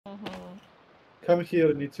Come here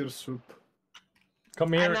and eat your soup.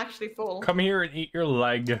 Come here. I'm actually full. Come here and eat your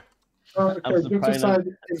leg. Okay, you decide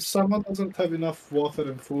if someone doesn't have enough water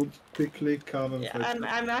and food, quickly come and fight.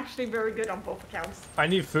 I'm actually very good on both accounts. I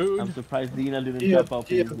need food. I'm surprised Dina didn't jump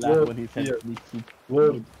up in his lap when he said need soup.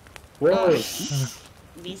 Word.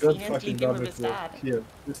 These Dina's drinking with his dad. Here,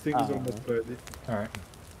 this thing is almost ready. Alright.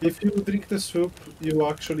 If you drink the soup, you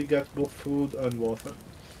actually get both food and water.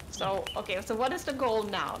 So, okay, so what is the goal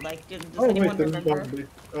now? Like, does Oh anyone wait, there's remember? Bambi.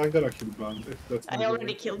 I'm gonna kill Bambi. That's I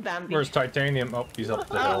already killed Bambi. Where's Titanium? Oh, he's up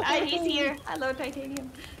there. Oh, he's here. Hello,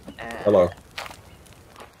 Titanium. Hello.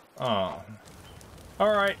 Oh.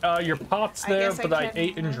 Alright, your pot's there, but I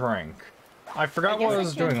ate and drank. I forgot what I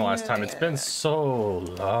was doing last time. It's been so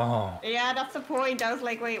long. Yeah, that's the point. I was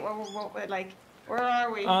like, wait, what like, where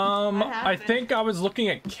are we? I think I was looking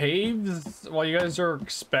at caves while you guys are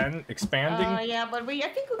expanding. Yeah, but I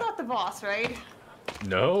think we got the boss, right?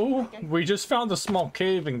 No, we just found a small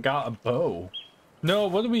cave and got a bow. No,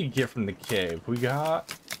 what did we get from the cave? We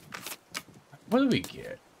got... What did we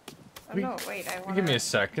get? Oh, no, wait, I wanna... Give me a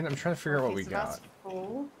second. I'm trying to figure out what we got. That's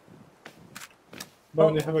cool.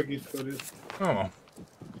 But I have a gift for it. Oh.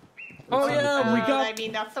 Oh yeah, we got... I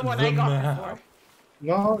mean, that's the one I got before.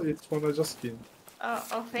 No, it's one I just skinned.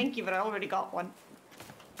 Oh, thank you, but I already got one.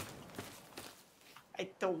 I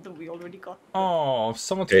told them we already got one. Oh,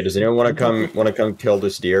 someone... Okay, does anyone want to come kill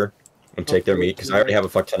this deer and take their meat? Because I already have a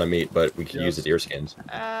fuck ton of meat, but we can use the deer skins.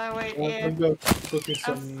 Wait, I'm gonna put in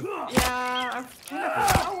some... Yeah,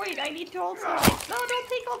 oh wait, I need to also... No, don't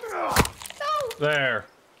take all this stuff! No! There.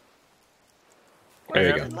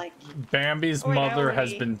 There you go. Like... Bambi's mother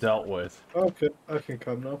has been dealt with. Okay, I can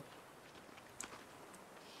come now.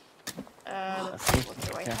 Let's see, what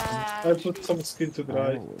do I have? I put some skin to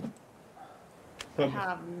dry. I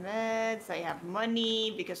have meds, I have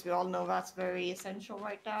money, because we all know that's very essential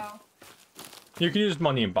right now. You can use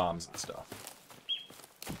money and bombs and stuff.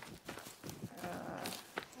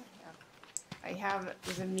 I have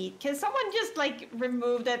the meat. Can someone just like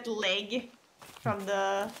remove that leg from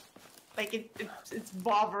the... Like it's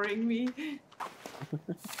bothering me.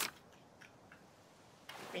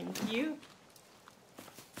 Thank you.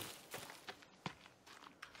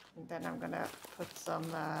 And then I'm gonna put some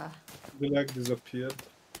The leg disappeared.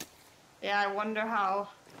 Yeah, I wonder how.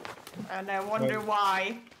 And I wonder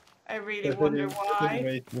why. I really wonder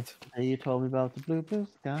why. You told me about the blue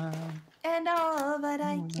sky. And all that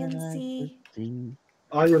I can see.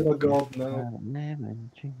 I am a god now.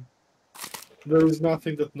 There is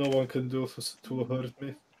nothing that no one can do to hurt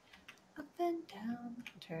me. Up and down,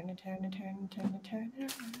 turn and turn and turn and turn and turn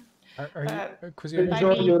around. Are you...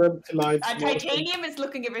 Enjoy your empty lives. Titanium is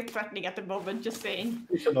looking a bit threatening at the moment, just saying.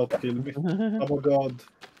 You cannot kill me. I'm a god.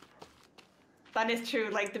 That is true,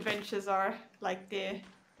 like the benches are like the...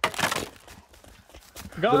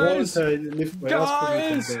 Guys!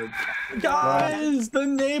 Guys! Guys! The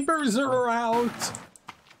neighbors are out!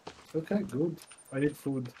 Okay, good. I need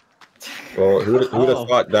food. Well, who'd have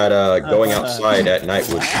thought that going outside at night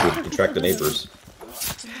would attract the neighbors?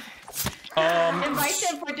 Invite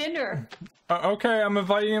them for dinner. Okay, I'm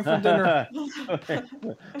inviting him for dinner.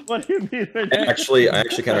 What do you mean? Actually, I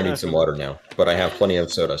kind of need some water now, but I have plenty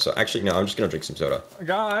of soda. So actually, no, I'm just gonna drink some soda.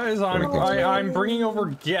 Guys, I'm bringing over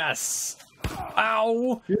guests.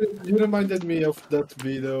 Ow! You reminded me of that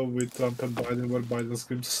video with Trump and Biden where Biden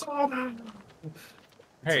screams, "Soda!"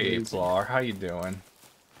 Hey, Blar, how you doing?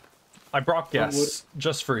 I brought guests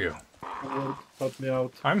just for you. Help me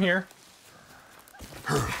out. I'm here.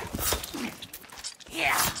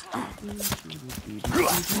 Yeah. Didn't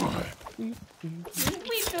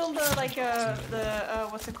we build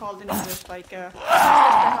what's it called in English, like a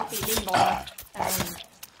healthy limbo?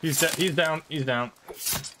 He's down. He's down.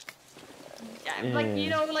 Yeah, like you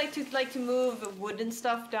know, like to move wood and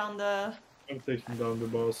stuff down the. I'm taking down the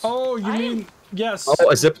boss. Oh, you mean yes? Oh,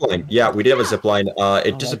 a zip line. Yeah, we did have a zip line.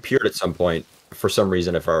 It disappeared at some point for some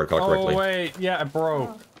reason, if I recall correctly. Oh wait, yeah, it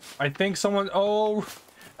broke. I think someone. Oh.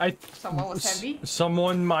 Someone was heavy?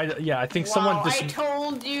 Someone might... Yeah, I think someone... I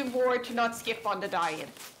told you more to not skip on the diet.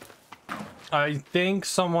 I think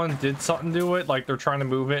someone did something to it, like they're trying to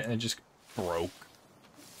move it and it just broke.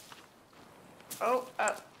 Oh,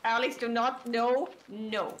 Alex, do not... No.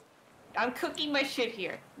 I'm cooking my shit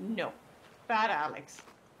here. No. Bad Alex.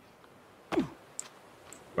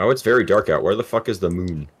 Wow, it's very dark out. Where the fuck is the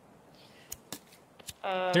moon?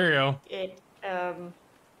 Here you go.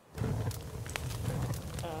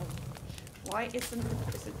 Why isn't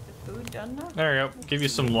the food done now? There you go. Give you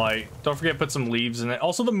some light. Don't forget to put some leaves in it.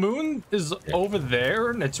 Also, the moon is over there,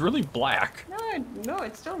 and it's really black. No,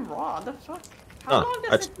 it's still raw. The fuck? How long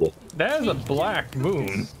does that's cool. That is a black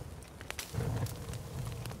moon.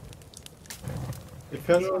 If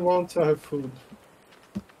anyone wants, I have food.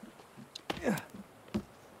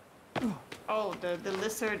 Oh, the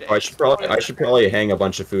lizard. Oh, I should probably hang a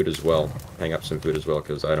bunch of food as well. Hang up some food as well,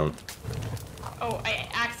 because I don't. Oh, I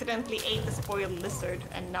accidentally ate the spoiled lizard,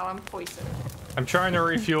 and now I'm poisoned. I'm trying to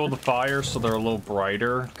refuel the fire so they're a little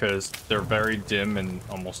brighter, because they're very dim and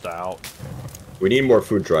almost out. We need more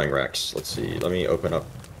food drying racks. Let's see. Let me open up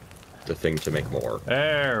the thing to make more.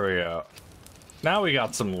 There we go. Now we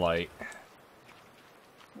got some light.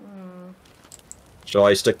 Shall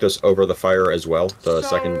I stick this over the fire as well? The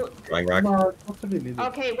second drying rack? No, not really needed.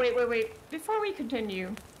 Okay, wait. Before we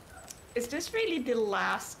continue, is this really the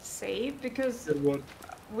last save? Because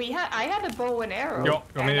I had a bow and arrow,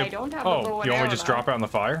 and I don't have a bow and arrow. Oh, you want me to just drop it on the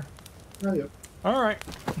fire? Yeah. Alright.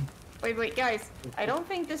 Wait, guys. I don't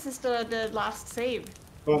think this is the last save.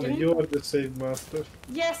 Bonnie, you are the save master.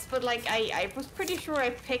 Yes, but like I was pretty sure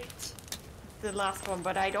I picked the last one,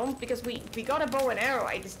 but I don't, because we got a bow and arrow.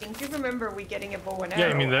 I distinctly remember we getting a bow and arrow. Yeah,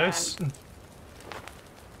 you mean this?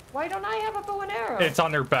 Why don't I have a bow and arrow? It's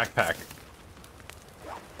on their backpack.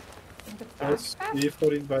 In the That's backpack? E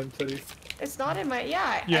for inventory. It's not in my,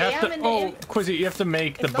 yeah, You have to, Quizzy, you have to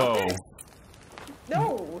make the bow.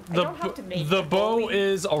 No, I don't have to make the bow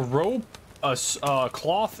is a rope, a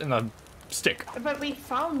cloth, and a stick. But we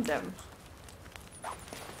found them.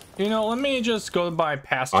 You know, let me just go by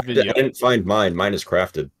past video. I didn't find mine. Mine is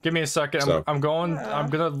crafted. Give me a second. So. I'm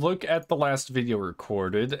gonna look at the last video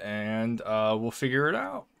recorded, and we'll figure it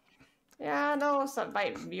out. Yeah, no,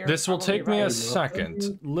 this will take me a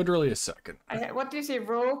second. Literally a second. What do you say?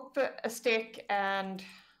 Rope, a stick, and...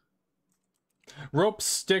 Rope,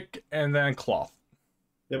 stick, and then cloth.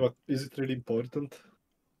 Yeah, but is it really important?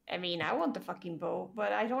 I mean, I want the fucking bow,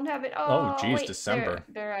 but I don't have it. Oh, geez, wait, December.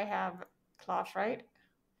 There I have cloth, right?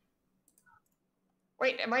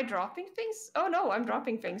 Wait, am I dropping things? Oh no, I'm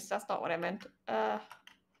dropping things. That's not what I meant.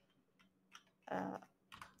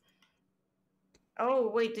 Oh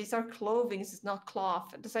wait, these are clothing. It's not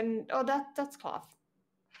cloth. Does I? Oh, that's cloth.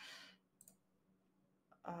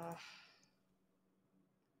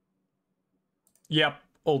 Yep,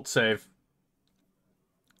 old save.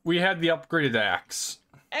 We had the upgraded axe.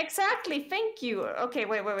 Exactly. Thank you. Okay,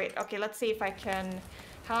 wait. Okay, let's see if I can.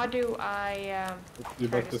 How do I? You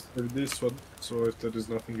better save this one, so if there is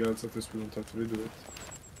nothing else, at least we don't have to redo it.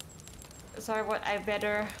 Sorry, what? I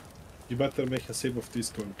better. You better make a save of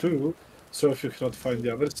this one too. So if you cannot find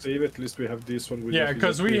the other save, at least we have this one. Yeah,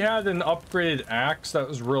 because we had an upgraded axe that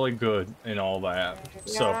was really good and all that.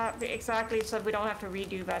 Yeah, exactly. So we don't have to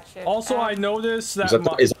redo that shit. Also, I noticed that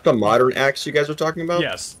is that the modern axe you guys are talking about?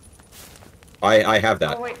 Yes. I have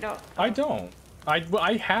that. Oh wait, no. I don't. I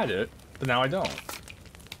had it, but now I don't.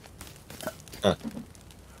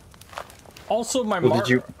 Also, my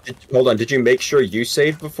hold on? Did you make sure you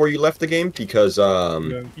saved before you left the game? Because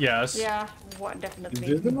yes. Yeah, definitely.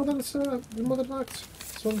 Is the modern axe?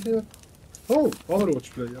 This one here. Oh,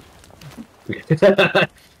 Overwatch player.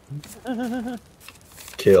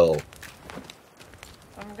 Kill.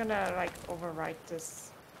 I'm gonna like overwrite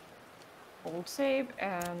this old save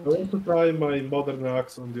and. I want to try my modern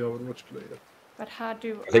axe on the Overwatch player. But how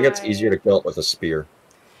do I think it's easier to kill it with a spear.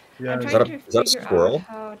 Yeah, I'm is trying to that a figure squirrel? out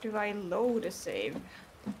how do I load a save?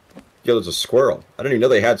 Yo, there's a squirrel. I didn't even know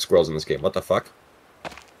they had squirrels in this game. What the fuck?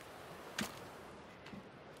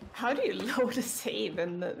 How do you load a save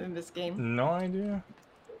in this game? No idea.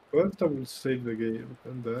 First I will save the game,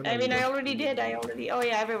 and then... I mean, I already did. Oh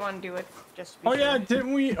yeah, everyone do it. Just. Oh yeah,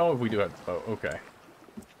 didn't we? Oh, we do have. Oh, okay.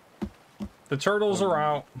 The turtles are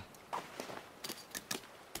out.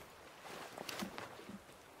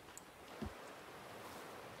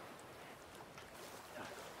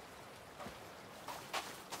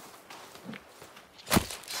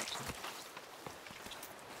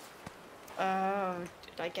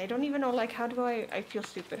 Like I don't even know. Like, how do I feel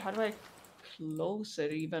stupid. How do I close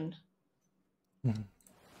it even?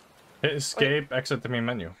 Hit escape. Exit the main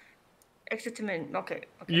menu. Exit the main. Okay.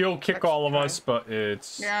 You'll kick all of us, but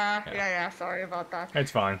it's. Yeah. Sorry about that.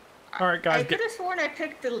 It's fine. All right, guys. I could have sworn I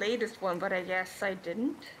picked the latest one, but I guess I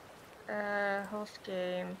didn't. Host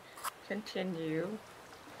game, continue,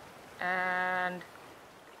 and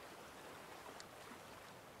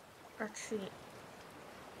let's see.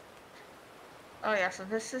 Oh yeah, so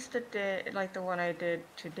this is the day, like the one I did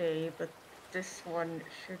today, but this one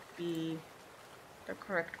should be the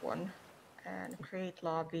correct one. And create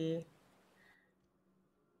lobby,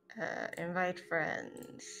 invite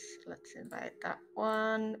friends. Let's invite that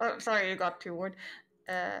one. Oh, sorry, you got two words.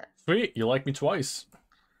 Sweet, you like me twice.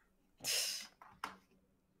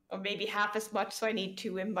 Or maybe half as much, so I need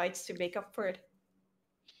 2 invites to make up for it.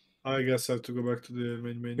 I guess I have to go back to the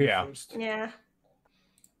main menu first. Yeah.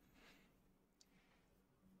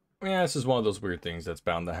 Yeah, this is one of those weird things that's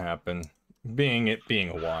bound to happen. Being a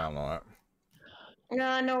while not.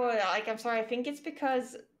 No, like I'm sorry. I think it's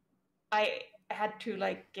because I had to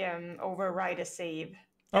like override a save.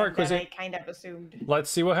 All right, Quizzy. I kind of assumed. Let's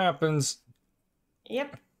see what happens.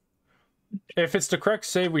 Yep. If it's the correct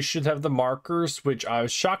save, we should have the markers, which I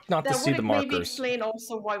was shocked not to see the markers. Maybe explain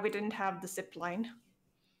also why we didn't have the zip line.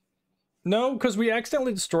 No, because we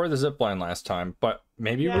accidentally destroyed the zip line last time, but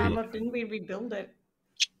maybe but didn't we rebuild it?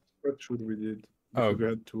 What should we did? Oh, we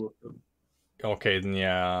had 2 of them. Okay, then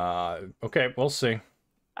yeah. Okay, we'll see.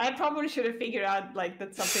 I probably should have figured out like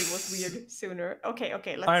that something was weird sooner. Okay,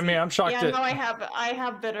 let's I see. mean, I'm shocked. Yeah, no, I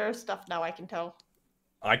have better stuff now. I can tell.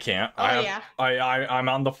 I can't. Oh, I'm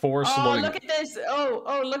on the force. Oh, look at this!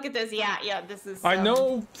 Oh, look at this! Yeah, this is. I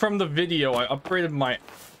know from the video. I upgraded my.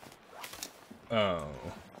 Oh.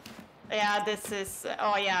 Yeah, this is.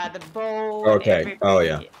 Oh yeah, the bow. Okay. Oh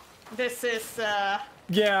yeah. This is.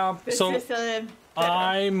 Yeah. This so is,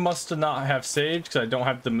 I must not have saved because I don't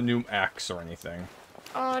have the new axe or anything.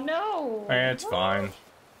 Oh no. It's fine.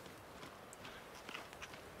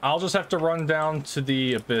 I'll just have to run down to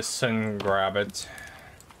the abyss and grab it.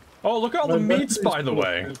 Oh, look at all the meats, by the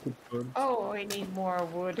way. Oh, I need more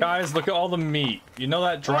wood. Guys, look at all the meat. You know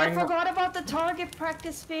that drying... I forgot about the target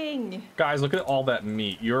practice thing. Guys, look at all that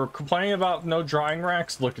meat. You're complaining about no drying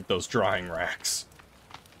racks? Look at those drying racks.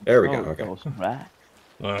 There we go, okay.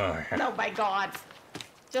 Oh my god.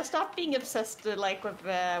 Just stop being obsessed like with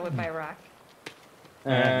my rack.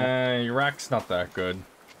 Your rack's not that good.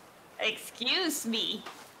 Excuse me.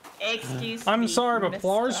 Excuse me. I'm sorry, but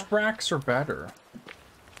Plar's racks are better.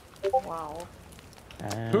 Wow.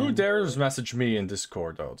 Who dares message me in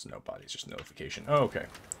Discord? Oh, it's nobody. It's just notification. Oh, okay.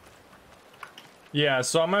 Yeah,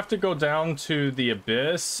 so I'm gonna have to go down to the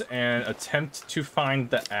abyss and attempt to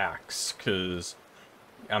find the axe, because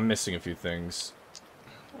I'm missing a few things.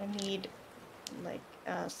 I need, like,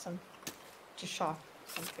 some to shop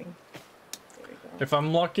something. There we go. If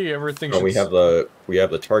I'm lucky, everything. Oh, we have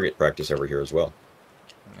the target practice over here as well.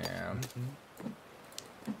 Yeah.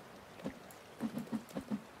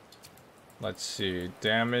 Let's see.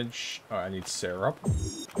 Damage. Oh, I need syrup.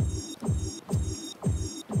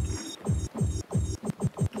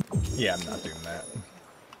 Yeah, I'm not doing that.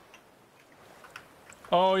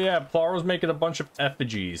 Oh yeah, Plar was making a bunch of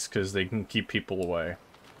effigies because they can keep people away.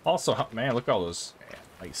 Also, man, look at all those. Yeah,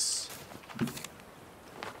 nice.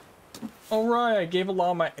 Alright, I gave a lot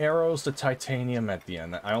of my arrows to titanium at the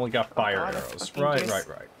end. I only got fire arrows. Right.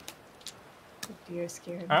 You're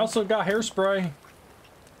scared. I also got hairspray.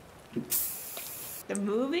 The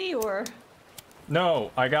movie or?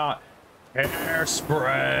 No, I got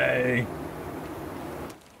hairspray.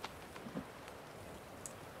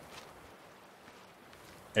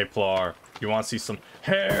 Hey, Plar, you want to see some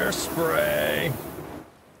hairspray?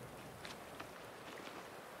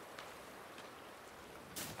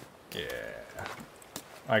 Yeah.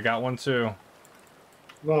 I got one too.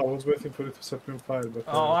 No, I was waiting for it to set me on fire, but...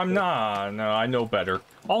 Oh, I'm not. No, I know better.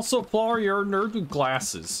 Also, Plar, you're a nerd with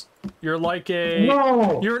glasses. You're like a...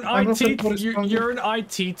 No! You're an you're an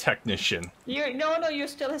IT technician. No, you're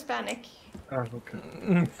still Hispanic. Ah, okay.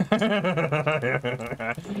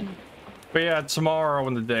 But yeah, tomorrow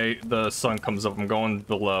when the sun comes up, I'm going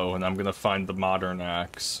below and I'm gonna find the modern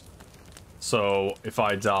axe. So if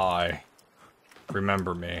I die,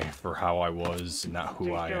 remember me for how I was, not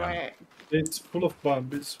who I am. It's full of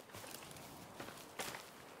bombs.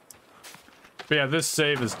 But yeah, this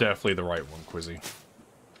save is definitely the right one, Quizzy.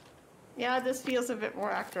 Yeah, this feels a bit more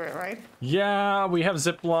accurate, right? Yeah, we have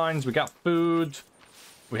zip lines, we got food,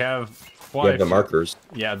 we have... We have the markers.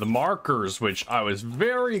 Yeah, the markers, which I was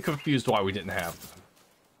very confused why we didn't have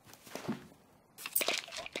them.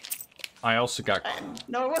 I also got...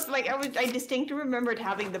 No, it was like, I distinctly remembered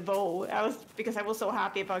having the bow. Because I was so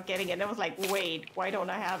happy about getting it. And I was like, wait, why don't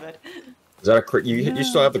I have it? Is that a you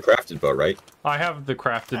still have the crafted bow, right? I have the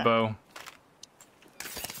crafted bow.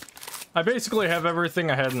 I basically have everything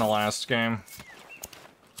I had in the last game.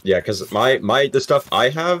 Yeah, because the stuff I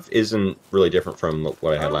have isn't really different from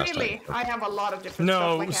what I had last time. I have a lot of different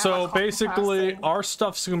stuff. Like so basically, our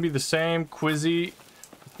stuff's gonna be the same. Quizzy,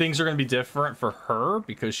 things are gonna be different for her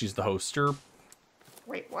because she's the hoster.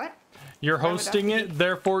 Wait, what? You're hosting it,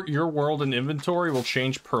 therefore your world and inventory will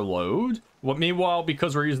change per load. Meanwhile,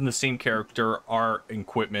 because we're using the same character, our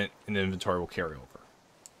equipment and inventory will carry over.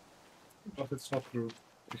 But it's not true,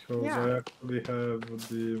 because I actually have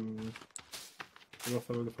the...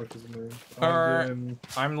 Whatever the fuck is the name. Alright,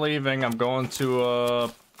 I'm leaving. I'm going to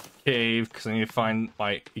a cave because I need to find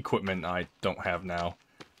my equipment I don't have now.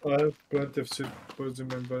 I have plenty of seed poison in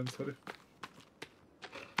my inventory.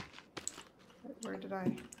 Where did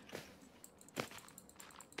I?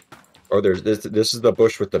 Oh, there's this. This is the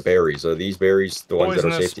bush with the berries. Are these berries the ones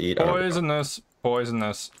that are safe to eat? I don't know. Poisonous.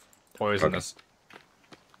 Poisonous. Poisonous.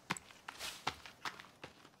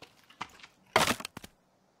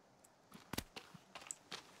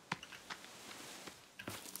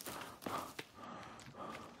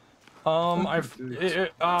 I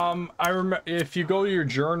remember if you go to your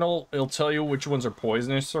journal, it'll tell you which ones are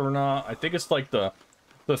poisonous or not. I think it's like the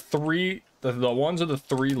ones with the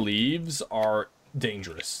 3 leaves are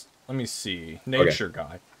dangerous. Let me see. Nature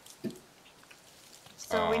guy.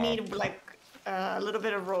 So we need like a little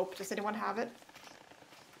bit of rope. Does anyone have it?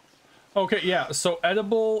 Okay, yeah. So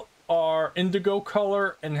edible are indigo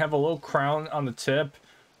color and have a little crown on the tip,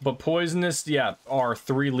 but poisonous, yeah, are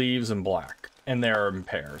 3 leaves and black, and they're in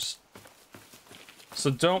pairs. So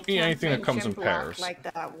don't eat anything that comes in pairs. Like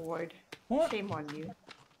that, Ward. What? Shame on you.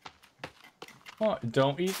 What?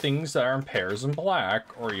 Don't eat things that are in pairs and black,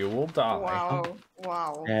 or you will die. Wow.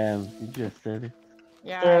 Wow. You just said it.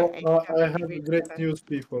 Yeah. So, I have great news,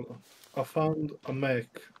 people. I found a mech.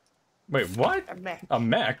 Wait, what? A mech. A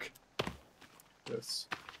mech? Yes.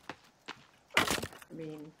 I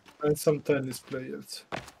mean. And some tennis players.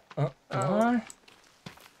 What?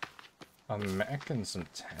 A mech and some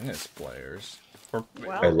tennis players. Well,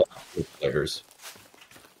 I love players.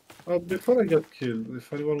 Before I get killed,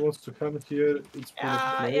 if anyone wants to come here, it's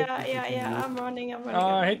yeah. I'm running.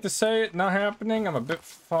 I hate to say it, not happening. I'm a bit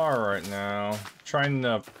far right now. Trying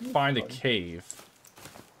to find a cave.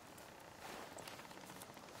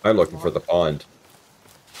 I'm looking for the pond.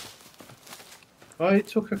 I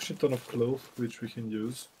took a shit ton of clothes, which we can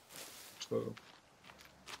use. So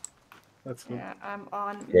that's good. Yeah, I'm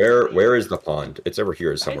on. Where is the pond? It's over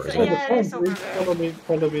here somewhere. It's- Isn't it? yeah, it's over there.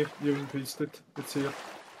 Follow me. You increased it. It's here.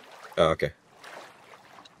 Oh, okay.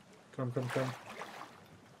 Come.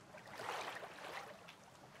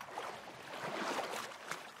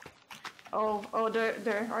 Oh,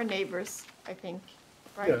 they're our neighbors, I think.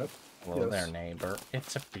 Right? Yeah. Hello there, neighbor.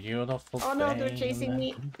 It's a beautiful Oh no, they're chasing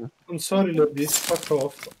me. I'm sorry, ladies. Fuck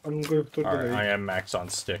off. I'm going to the Alright, lake. I am max on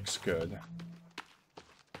sticks. Good.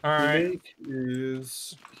 The Alright. lake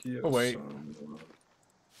is here. Oh, wait. somewhere.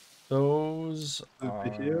 Those Should are... be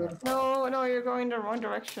here. No, you're going the wrong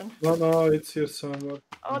direction. No, it's here somewhere.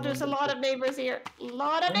 Oh, there's a lot of neighbors here. A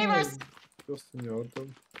lot of neighbors. Just in your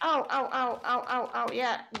turn. Ow,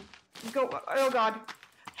 yeah. Go, oh god.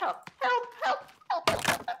 Help.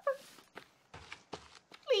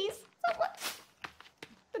 Please, someone.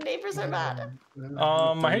 The neighbors are mad.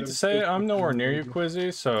 I hate to say it, I'm nowhere near you,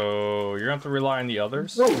 Quizzy, so you're gonna have to rely on the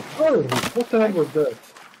others. Oh, what the hell was that?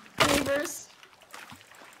 Neighbors.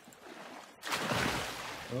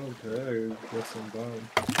 Okay, guess I'm down.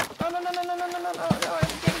 Oh, no, I'm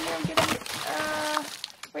getting you.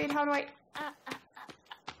 Wait, how do I...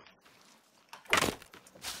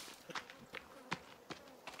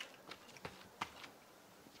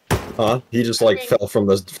 Huh? He just like fell from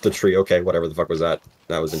the tree. Okay, whatever the fuck was that?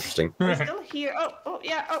 That was interesting. I'm still here.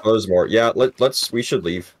 Yeah. Oh, there's more. Yeah, we should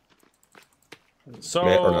leave. So,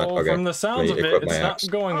 Or not, okay. from the sounds Let of me it, equip it's my not axe.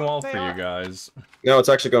 going well they for you are. guys. No, it's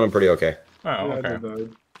actually going pretty okay. Oh, Yeah, okay. they died.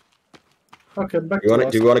 Okay, back Do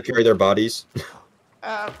you to want to carry their bodies?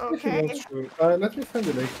 Okay. Let me find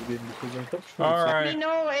the lake again because I'm not sure.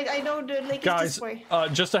 Alright. I know the lake is Guys, this way.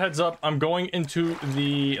 just a heads up, I'm going into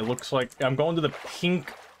the, it looks like, I'm going to the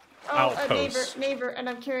pink outpost. A neighbor, and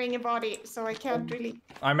I'm carrying a body, so I can't really...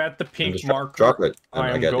 I'm at the pink just marker. chocolate. I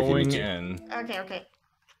am get it if you need going to. in. Okay.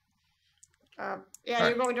 Yeah, Alright.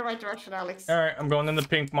 you're going the right direction, Alex. Alright, I'm going in the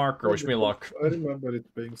pink marker. Wish me luck. I remember it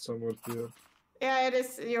being somewhere here. Yeah, it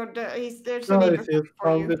is. There's a No, neighbor it is.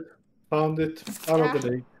 for you. Found it. Out of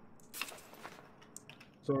the lake.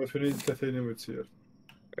 So if you need titanium, it's here.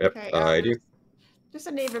 Yep, Okay, I do. There's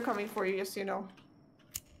a neighbor coming for you, just so you know.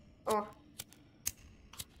 Oh,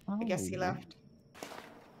 I guess he left.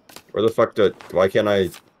 Where the fuck why can't I?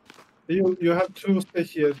 You have to stay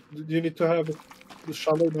here. You need to have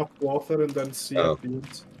shallow enough water and then see Oh. at the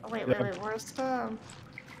end. Oh, wait, Yeah. where's the...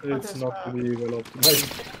 It's there's not really well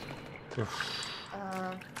optimized.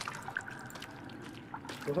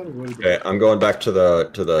 What are you worried Okay, about? I'm going back to the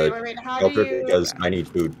Wait, how shelter do you... because I need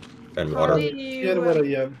food and How water. do Come you... here where I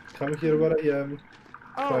am. Come here where I am.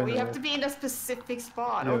 Oh, Try we now. have to be in a specific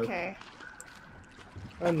spot, Yeah. okay.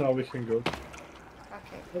 And now we can go.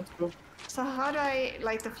 Okay. Let's go. So how do I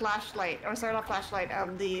light the flashlight? Or sorry, not flashlight,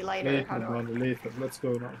 the lighter. Later, How do I... man, later. Let's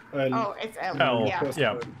go now. Oh, it's L. L. Yeah,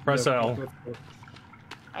 Yeah, press L. let's go.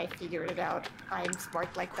 I figured it out. I'm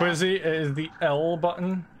smart like that. Quizzy is the L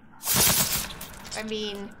button. I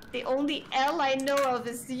mean, the only L I know of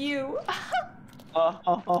is you.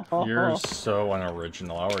 You're so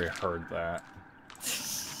unoriginal. I already heard that.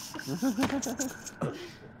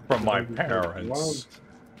 From my parents.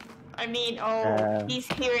 I mean, oh, he's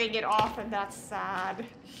hearing it off and that's sad.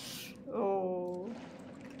 Oh.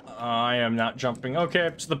 I am not jumping.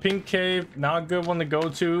 Okay, so the pink cave, not a good one to go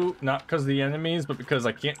to. Not because of the enemies, but because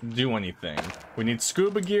I can't do anything. We need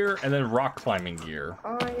scuba gear and then rock climbing gear.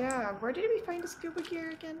 Oh yeah, where did we find the scuba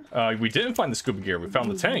gear again? We didn't find the scuba gear. We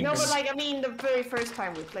found the tanks. No, but like, I mean, the very first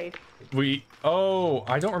time we played. Oh,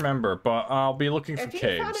 I don't remember, but I'll be looking for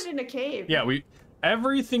caves. I found it in a cave. Yeah,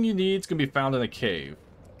 everything you need is gonna be found in a cave.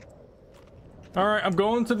 All right, I'm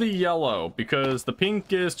going to the yellow because the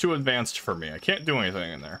pink is too advanced for me. I can't do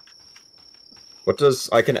anything in there. What does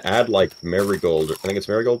I can add like marigold? I think it's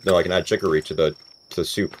marigold. No, I can add chicory to the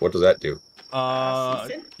soup. What does that do?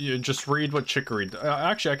 You just read what chicory.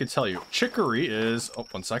 Actually, I could tell you. Chicory is. Oh,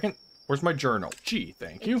 1 second. Where's my journal? G.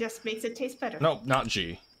 Thank you. It just makes it taste better. No, not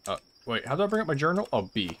G. Wait. How do I bring up my journal? Oh,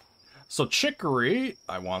 B. So chicory.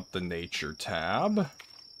 I want the nature tab.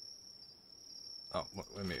 Oh,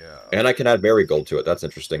 let me. And I can add marigold to it. That's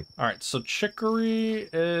interesting. All right. So chicory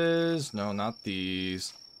is not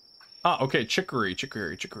these. Ah, okay. Chicory.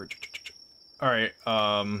 All right.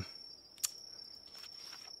 All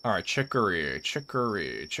right. Chicory.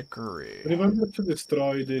 Remember to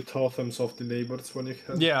destroy the totems of the neighbors when you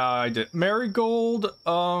had. Yeah, I did. Marigold.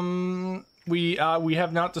 We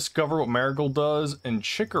have not discovered what marigold does, and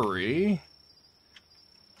chicory.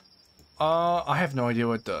 I have no idea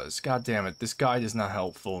what it does. God damn it, this guide is not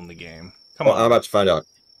helpful in the game. Come on. I'm about to find out.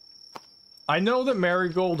 I know that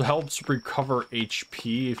marigold helps recover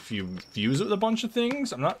HP if you use it with a bunch of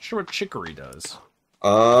things. I'm not sure what chicory does.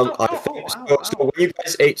 I think so. So when you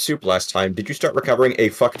guys ate soup last time, did you start recovering a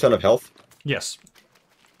fuck ton of health? Yes.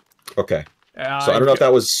 Okay. So I don't know if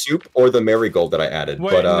that was soup or the marigold that I added.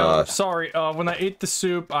 Wait, but no, sorry. When I ate the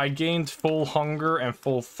soup, I gained full hunger and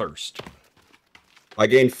full thirst. I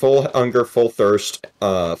gained full hunger, full thirst,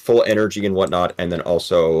 full energy and whatnot, and then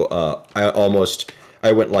also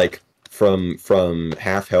I went like from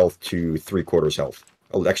half health to 3/4 health.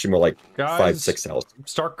 Oh, actually more like Guys, 5-6 health.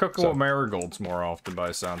 Start cooking with marigolds more often by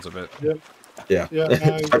the sounds of it. Yep. Yeah.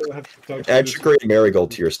 Yeah. Add chicory and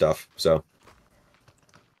marigold to your stuff. So.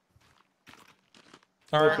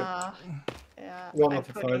 All right. Yeah. One I of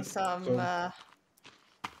the put in five, some. so-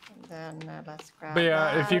 Then let's grab. But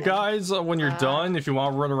yeah, if you that. guys, when you're done, if you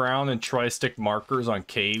want to run around and try stick markers on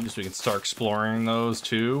caves, we can start exploring those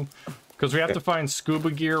too. Because we have to find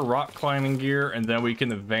scuba gear, rock climbing gear, and then we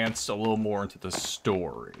can advance a little more into the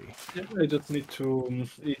story. Yeah, I just need to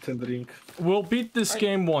eat and drink. We'll beat this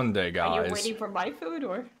game one day, guys. Are you waiting for my food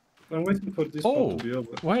or? I'm waiting for this one to be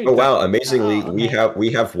over. Wait. Oh wow! Amazingly, okay.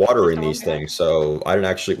 we have water in Oh, these okay. things, so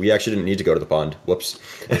we actually didn't need to go to the pond. Whoops.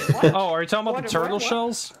 Oh, are you talking about the turtle What?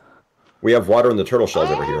 shells? We have water in the turtle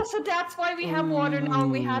shells over here. So that's why we have water now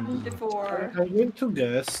and we hadn't before. I'm going to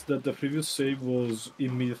guess that the previous save was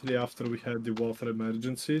immediately after we had the water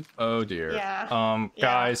emergency. Oh dear. Yeah. Yeah,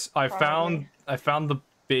 Guys, I probably. found the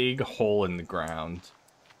big hole in the ground.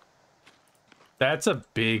 That's a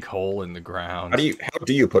big hole in the ground. How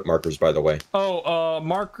do you put markers, by the way? Oh,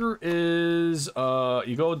 marker is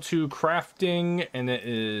you go to crafting and it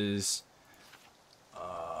is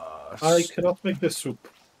I cannot make the soup.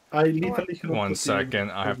 I literally cannot. One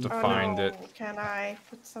second, I have to find it. Can I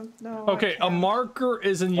put some? No. Okay, I a can't. marker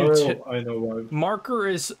is an I know why. marker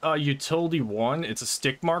is utility 1. It's a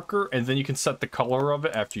stick marker, and then you can set the color of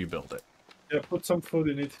it after you build it. Yeah, put some food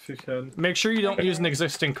in it if you can. Make sure you don't use an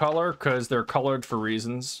existing color because they're colored for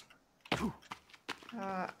reasons.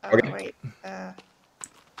 Okay. Wait. No,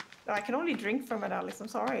 I can only drink from it, Alice. I'm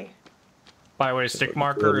sorry. By the way, stick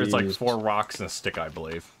marker is like used. 4 rocks and a stick, I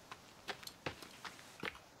believe.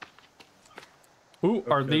 Ooh,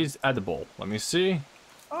 are these edible? Let me see.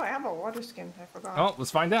 Oh, I have a water skin. I forgot. Oh,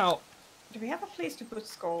 let's find out. Do we have a place to put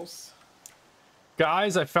skulls?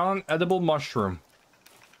 Guys, I found an edible mushroom.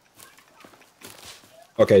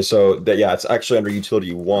 Okay, so yeah, it's actually under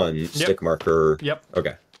utility 1, stick marker. Yep.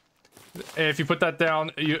 Okay. If you put that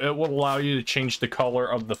down, it will allow you to change the color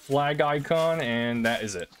of the flag icon, and that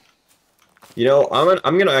is it. You know,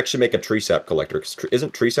 I'm gonna actually make a tree sap collector. 'Cause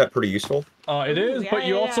isn't tree sap pretty useful? It is, yeah, but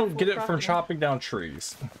you yeah, also yeah, get it full from crafting. chopping down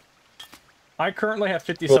trees. I currently have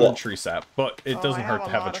 57 Cool. tree sap, but it Oh, doesn't I hurt have to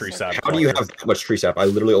a have a lot of tree sap. sap. How do you have collector. that much tree sap? I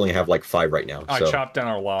literally only have like 5 right now. I So. chopped down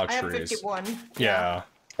a lot I of have trees. 51. Yeah.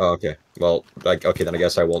 Oh, okay. Well, like, okay, then I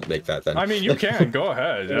guess I won't make that then. I mean, you can. Go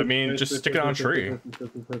ahead. I mean, just stick it on a tree.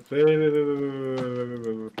 Let's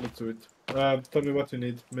do it. Tell me what you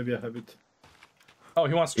need. Maybe I have it. Oh,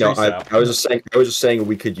 he wants tree sap. I was just saying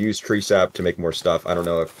we could use tree sap to make more stuff. I don't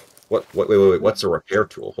know if wait, what's a repair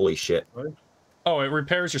tool? Holy shit. Oh, it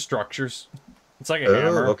repairs your structures. It's like a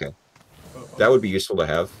hammer. Okay. That would be useful to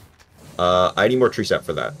have. I need more tree sap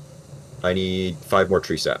for that. I need 5 more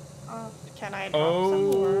tree sap. Can I drop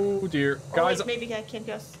some more? Oh dear. Guys, wait, maybe I can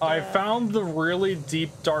just... I found the really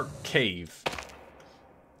deep, dark cave.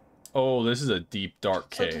 Oh, this is a deep, dark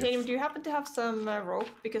cave. So, Titanium, do you happen to have some rope?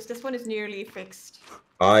 Because this one is nearly fixed.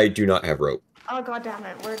 I do not have rope. Oh, god damn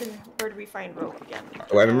it. Where did we find rope again?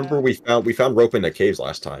 Oh, I remember we found rope in the caves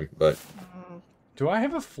last time, but... Do I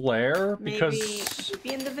have a flare? Because...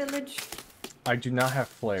 Maybe in the village? I do not have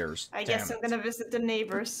flares. I guess I'm gonna visit the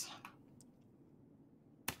neighbors.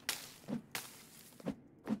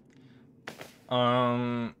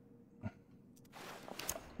 Damn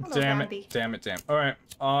Bambi. it. Alright,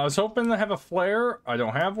 I was hoping to have a flare. I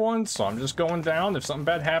don't have one, so I'm just going down. If something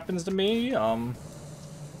bad happens to me,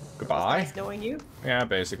 goodbye. Nice knowing you. Yeah,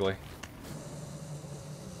 basically.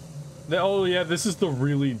 Oh yeah, this is the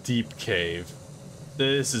really deep cave.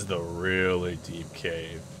 This is the really deep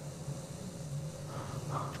cave.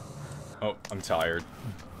 Oh, I'm tired.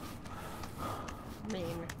 I mean,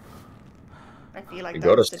 I feel like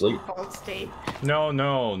go to that's the sleep. default state. No,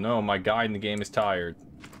 my guy in the game is tired.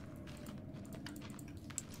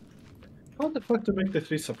 How the fuck to make the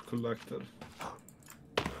 3 sap collector?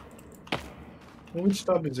 Which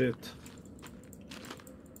tab is it?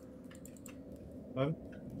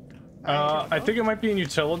 I think it might be in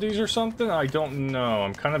utilities or something. I don't know.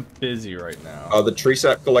 I'm kind of busy right now. The tree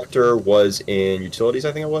sap collector was in utilities,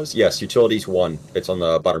 I think it was? Yes, utilities 1. It's on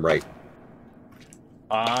the bottom right.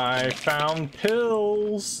 I found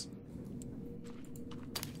pills.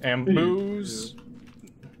 And booze.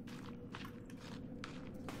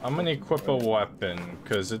 I'm gonna equip a weapon,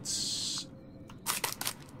 because it's...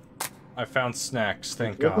 I found snacks,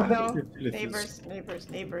 thank God. No, neighbors.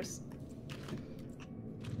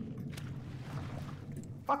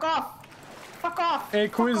 Fuck off! Fuck off! Hey,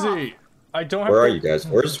 Quizzy! I don't have... Where are you guys?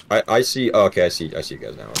 Where's... I see... Oh, okay, I see you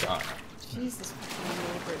guys now. Okay. Jesus fucking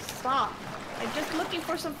neighbors, stop! I'm just looking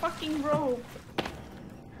for some fucking rope.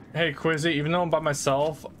 Hey, Quizzy, even though I'm by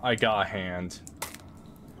myself, I got a hand.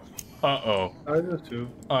 Uh-oh. I do too.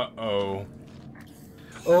 Uh-oh.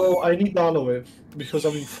 Oh, I need aloe because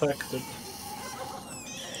I'm infected.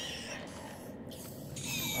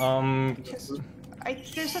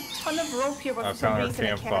 There's a ton of rope here, but I for some found a reason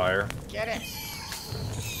campfire. I can't get it.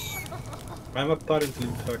 I'm apparently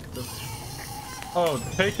infected. Oh,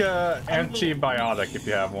 take a antibiotic if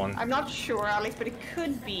you have one. I'm not sure, Alex, but it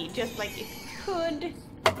could be. Just like it could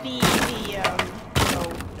be the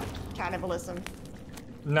cannibalism.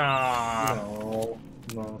 Nah. No.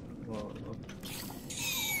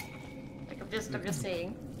 Like I'm just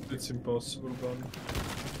saying. It's impossible, then.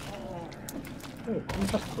 Oh,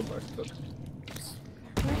 contact collector.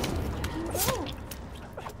 Oh.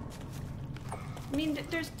 I mean,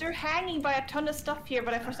 they're hanging by a ton of stuff here,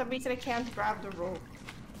 but for some reason I can't grab the rope.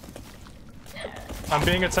 I'm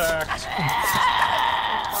being attacked.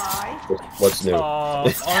 Why? What's new?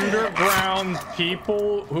 Underground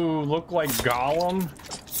people who look like Gollum.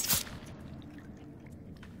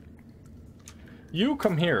 You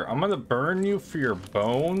come here. I'm gonna burn you for your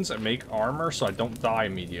bones and make armor so I don't die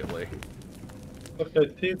immediately. Okay,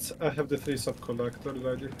 Teats, I have the 3 sap collector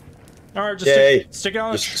ready. Alright, just stick it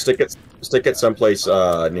on Stick it someplace near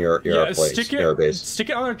our place, near our base. Stick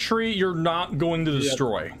it on a tree you're not going to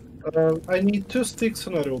destroy. I need 2 sticks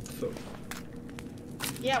and a rope, though.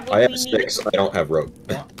 Yeah, well, I have sticks, I don't have rope.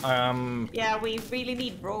 Yeah, we really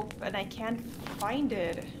need rope, and I can't find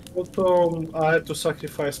it. Also, I had to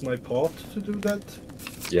sacrifice my pot to do that.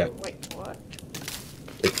 Yeah. Wait, what?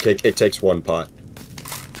 It takes 1 pot.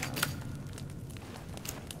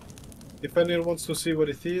 If anyone wants to see what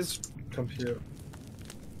it is, come here.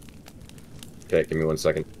 Okay, give me 1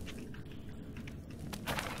 second.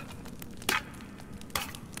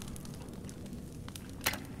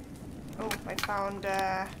 Oh, I found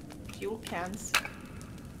fuel cans.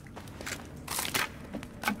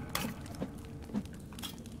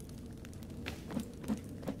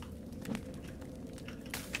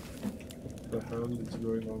 What the hell is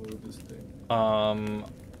going on with this thing?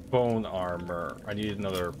 Bone armor. I need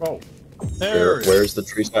another. Oh, Where's the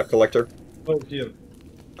tree sap collector? Oh, here.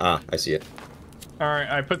 Ah, I see it.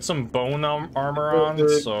 Alright, I put some bone armor on,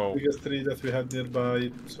 the so... biggest tree that we had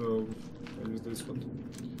nearby, so I'll use this one.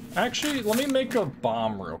 Actually, let me make a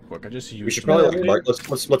bomb real quick. I just used... We should probably like, mark,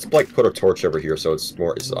 let's like put a torch over here so it's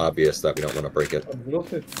obvious that we don't want to break it.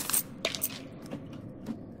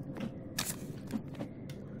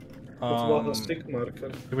 What about a stick marker?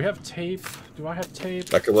 Do we have tape? Do I have tape?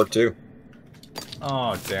 That could work too.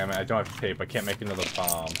 Oh, damn it. I don't have tape. I can't make another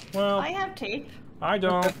bomb. Well, I have tape. I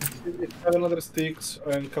don't. If you have another sticks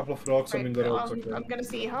and a couple of rocks, I mean the rocks. Okay. I'm gonna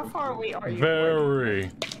see how far away are you. Very.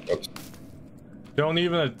 Oops. Don't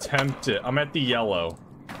even attempt it. I'm at the yellow.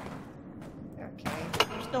 Okay.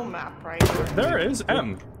 There's no map, right? There is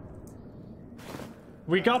M.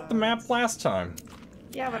 We got the map last time.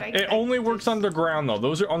 Yeah, but It only works underground though.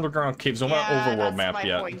 Those are underground caves. They're not overworld map that's my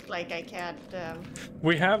yet. point. Like I can't.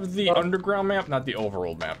 We have the underground map, not the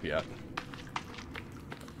overworld map yet.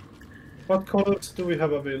 What colors do we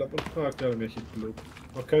have available? Oh, okay, I'll make it blue.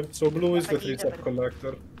 Okay, so blue is the Like 3-step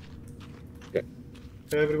collector. Okay.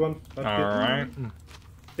 Okay, everyone. Happy? Alright.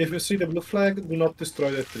 If you see the blue flag, do not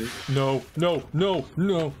destroy the tree. No, no, no,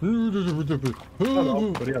 no. Oh,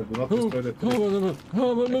 no, for real, do not destroy the tree. Oh,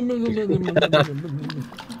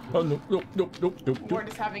 no, no, no, no, no. Ward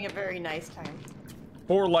is having a very nice time.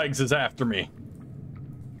 4 legs is after me.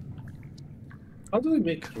 How do we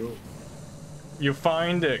make room? You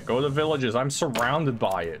find it. Go to villages. I'm surrounded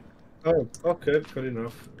by it. Oh, okay, fair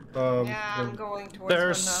enough. Yeah, I'm going towards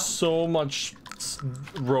There's one now. so much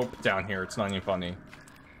rope down here. It's not even funny.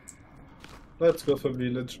 Let's go for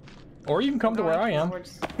village. Or you can come to where I am.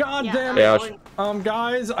 Towards... God Yeah, damn I'm it! going-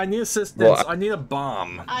 Guys, I need assistance. Well, I need a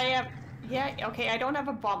bomb. I have. Yeah, okay, I don't have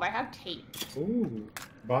a bomb. I have tape. Ooh,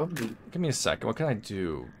 Bambi. Give me a second. What can I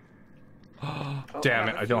do? Oh, Damn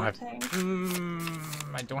it! I don't have. tank.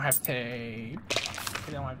 I don't have tape.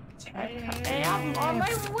 I don't have tape. Hey, I'm on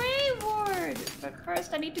my way, Ward. But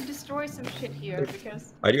first, I need to destroy some shit here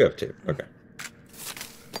because. I do have two. Okay.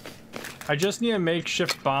 I just need a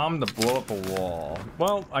makeshift bomb to blow up a wall.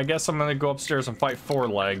 Well, I guess I'm gonna go upstairs and fight 4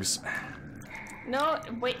 legs. No,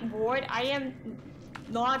 wait, Ward. I am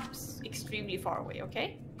not extremely far away.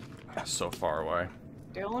 Okay. So far away.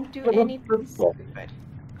 Don't do Oh, anything stupid.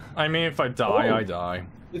 I mean, if I die, Oh. I die.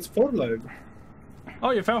 It's 4 leg.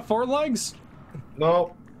 Oh, you found 4 legs?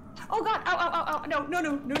 No. Oh God! Ow! Ow! Ow! Ow! No! No!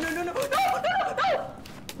 No! No! No! No! No! No! No!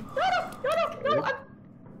 No! No! No! No!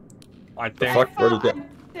 I The think. fuck? Where'd you go? I'm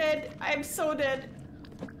dead. I'm so dead.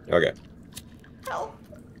 Okay. Help!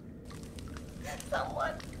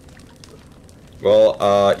 Someone.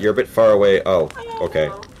 Well, you're a bit far away. Oh, okay.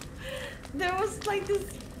 know. There was like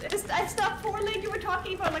this. It's that 4 leg you were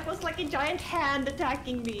talking about. Like was like a giant hand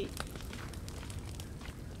attacking me.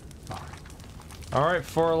 All right,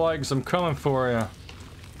 4 legs. I'm coming for you.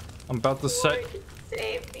 I'm about to set. Lord,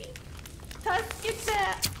 save me. Tusk, get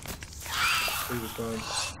that. Please,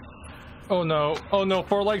 fine. Oh no! Oh no!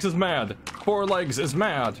 4 legs is mad. 4 legs is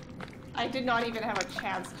mad. I did not even have a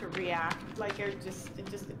chance to react. Like it just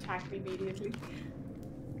attacked me immediately.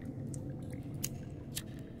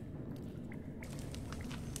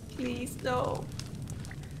 Please no.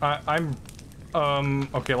 I'm.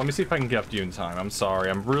 Okay, let me see if I can get up to you in time. I'm sorry.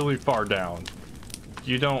 I'm really far down.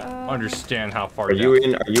 You don't understand how far Are down.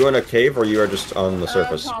 you in a cave or you are just on the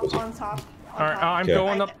surface? On top. All right, I'm Okay.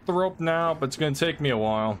 going up the rope now, but it's gonna take me a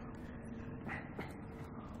while.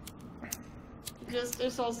 Just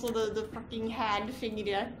there's also the fucking hand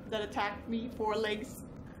thingy that attacked me. 4 legs.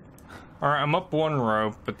 All right, I'm up 1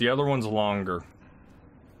 rope, but the other one's longer.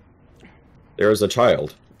 There is a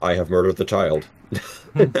child. I have murdered the child.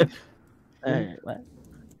 Hey, what?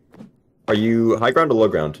 Are you high ground or low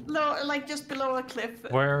ground? Low, like just below a cliff.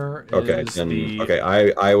 Where is Okay, the? okay.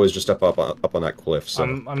 I was just up on that cliff. So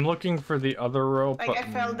I'm looking for the other rope. Like But I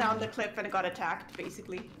fell down the cliff and got attacked,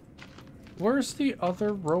 basically. where's the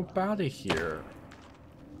other rope out of here?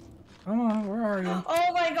 Come on, where are you?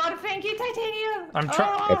 Oh my God! Thank you, Titanium. I'm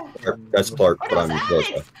trying. Oh, that's Clark, oh but no, I'm it's close.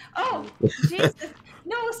 Alex. Oh, Jesus.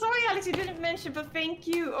 No, sorry, Alex. You didn't mention, but thank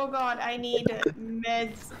you. Oh God, I need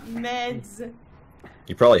meds.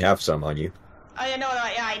 You probably have some on you. Oh yeah, no,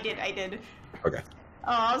 yeah, I did. Okay.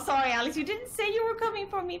 Oh, I'm sorry, Alex. You didn't say you were coming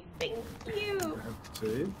for me. Thank you.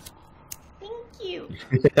 See? Thank you.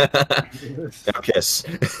 Now kiss.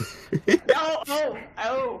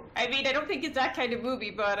 Oh. I mean, I don't think it's that kind of movie,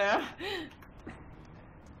 but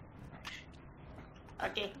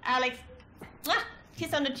Okay, Alex. Mwah!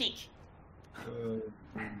 Kiss on the cheek.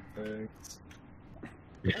 Thanks.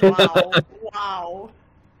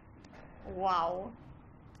 Wow.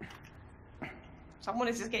 Someone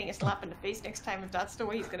is just getting a slap in the face next time if that's the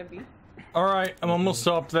way he's gonna be. All right, I'm almost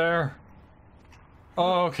up there.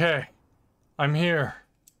 Okay, I'm here.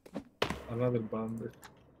 Another bandit.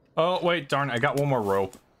 Oh wait, darn! I got 1 more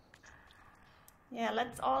rope. Yeah,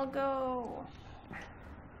 let's all go.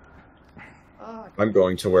 Oh, I'm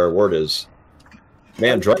going to where Ward is.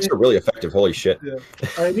 Man, drugs are really effective. Holy shit. Yeah.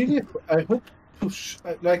 I hope to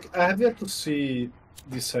I have yet to see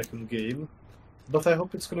the second game, but I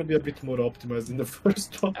hope it's gonna be a bit more optimized than the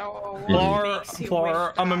first one. Oh,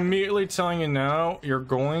 Plar, I'm immediately telling you now, you're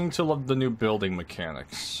going to love the new building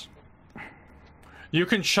mechanics. You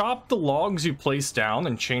can chop the logs you place down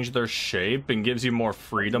and change their shape, and gives you more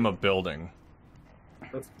freedom of building.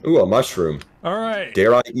 Ooh, a mushroom. All right.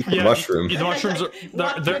 Dare I eat the mushroom? The mushrooms are.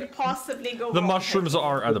 What could possibly go The wrong? mushrooms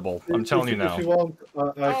are edible. I'm telling you now. If you want, I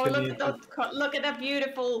Oh, can look eat at that! Look at that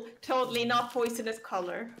beautiful, totally not poisonous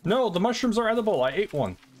color. No, the mushrooms are edible. I ate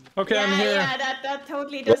one. Okay, Yeah, I'm here. yeah, that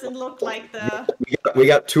totally doesn't look like the. We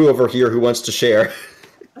got two over here who wants to share.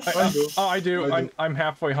 I do. I'm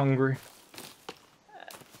halfway hungry.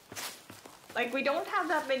 Like, we don't have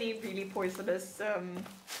that many really poisonous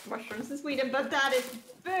mushrooms in Sweden, but that is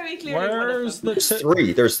very clearly Where's one of them.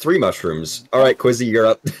 the There's three mushrooms. All right, Quizzy, you're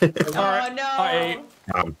up. Oh no! I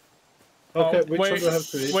ate. Okay, which wait, one do I have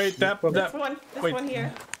to eat? wait, that This wait. one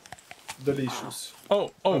here. Delicious.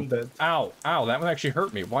 Oh, I'm dead. ow, that one actually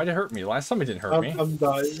hurt me. Why'd it hurt me? Last time it didn't hurt me. I'm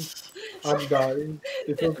dying. I'm dying.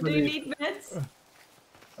 It was Do you need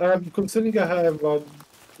meds? Considering I have 1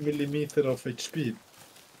 millimeter of HP.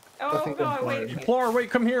 Oh think I'm no! Wait. fine. Plar,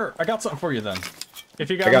 wait, come here. I got something for you then.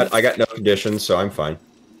 If you got, I got no conditions, so I'm fine.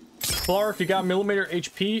 Plar, if you got millimeter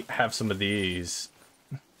HP, have some of these.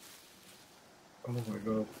 Oh my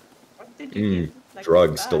god. What did you get? Like,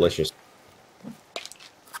 Drugs, that? delicious.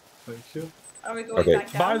 Thank you. Are we going Okay.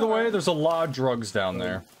 back down? By the way, or- there's a lot of drugs down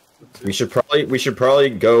there. We should probably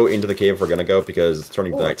go into the cave if we're gonna go because it's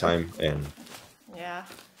turning nighttime and Yeah.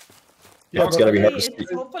 yeah, it's gonna be hard to see.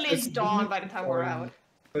 Hopefully it's dawn by the time we're out.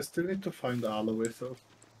 I still need to find aloe, so.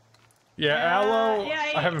 Yeah, aloe.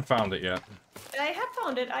 yeah, I haven't found it yet. I have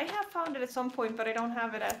found it. I have found it at some point, but I don't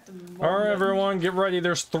have it at the moment. All right, everyone, get ready.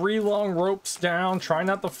 There's 3 long ropes down. Try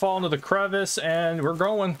not to fall into the crevice, and we're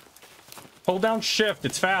going. Hold down shift.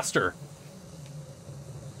 It's faster.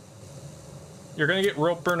 You're gonna get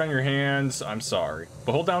rope burn on your hands. I'm sorry,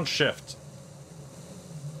 but hold down shift.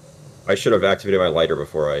 I should have activated my lighter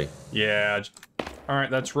before I. Yeah. All right,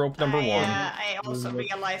 that's rope number 1. I also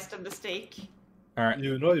realized a mistake. All right.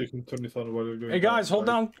 You know you can turn it on while you're doing Hey guys, hold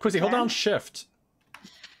down, Quizzy. Hold down shift.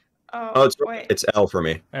 Oh, wait. It's L for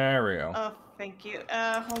me. There we go. Oh, thank you.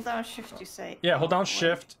 Hold down shift, you say? Yeah, hold down wait.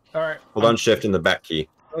 shift. All right. Hold on shift in the back key.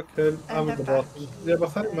 Okay, I'm And at the the back. bottom. Yeah,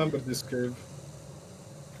 but I remember this cave.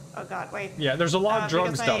 Oh god, wait. Yeah, there's a lot of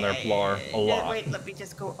drugs because down there, Plar. A lot. Wait, let me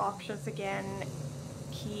just go options again.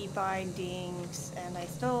 Key bindings, and I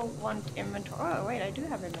still want inventory. Oh wait, I do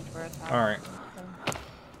have inventory. All right.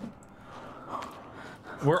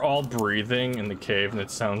 We're all breathing in the cave, and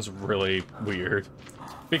it sounds really weird.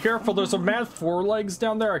 Be careful, there's a mad 4 legs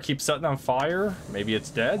down there. I keep setting on fire. Maybe it's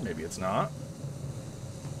dead, maybe it's not.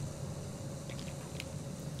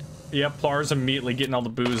 Yep, Plar's immediately getting all the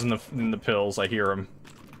booze in the pills. I hear him.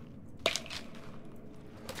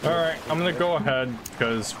 Alright, I'm gonna go ahead,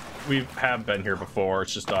 because we have been here before.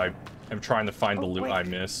 It's just I am trying to find the loot wait. I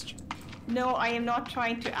missed. No, I am not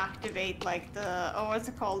trying to activate like the what's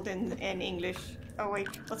it called in English? Oh wait,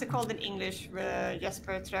 what's it called in English?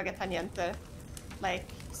 Jesper, tröga tangenter. Like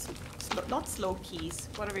not slow keys.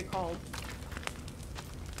 What are we called?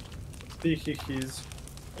 Sticky keys.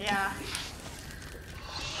 Yeah.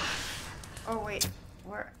 Oh wait,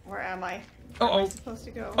 where am I? Uh Where am I oh. supposed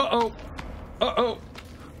to go? Uh oh. Uh oh.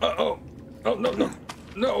 Uh oh. Oh no.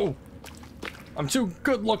 No. I'm too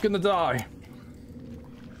good looking to die.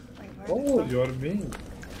 Wait, where Oh, the you're mean.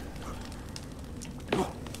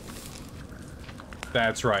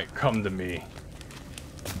 That's right, come to me.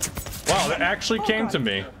 Wow, that actually came to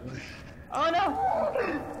me. Oh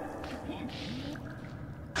no!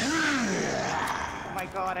 Oh my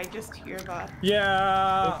god, I just hear that.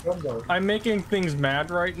 Yeah, Come down. I'm making things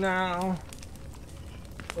mad right now.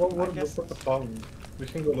 Oh, what guess- the fountain? We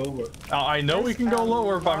can go lower. I know we can go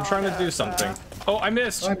lower, but I'm trying to do something. Oh, I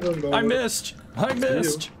missed! I'm going lower. I missed! I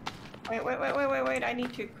missed! Wait, I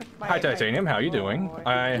need to put my... Hi, Titanium, how you doing? Oh,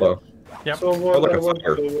 Hello. Yep. So what look I at want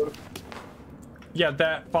fire. lower. Yeah,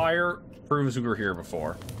 that fire proves we were here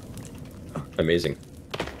before. Amazing.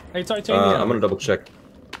 Hey, Titanium. I'm gonna double check.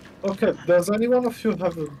 Okay, does any one of you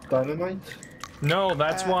have a dynamite? No,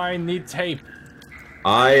 that's why I need tape.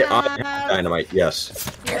 I have dynamite.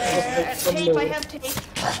 Yes. Yeah, tape, I have tape.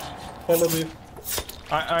 Follow me.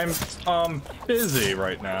 I'm busy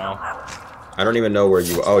right now. I don't even know where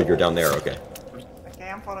you. Oh, you're down there. Okay. Okay,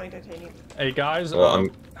 I'm following Titanium. Hey guys, Well,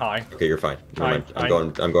 hi. Okay, you're fine. Never Hi,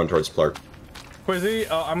 mind. hi. I'm going towards Plark. Quizzy,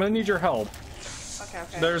 I'm gonna need your help.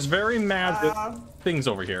 Okay. There's very mad things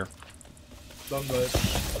over here. Done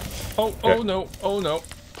that. Oh Okay. no, oh no.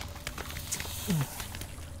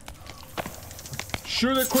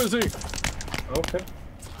 Shoot it, Quizzy! Okay.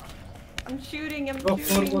 I'm shooting, I'm Go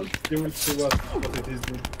shooting. forward. You will see what it is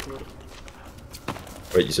good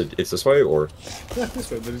for. Wait, you said it's this way or? Yeah,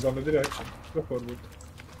 this way. There is only direction. Go forward.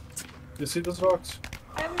 You see those rocks?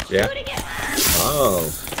 I'm Yeah. shooting it. Oh.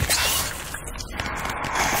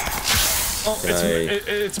 Oh,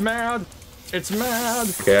 it's mad. It's mad.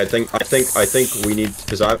 Okay, I think we need,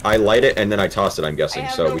 because I light it and then I toss it, I'm guessing,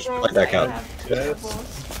 so we should light that count. Yes.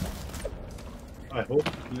 I hope,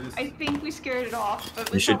 please. I think we scared it off, but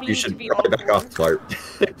we You should probably need to be throw all it back off, Clark.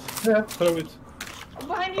 Yeah, throw it. Oh,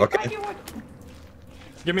 behind you, Okay. behind you.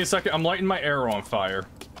 Give me a second. I'm lighting my arrow on fire.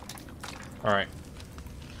 All right.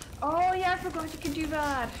 Oh yeah, I forgot you could do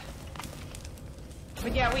that.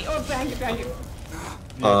 But yeah, behind you.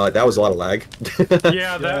 That was a lot of lag.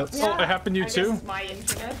 Yeah, that Yeah, it happened to you I guess too? it's my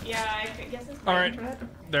internet. Yeah, I guess it's my All right. internet.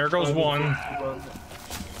 There goes one.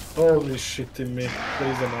 Holy shit in me.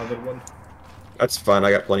 There is another one. That's fine,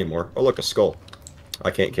 I got plenty more. Oh look, a skull. I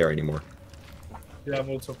can't carry anymore. Yeah, I'm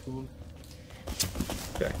also cool.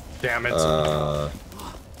 Okay. Damn it.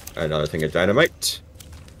 Another thing of dynamite.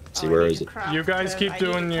 Let's see, where is it? You guys keep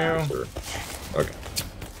doing you. Okay.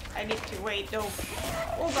 I need to wait. No.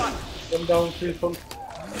 Oh god. Come down, people.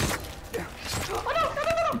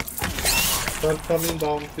 Oh no! Start coming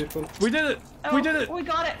down, people. We did it. Oh, We did it. We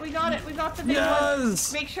got it. We got it. We got the big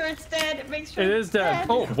Yes. one. Make sure it's dead. Make sure It it's is dead.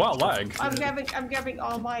 Oh, wow, lag. I'm grabbing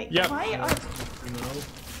all my. Yep.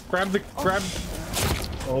 Grab the grab.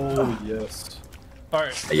 Oh, yes. All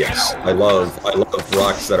right. Yes, I love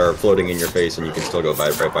rocks that are floating in your face and you can still go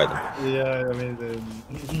right by them. Yeah, I mean,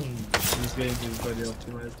 this game is very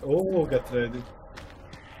optimized. Oh, get ready.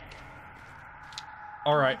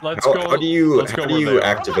 All right, let's How, go. how do you let's go how do where you they are.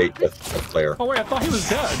 activate the player? Oh wait, I thought he was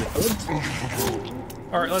dead.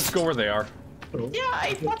 All right, let's go where they are. Oh, Yeah,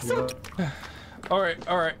 I thought so. All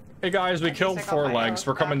right. Hey guys, we killed I got 4 my legs.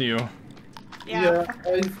 arrow We're coming to you. Yeah,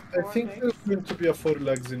 I four think legs. there's going to be a 4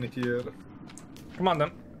 legs in here. Come on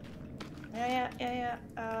then. Yeah.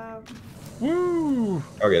 Woo!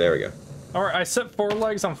 Okay, there we go. All right, I set 4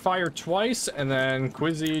 legs on fire twice, and then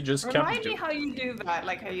Quizzy just Remind kept me it. how you do that.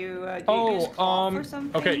 Like how you do you use cloth or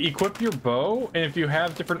something? Okay, equip your bow, and if you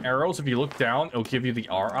have different arrows, if you look down, it'll give you the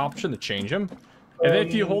R option to change them. And then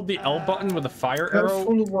if you hold the L button with a fire arrow.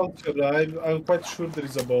 Careful, Walter. I'm quite sure there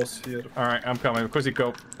is a boss here. All right, I'm coming. Quizzy,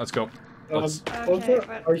 go. Let's go. Let's... Walter,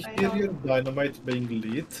 but I I hear don't- your dynamite being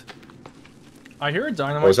lit. I hear a What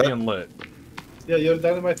dynamite was that? being lit. Yeah, your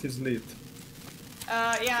dynamite is lit.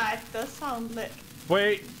 Yeah, it does sound lit.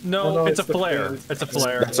 Wait, no, it's a the flare. It's a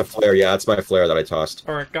flare. That's a flare, yeah, that's my flare that I tossed.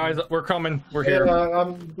 All right, guys, we're coming. We're here. Yeah,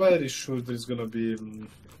 I'm very sure there's gonna be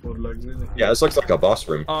 4 legs in it. Yeah, this looks like a boss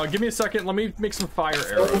room. Give me a second. Let me make some fire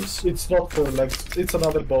Oh, arrows. it's not 4 legs. It's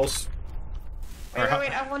another boss. Wait,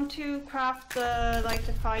 I want to craft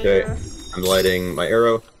the fire. Okay, I'm lighting my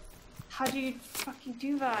arrow. How do you fucking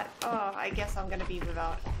do that? Oh, I guess I'm gonna be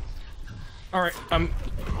without. All right,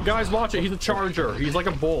 guys, watch it. He's a charger. He's like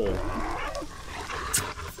a bull.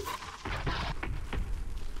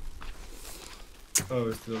 Oh,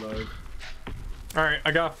 it's still alive. All right,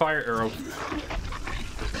 I got a fire arrow.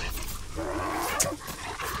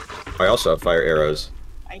 I also have fire arrows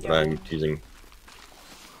I that I'm don't. using.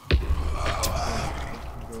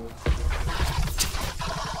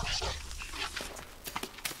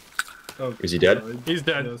 Oh, Is he dead? He's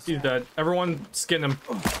dead. Yes. He's dead. Everyone, skin him.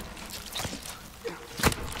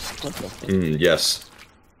 Yes.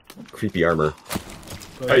 Creepy armor.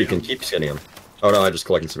 Oh, you can keep skinning him. Oh no, I just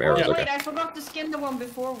collected some arrows, Oh, okay. wait, I forgot to skin the one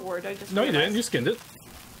before Ward. I just No, you didn't. realized. You skinned it.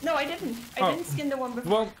 No, I didn't. I Oh. didn't skin the one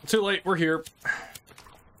before. Well, too late. We're here.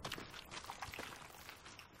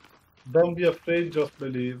 Don't be afraid, just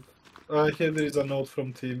believe. Here there is a note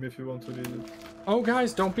from team if you want to read it. Oh,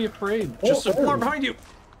 guys, don't be afraid. Just a floor behind you.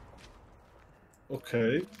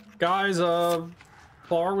 Okay. Guys,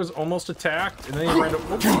 Flar was almost attacked, and then he ran up.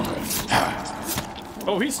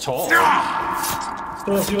 Oh, he's tall. So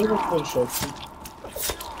he almost one-shot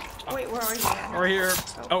me. Wait, where are you? Right here.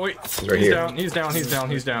 Oh, wait. right here. Down. He's down. He's down.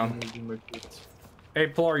 He's down. Hey,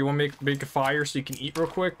 Pilar, you want to make a fire so you can eat real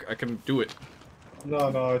quick? I can do it. No,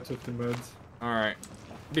 I took the meds. Alright.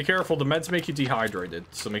 Be careful, the meds make you dehydrated,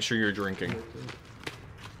 so make sure you're drinking.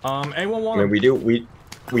 Anyone I want mean,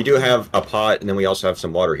 we do have a pot, and then we also have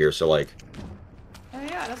some water here, so like... Oh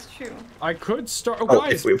yeah, that's true. I could start... Oh, Oh,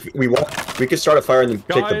 guys! if we want, we could start a fire and then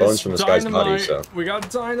take the bones from this guy's body, dynamite. so... We got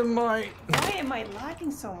dynamite! Why am I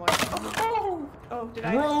lagging so much? Oh, did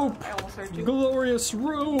I? Rope! I almost heard you. Glorious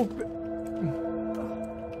rope!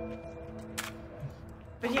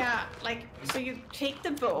 But yeah, like, so you take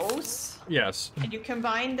the bows Yes. and you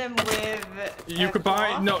combine them with. You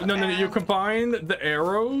combine no. You combine the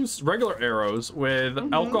arrows, regular arrows, with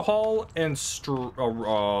alcohol and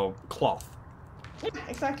cloth. Yeah,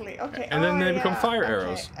 exactly. Okay. And then they become fire okay,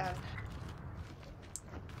 arrows.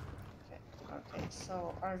 Okay.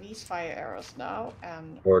 So are these fire arrows now?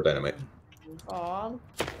 Or dynamite. On.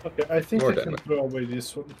 Okay, I think More I can dynamite. throw away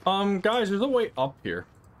this one. Guys, there's a way up here.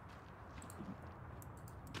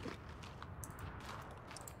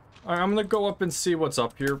 Alright, I'm gonna go up and see what's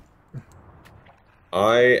up here.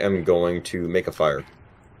 I am going to make a fire.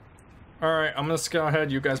 Alright, I'm gonna scout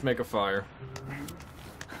ahead, you guys make a fire.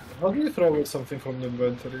 How do you throw away something from the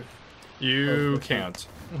inventory? You okay. can't.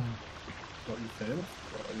 What, you can? Or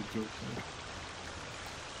are you joking?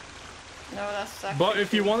 No, that's actually But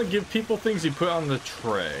if you true. want to give people things, you put on the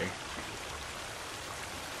tray.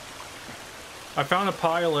 I found a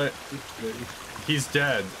pilot. Okay. He's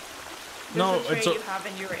dead. There's No, a tray it's a... you have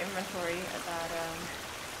in your inventory that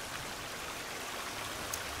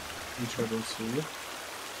Which I don't see.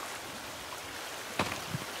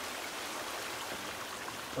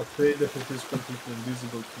 A tray that it is completely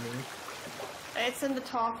invisible to me. it's in the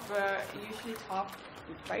top, usually top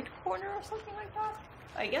right corner or something like that.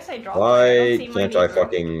 I guess I dropped Why it. I don't see mine can't I either.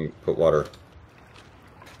 fucking put water?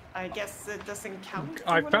 I guess it doesn't count. for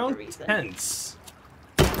I whatever found reason. tents.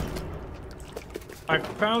 I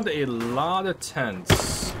found a lot of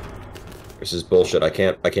tents. This is bullshit. I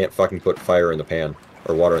can't fucking put fire in the pan.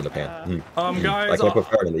 Or water in the pan. I Guys, can't put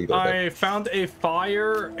fire in the ego. I found a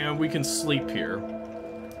fire and we can sleep here.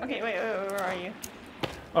 Okay, wait, where are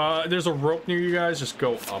you? There's a rope near you guys. Just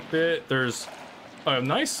go up it. There's a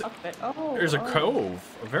nice. Up it. Oh. There's a oh.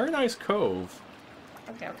 cove. A very nice cove.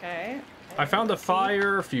 Okay. I found a Let's see.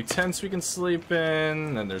 fire, a few tents we can sleep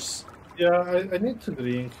in, and there's. Yeah, I need to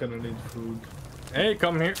drink and I need food. Hey,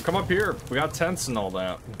 come here, come up here. We got tents and all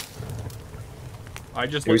that. I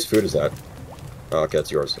just. Whose food is that? Oh, okay,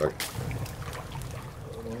 that's yours. Okay.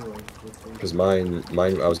 Because mine,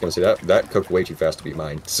 I was gonna say that cooked way too fast to be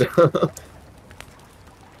mine. So.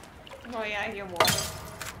 Oh yeah, your water.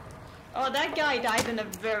 Oh, that guy died in a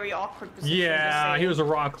very awkward position. Yeah, he was a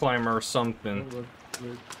rock climber or something.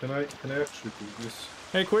 Wait, can I actually do this?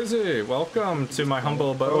 Hey, Quizzy, welcome to my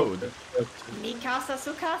humble abode. Okay. Mi casa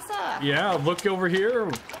su casa. Yeah, look over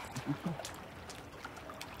here.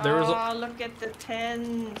 There's Oh, look at the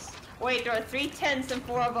tents. Wait, there are 3 tents and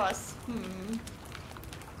 4 of us.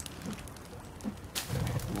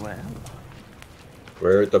 Well,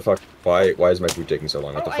 Where the fuck? Why is my food taking so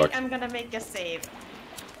long? What Oh, the fuck? I'm gonna make a save.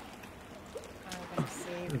 I'm gonna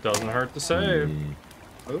save. It doesn't hurt to save.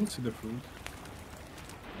 I don't see the food.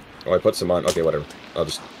 Oh, I put some on. Okay, whatever. I'll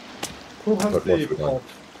just. Who has Put more the food on. pot?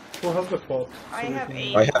 Who has the pot? I So we have can-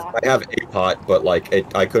 a- I have a pot, but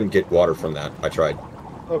like I couldn't get water from that. I tried.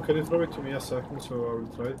 Oh, can you throw it to me a second so I will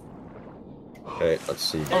try it? Okay, let's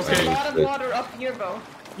see. There's Okay. a lot of water up here, Bo.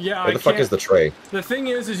 Yeah, Where the fuck is the tray? The thing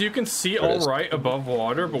is you can see There it all is. right above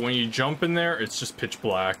water, but when you jump in there, it's just pitch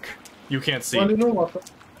black. You can't see. Well, you know what?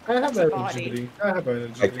 I have It's a energy body. drink. I have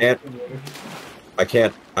energy I drink. can't- Don't worry. I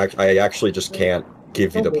can't. I actually just can't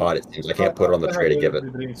give you the pot. It seems I can't put it on the tray to give it. I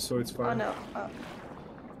have energy drink, so it's Oh fine. no.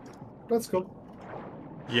 Let's go.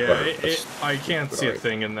 Yeah, Whatever, I can't see a alright.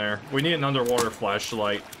 thing in there. We need an underwater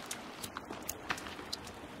flashlight.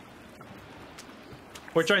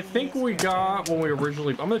 Which I think we got when we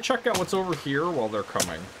originally... I'm gonna check out what's over here while they're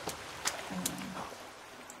coming.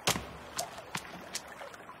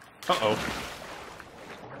 Uh-oh.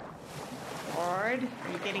 Lord,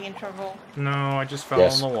 are you getting in trouble? No, I just fell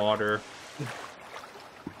Yes. in the water.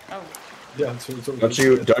 Oh. Yeah, so Don't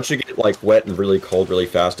you get like wet and really cold really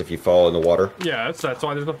fast if you fall in the water? Yeah, that's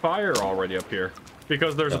why there's a fire already up here.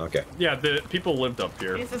 Because there's... Oh, okay. Yeah, the people lived up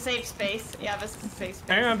here. It's a safe space. Yeah, this is a safe space.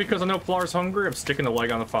 And because I know Plar's hungry, I'm sticking a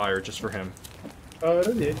leg on the fire just for him. I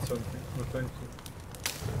already ate something. No, thank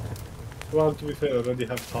you. Well, to be fair, I already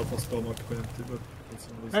have half a stomach empty, but that's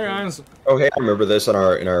always Hey good. guys. Oh hey, I remember this in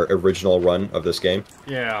our original run of this game.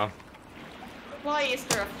 Yeah, Why is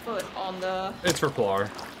there a foot on the... it's for Plar.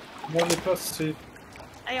 Only plus C.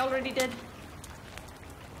 I already did.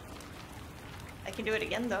 I can do it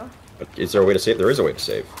again, though. But is there a way to save? There is a way to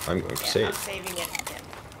save. I'm going to Yeah, I'm save. saving it.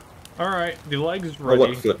 Yeah. Alright, the leg's Oh ready.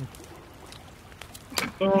 look, foot.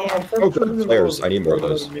 So, Yeah. unfortunately, flares. no- I need more of no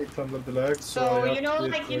those. meat under the legs, So, I you have know, to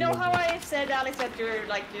like, eat you know all how of I said, Alex, that your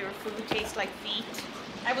food tastes like feet?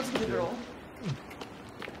 I was literal. them.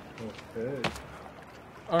 Okay.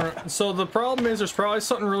 Alright, so the problem is there's probably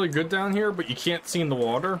something really good down here, but you can't see in the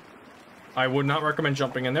water. I would not recommend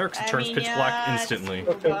jumping in there because it turns pitch black it's instantly.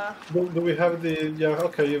 Okay. scuba. Do we have the... Yeah,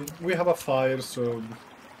 okay, we have a fire, so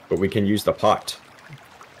But we can use the pot.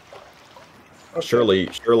 Okay.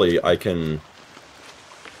 Surely I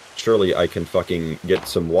can fucking get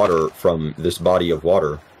some water from this body of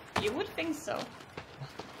water. You would think so.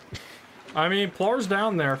 I mean, Plar's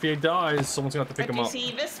down there. If he dies, someone's gonna have to pick But him you up.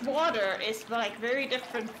 see, this water is like very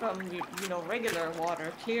different from you know regular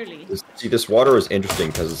water. Clearly. See, this water is interesting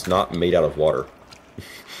because it's not made out of water.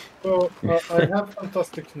 So, I have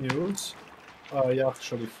fantastic news. I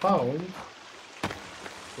actually found...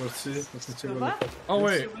 Let's see, let me see Scuba? what Oh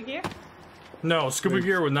wait, Scuba gear? no, scuba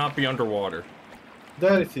gear would not be underwater.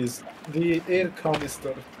 There it is, the air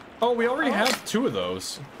canister. Oh, we already have 2 of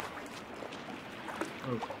those.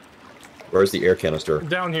 Where's the air canister?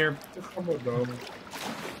 Down here. Come on down.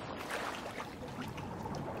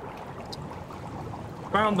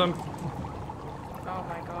 Found them. Oh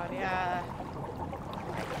my god, yeah.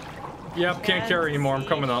 Yep, can't carry anymore. I'm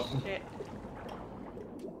coming up. Shit.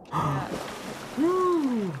 Yeah.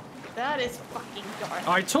 That is fucking dark.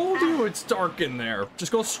 I told you it's dark in there.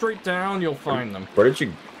 Just go straight down, you'll find them. Where did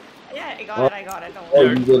you... Yeah, I got it, Don't Oh,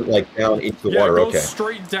 worry. you went, like, down into the Yeah, water, go okay.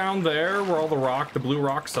 straight down there where all the blue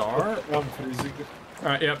rocks are. I'm freezing.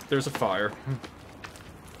 Alright, yep, there's a fire.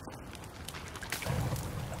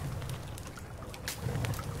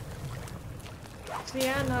 So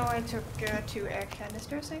yeah, now I took 2 air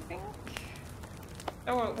canisters, I think.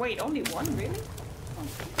 Oh wait, only 1, really?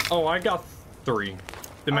 Oh, I got 3.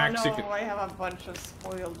 The max oh you no, can... I have a bunch of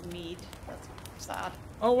spoiled meat. That's sad.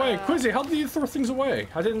 Oh wait, Quizzy, how do you throw things away?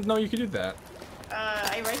 I didn't know you could do that.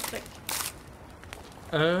 I right click.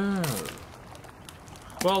 Oh.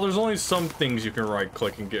 Well, there's only some things you can right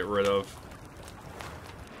click and get rid of.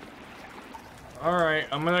 Alright,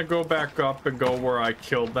 I'm gonna go back up and go where I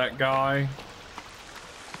killed that guy.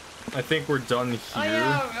 I think we're done here. Oh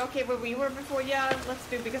yeah, okay, where we were before, yeah, let's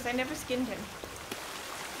do, because I never skinned him.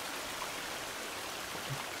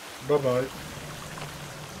 Bye-bye.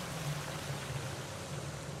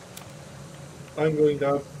 I'm going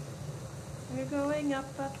down. We're going up.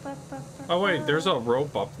 Oh wait, there's a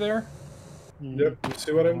rope up there? Yep, you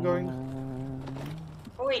see where I'm going?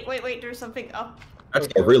 Oh wait, there's something up. That's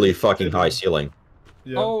a really fucking high ceiling.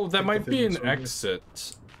 Yeah, Oh, that take might the be things an from me.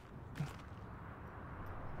 exit.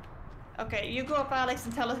 Okay, you go up, Alex,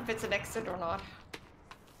 and tell us if it's an exit or not.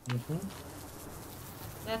 Mm-hmm.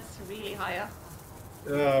 That's really high up.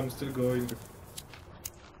 Yeah, I'm still going.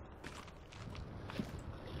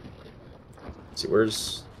 Let's see,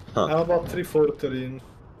 where's... Huh. How about 340 in?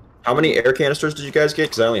 How many air canisters did you guys get?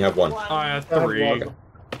 Because I only have one. I had I have 3. one.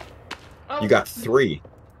 Oh, You got 3.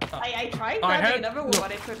 I tried that, I had- another one,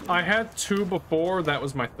 but I couldn't. I had 2 before, that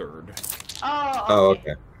was my 3rd. Oh,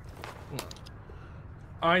 okay.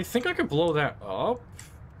 I think I could blow that up.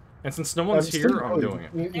 And since no one's I'm still here, I'm going. doing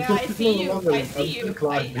it. You Yeah, can I keep see on you. wondering. I I'm see still you.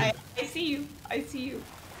 climbing. I see you. I see you.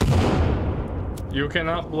 You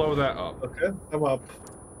cannot blow that up. Okay, I'm up.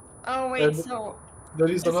 Oh wait, And- so. There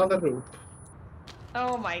is another rope.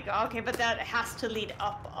 Oh my god. Okay, but that has to lead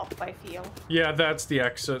up. I feel. Yeah, that's the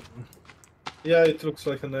exit. Yeah, it looks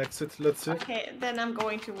like an exit. Let's see. Okay, then I'm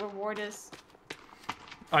going to reward us.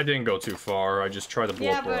 I didn't go too far, I just tried to blow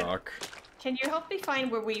Yeah, up a but- rock. Can you help me find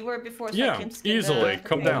where we were before? So I Yeah, can skin easily. the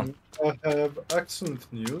Come thing? down. I have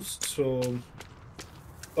excellent news. So,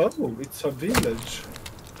 oh, it's a village,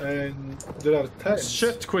 and there are tents.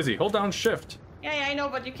 Shift, Quizzy. Hold down shift. Yeah, I know,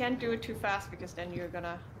 but you can't do it too fast because then you're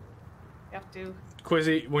gonna. You have to.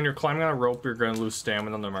 Quizzy, when you're climbing on a rope, you're gonna lose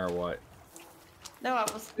stamina no matter what. No,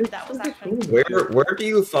 that was pretty actually. cool. Where do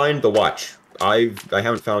you find the watch? I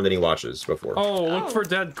haven't found any watches before. Oh, look Oh. for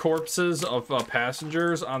dead corpses of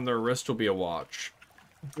passengers. On their wrist will be a watch.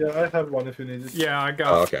 Yeah, I have one if you need it. Yeah, I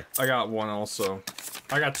got. Oh, okay. I got 1 also.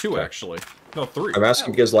 I got 2 Okay. actually. No, 3. I'm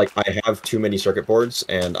asking because, like, I have too many circuit boards,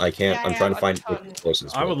 and I can't... Yeah, I'm I trying to have a find ton. the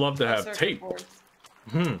closest. I would one. love to have circuit tape. boards.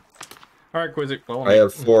 All right, Quizzy. Follow I me.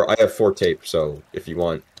 have 4 tape, so if you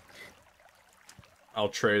want... I'll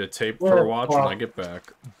trade a tape for a Well, watch when I get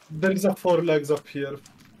back. There is a 4 legs up here.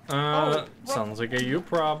 well- Sounds like a you And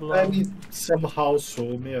problem. it somehow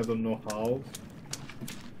saw me. I don't know how.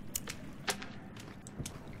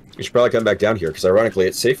 You should probably come back down here, because ironically,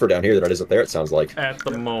 it's safer down here than it is up there, it sounds like. At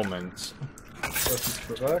the moment. That is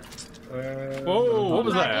correct. Whoa, what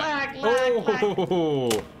was that? Lag. Oh,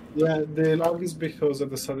 Yeah, the lag is because I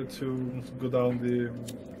decided to go down the.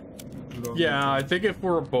 yeah. I think if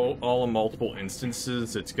we're all in multiple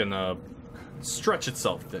instances, it's gonna stretch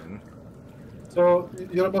itself thin. So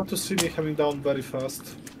you're about to see me coming down very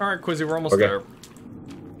fast. All right, Quizzy, we're almost Okay. there.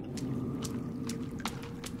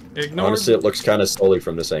 Ignore Honestly, it looks kind of slowly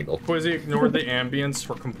from this angle. Quizzy. Ignore the ambience.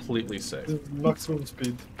 We're completely safe. Maximum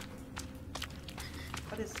speed.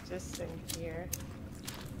 What is this thing here?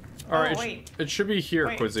 Alright, wait. it should be here,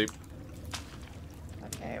 Wait. Quizzy.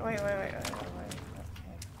 Okay, wait.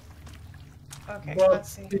 Okay, But let's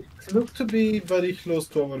see. it looked to be very close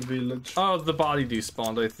to our village. Oh, the body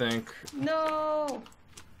despawned, I think. No!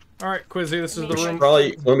 Alright, Quizzy, this is the We should room.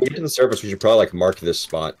 probably, when we get to the surface, we should probably like mark this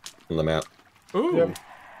spot on the map. Ooh. Yep.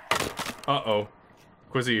 Uh-oh.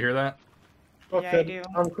 Quizzy, you hear that? Okay, I do.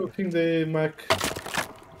 I'm cooking the mac.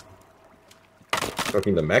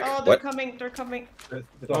 Cooking the mech? Oh, they're What? coming, they're coming.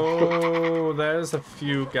 Oh, there's a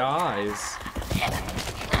few guys.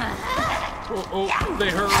 Oh, they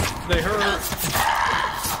hurt. They hurt.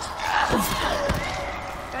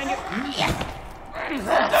 Dang it.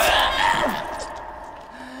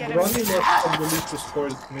 Get him. Running left from the least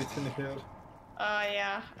destroyed meat in here.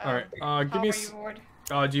 Yeah. Alright, give how me are you, Ward?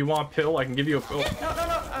 do you want a pill? I can give you a pill. No,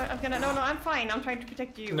 I'm fine. I'm trying to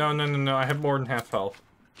protect you. No, I have more than half health.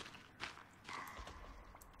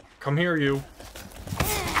 Come here, you.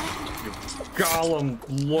 You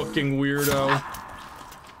golem-looking weirdo.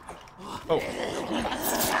 Oh.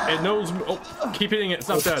 It knows... Oh, keep hitting it. It's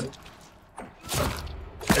not dead.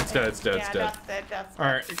 It's dead, it's dead, it's Yeah, dead. that's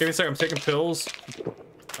Alright, give me a second. I'm taking pills.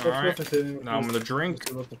 Alright. Now I'm gonna drink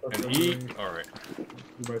and eat. Alright.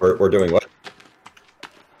 We're doing what?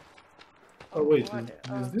 Oh wait, What?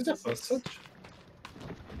 is this a passage?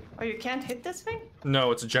 Oh, you can't hit this thing?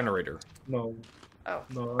 No, it's a generator. No. Oh.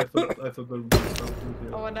 No, I thought there would be something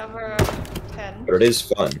here. Oh, another 10. But it is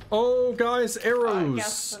fun. Oh, guys, arrows.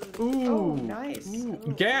 gasoline. Ooh. Oh, nice. Ooh,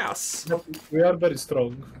 Ooh. gas. We are very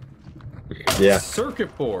strong. Yeah.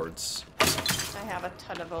 Circuit boards. I have a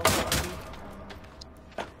ton of those.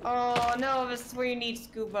 Oh no, this is where you need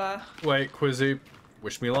scuba. Wait, Quizzy.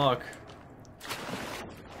 Wish me luck.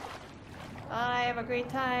 I have a great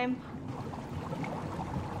time.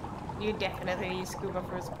 You definitely need scuba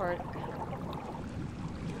for this part.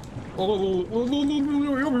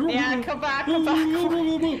 Yeah, come back, come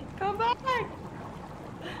back. Come back.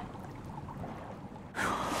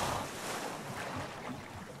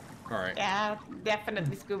 Alright. Yeah,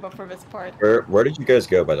 definitely scuba for this part. Where did you guys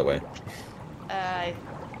go, by the way?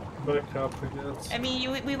 Back up, I guess. I mean,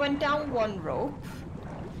 we went down one rope,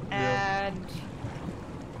 and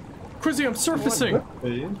Quizzy, I'm surfacing.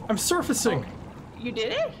 Hey, I'm surfacing. you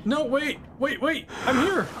did it? No, wait. I'm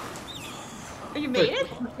here. You made it?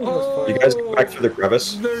 Oh, You guys go back through the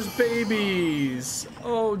crevice? There's babies.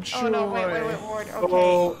 Oh, joy. Oh no, wait, Ward. Okay.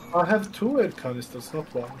 Oh, I have 2 air canisters, not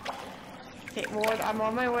 1. Okay, Ward, I'm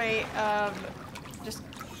on my way. Just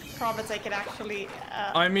promise I can actually.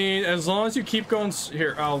 I mean, as long as you keep going.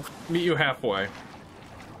 Here, I'll meet you halfway.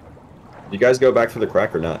 You guys go back through the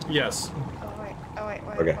crack or not? Yes. Oh wait.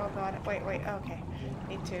 Okay. Oh god. Wait. Okay.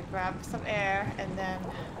 Need to grab some air and then.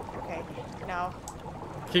 Okay. Now.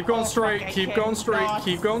 Keep going Oh, straight. fuck, I Keep going straight. cannot.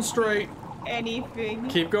 Keep going straight. Anything.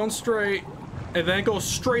 Keep going straight. And then go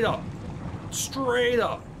straight up. Straight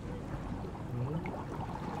up.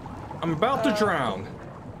 I'm about to drown.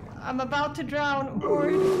 I'm about to drown,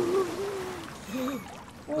 Ward.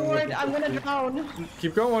 Ward, I'm gonna drown.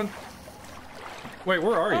 Keep going. Wait,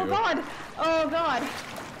 where are you? Oh god. Oh god.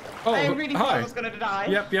 Oh, I really thought hi. I was gonna die.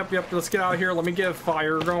 Yep. Let's get out of here. Let me get a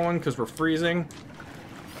fire going because we're freezing.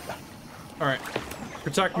 All right,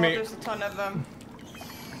 protect Oh, me. there's a ton of them.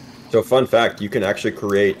 So fun fact, you can actually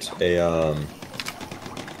create a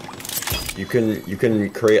you can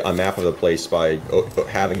create a map of the place by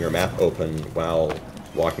having your map open while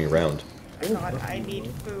walking around. God, I need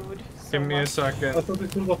food. So Give me a much. second. I thought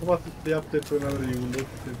it would automatically update whenever you look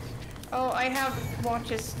at it. Oh, I have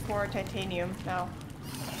watches for titanium now.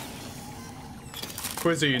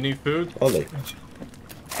 Quizzy, you need food? Only.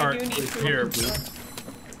 I Alright, do need food. here.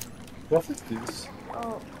 What is this?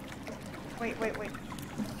 Oh, wait.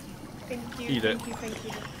 Thank you. Eat it. Thank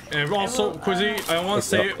you. And also, will, Quizzy, I want to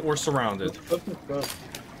say it, we're surrounded. What is that?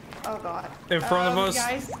 Oh god. In front of us.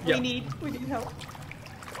 Guys, Yep. we need help.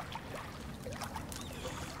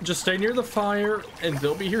 Just stay near the fire, and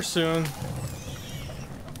they'll be here soon.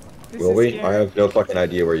 This Will is we? scary. I have no fucking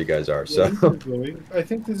idea where you guys are, Where so. is it going? I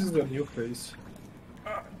think this is the new place.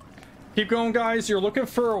 Keep going, guys. You're looking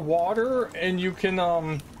for a water, and you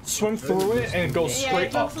can swim through it and go Yeah, straight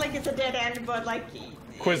it up. looks like it's a dead end, but like.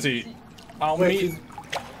 Quizzy, I'll Wait, meet.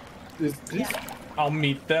 is this? Yeah. I'll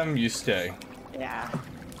meet them. You stay. Yeah.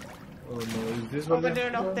 Oh no, is this Oh, one? but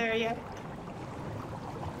they're not there yet.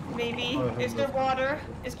 Maybe. I have Is there no- water?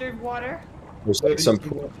 Is there water? There's like some.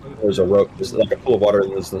 There's a rope. There's like a pool of water,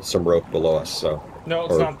 and there's some rope below us. So No,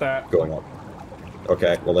 it's Or- not that. going up.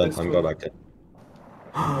 Okay, well then I'm going back to.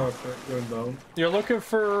 Oh, okay, going down. You're looking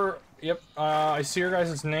for. Yep. I see your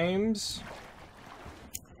guys' names.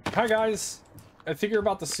 Hi, guys. I think you're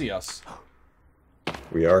about to see us.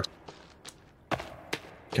 We are.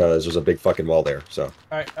 because there's a big fucking wall there. So.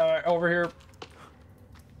 Alright, over here.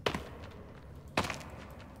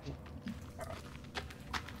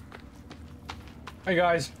 Hey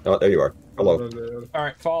guys. Oh, there you are. Hello.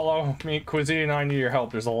 Alright, follow me. Quizzy and I need your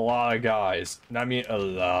help. There's a lot of guys. And I mean a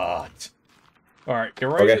lot. Alright, get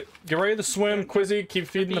ready to swim. Quizzy, keep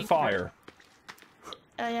feeding the fire.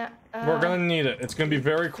 Yeah. We're gonna need it. It's gonna be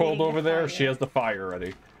very cold over there. She has the fire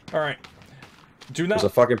ready. Alright. Do not. There's a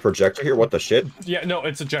fucking projector here. What the shit? Yeah, no,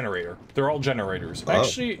 it's a generator. They're all generators. Oh.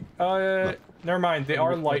 Actually, never mind. They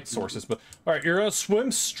are light sources. But all right, you're gonna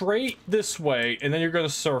swim straight this way, and then you're gonna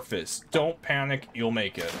surface. Don't panic. You'll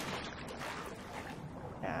make it.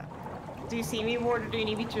 Yeah. Do you see me, Ward, or do you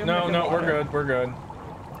need me to? No, we're good. We're good.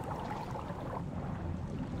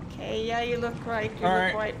 Okay. Yeah, you look right. You all look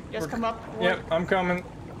right. right. Just come up. Ward. Yep, I'm coming.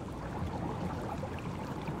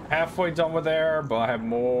 Halfway done with air, but I have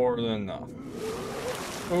more than enough.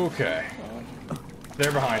 Okay.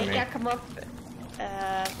 They're behind me. Yeah, come up.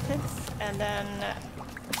 Tits, and then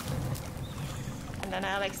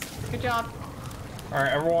Alex. Good job. All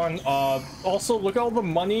right, everyone. Also, look at all the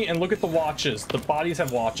money and look at the watches. The bodies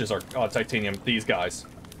have watches. Are titanium. These guys.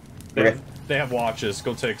 They have watches.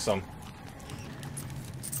 Go take some.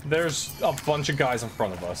 There's a bunch of guys in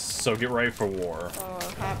front of us, so get ready for war. Oh,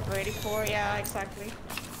 half ready for? Yeah, exactly.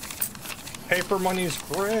 Paper money's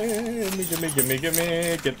great.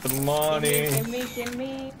 Gimme. Get the money.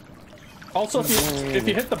 Gimme. Also, if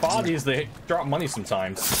you hit the bodies, they drop money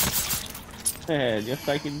sometimes. Yeah, just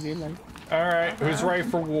like in real life. Alright, who's ready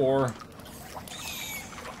for war?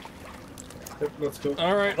 Yep, let's go.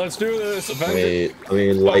 Alright, let's do this. Let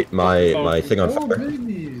me light my thing on Oh, fire.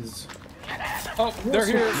 babies! Oh, they're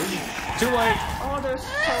here. Too late. Oh, there's so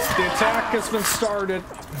The attack has been started.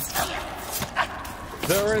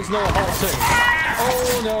 There is no halting.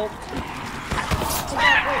 Oh no.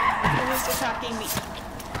 wait, who's attacking me?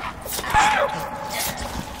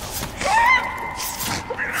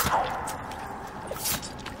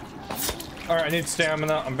 Alright, I need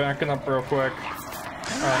stamina. I'm backing up real quick.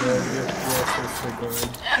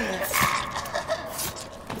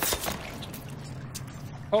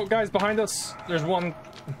 Oh, guys, behind us. There's one.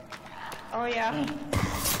 Oh yeah.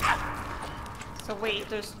 So wait,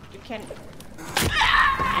 you can.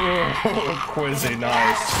 Quizzy,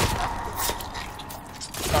 nice.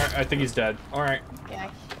 Alright, I think he's dead. Alright. Yeah.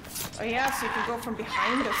 Oh yeah, so you can go from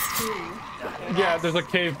behind us too. Okay. Yeah, there's a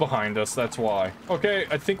cave behind us, that's why. Okay,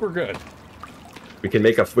 I think we're good. We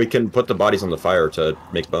can put the bodies on the fire to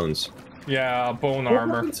make bones. Yeah, bone What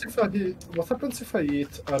armor. what happens if I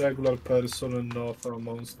eat a regular person and not a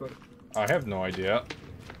monster? I have no idea.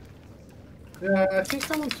 Yeah, I think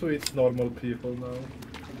I want to eat normal people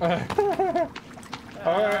now.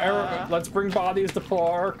 Alright, let's bring bodies to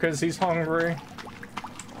Flar, because he's hungry.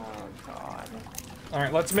 Oh god.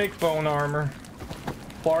 Alright, let's make bone armor.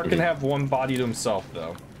 Flar can have one body to himself,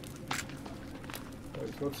 though.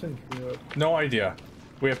 Wait, what's in here? No idea.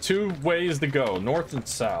 We have two ways to go, north and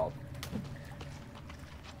south.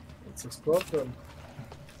 Let's explore them.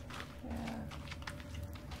 Yeah.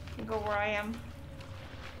 You go where I am.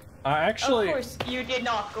 Actually... Of course, you did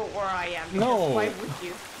not go where I am. No. Why would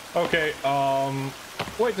you? Okay,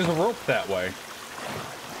 wait, there's a rope that way.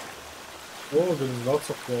 Oh, there's lots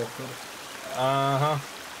of water. Uh-huh.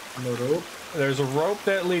 No rope. There's a rope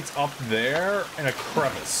that leads up there and a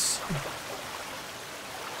crevice.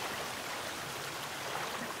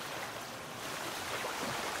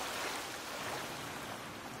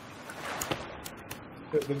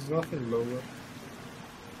 Yeah, there's nothing lower.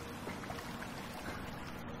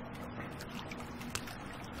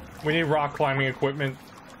 We need rock climbing equipment.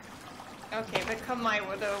 Okay, but come my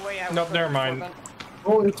way out. Nope, never mind.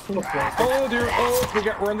 Oh, it's full of water. Oh dear,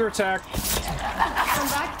 oh, we're under attack. Come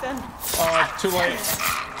back then. Too late.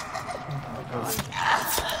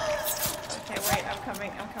 Okay, wait, I'm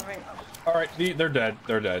coming. Alright, they're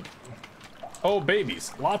dead, Oh,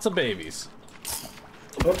 babies, lots of babies.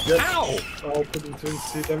 Oh, yes. Ow! I couldn't even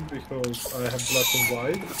see them because I have black and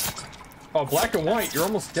white. Oh, black and white, you're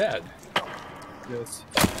almost dead. Yes.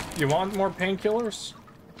 You want more painkillers?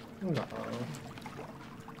 No.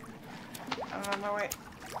 I'm on my way.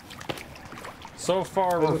 So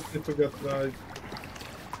far, I we're... just need to get right.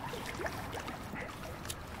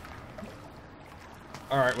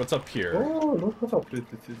 Alright, what's up here? Oh, look how pretty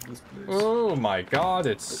it is, this place. Oh my god,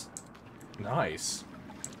 it's nice.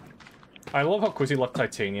 I love how Quizzy left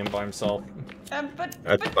titanium by himself. But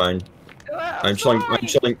That's fine. I'm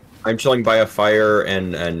I'm chilling by a fire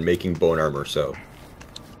and making bone armor, so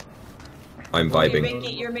I'm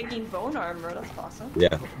vibing. You're making bone armor. That's awesome.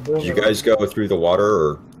 Yeah. Did you guys go through the water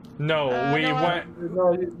or? No, we no, went...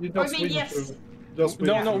 No, you I just mean, went yes. through. Just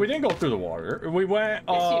No, we didn't go through the water. We went.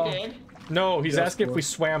 Yes, you did. No, he's Yes, asking if well. we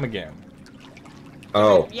swam again.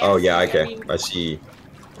 Oh, Yes, oh yeah, I okay. mean- I see.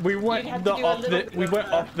 We went have to do a little bit we of went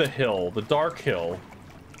the- up the hill, the dark hill.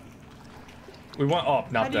 We went up,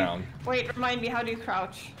 How not do you- down. Wait, remind me, how do you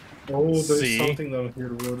crouch? Oh, there's See? something down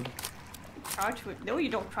here, Wood. Crouch with... No, you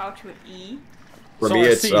don't crouch with E. For Sorry, me,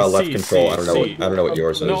 it's C, left C, control. C, I don't know. C. I don't know what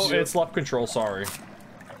yours is. No, it's left control. Sorry.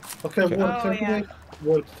 Okay, Wood, Oh, try to yeah. make...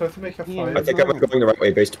 Wood, try to make a Yeah. fire. I think I'm going the right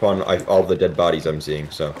way based upon all the dead bodies I'm seeing.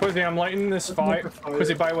 So. Quizzy, I'm lighting this fire. fire.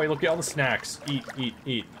 Quizzy, by the way, look at all the snacks.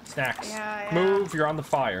 Eat. Snacks. Yeah. Move, you're on the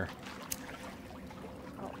fire.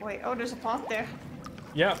 Oh, wait, oh, there's a pot there.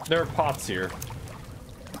 Yep, there are pots here.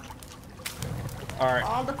 Alright.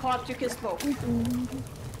 All the pots you can smoke.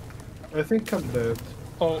 I think I'm dead.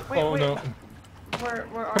 Oh, Wait, oh wait. no. Where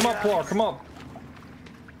are Come you, up, Clark, Alex? come up.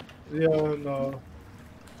 Yeah, no.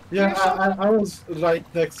 Yeah, I was right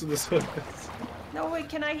next to the surface. No,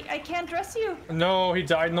 wait, I can't dress you. No, he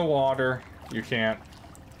died in the water. You can't.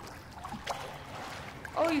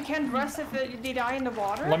 Oh, you can't dress if they die in the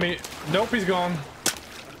water? Nope, he's gone.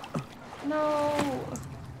 No.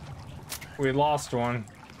 We lost one.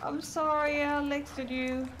 I'm sorry, Alex, did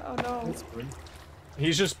you? Oh no. That's good.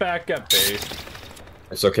 He's just back at base.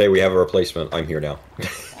 It's okay. We have a replacement. I'm here now.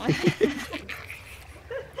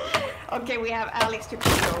 Okay, we have Alex to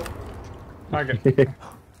control. Okay.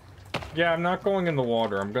 Yeah, I'm not going in the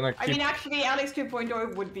water. I'm gonna keep... I mean, actually, Alex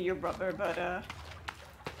 2.0 would be your brother, but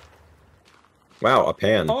Wow, a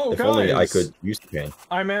pan. Oh, if only I guys. could use the pan.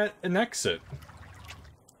 I'm at an exit.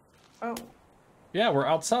 oh. Yeah, we're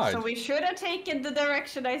outside. So we should have taken the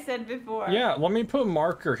direction I said before. Yeah, let me put a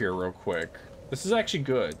marker here real quick. This is actually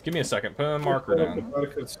good. Give me a second. Put a marker Put up the down.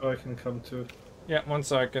 marker so I can come to. Yeah, 1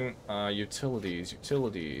 second. Utilities.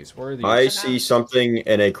 Where are these? I see something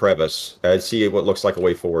in a crevice. I see what looks like a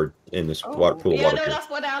way forward in this water pool of Yeah, water. no, here. that's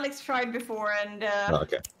what Alex tried before, and Oh,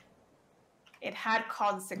 okay. it had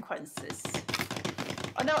consequences.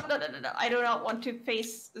 Oh no! I do not want to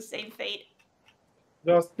face the same fate.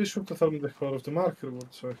 Just be sure to tell me the color of the marker, Wood,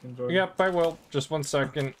 so I can join. Yep, I will. Just 1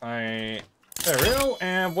 second. There we go.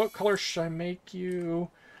 And what color should I make you?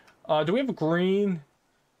 Do we have green?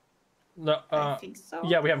 No, I think so.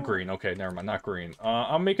 yeah, we have green. Okay, never mind. Not green.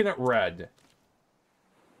 I'm making it red.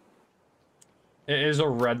 It is a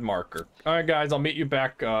red marker. Alright, guys, I'll meet you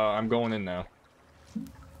back. I'm going in now.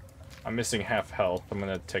 I'm missing half health. I'm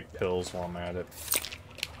gonna take pills while I'm at it.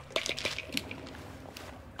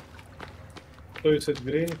 So you said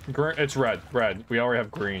green? It's red. Red. We already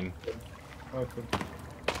have green. Okay.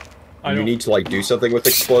 I Do you don't- need to like do something with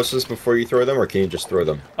explosives before you throw them, or can you just throw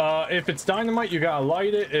them? If it's dynamite, you gotta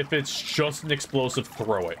light it. If it's just an explosive,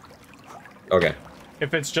 throw it. Okay.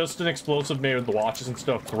 If it's just an explosive made with the watches and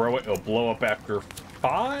stuff, throw it. It'll blow up after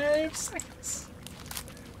 5 seconds.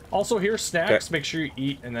 Also, here's snacks. Okay. Make sure you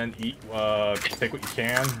eat and then eat. Take what you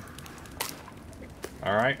can.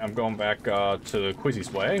 All right, I'm going back to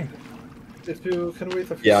Quizzy's way. If you can wait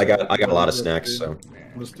a few Yeah, I got seconds, a lot of I'll snacks. be So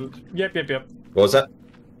Understood. Yep. what was that?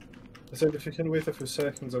 I said if you can wait a few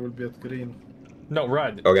seconds, I will be at green. No,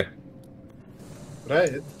 red. Okay.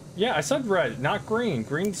 Right? Yeah, I said red, not green.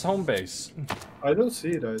 Green's home base. I don't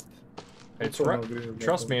see that. It's Also, red. now green is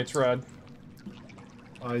Trust me, not- it's red.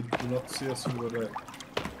 I do not see a single red.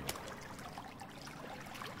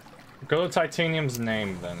 Go to Titanium's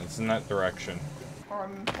name, then. It's in that direction. Or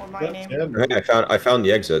my That's name. yellow. Okay, I found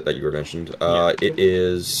the exit that you were mentioned. It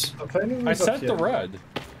is Titanium I is at said the yellow. red.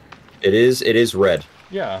 it is red.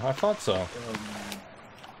 Yeah, I thought so.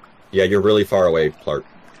 Yeah, you're really far away, Clark.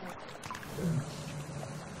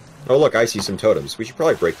 Oh look, I see some totems. We should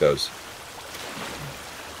probably break those.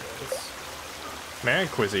 Man,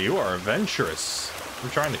 Quizzy, you are adventurous. I'm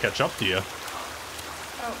trying to catch up to you.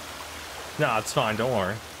 Oh, Nah, it's fine. Don't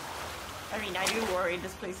worry. I mean, I do worry.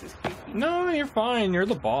 This place is creepy. No, you're fine. You're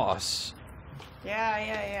the boss.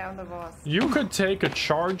 Yeah, I'm the boss. You could take a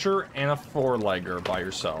charger and a four-legger by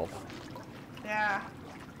yourself. Yeah,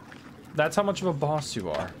 That's how much of a boss you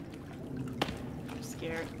are. I'm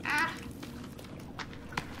scared. Ah!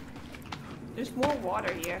 There's more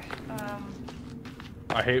water here.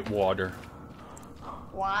 I hate water.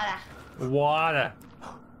 Water. Water.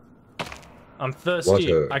 I'm thirsty.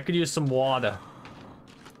 Water. I could use some water.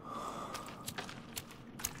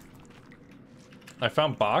 I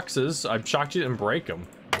found boxes. I'm shocked you didn't break them.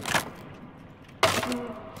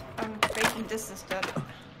 I'm breaking this instead.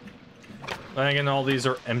 I think all these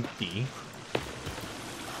are empty.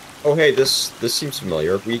 Oh hey, this seems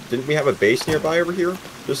familiar. Didn't we have a base nearby over here?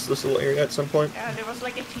 This little area at some point? Yeah, there was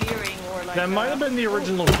like a clearing or like. That might have been the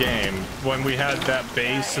original game when we had that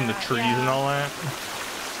base and the trees and all that.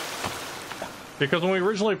 Because when we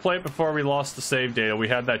originally played before we lost the save data, we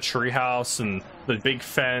had that treehouse and the big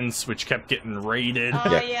fence, which kept getting raided.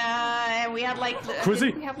 Oh yeah, and we had like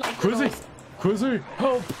Quizzy, Quizzy,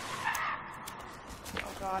 help!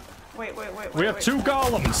 Oh god, wait. We have 2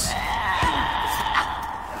 golems.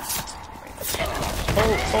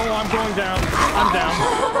 Oh, I'm going down. I'm down.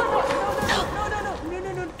 No,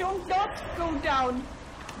 don't not go down.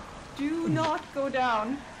 Do not go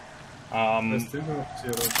down.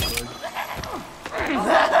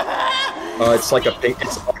 It's like a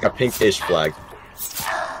pinkish flag.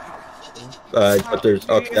 But there's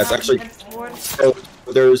that's actually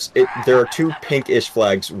there are 2 pinkish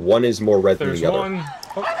flags. One is more red than the other. One.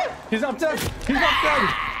 Oh, he's not dead. He's not dead.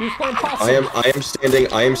 He's playing possum. I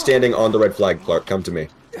am standing on the red flag, Clark. Come to me.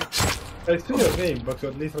 I see your name, but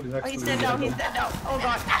you're literally next to me. He's dead now. Oh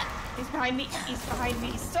god. He's behind me. He's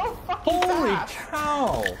so fucking Holy fast.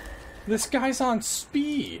 cow! This guy's on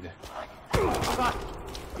speed. Oh god.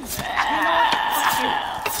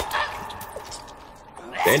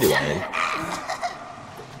 Dandelion.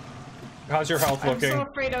 How's your health looking? I'm so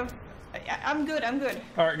afraid of... I'm good.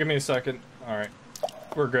 Alright, give me a second. Alright.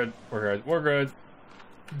 We're good. We're good.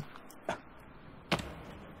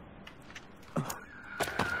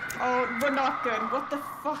 Oh, we're not good. What the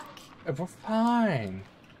fuck? We're fine.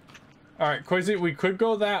 Alright, Quizzy, we could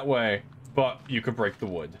go that way, but you could break the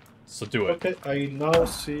wood. So do it. Okay, I now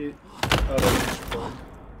see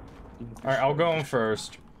Alright, I'll go in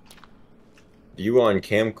first. You on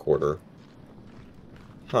camcorder?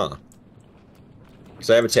 Huh. Because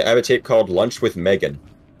I have a tape called Lunch with Megan.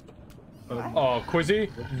 Oh, Quizzy,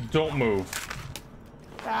 don't move.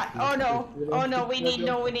 Oh no, we need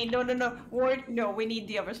Ward, no, we need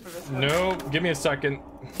the others for this one. No, give me a second.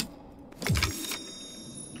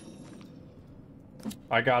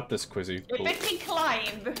 I got this, Quizzy. If it can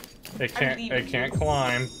climb. It can't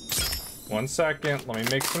climb. 1 second, let me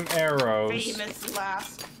make some arrows. Famous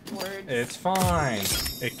last words. It's fine.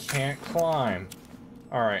 It can't climb.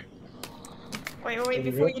 Alright. Wait,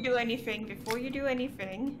 before you do anything,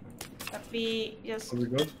 let me just... Are we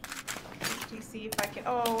good? To see if I can.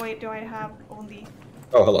 Oh wait, do I have only?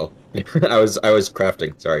 Oh, hello. I was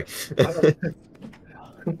crafting. Sorry.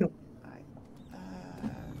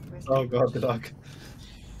 Oh god, the dog.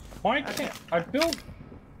 Why can't I build?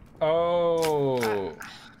 Oh.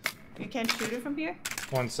 You can't shoot it from here?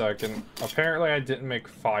 1 second. Apparently, I didn't make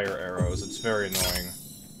fire arrows. It's very annoying.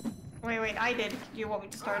 Wait, I did. Do you want me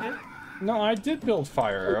to start it? No, I did build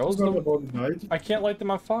fire arrows. I can't light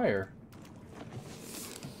them on fire.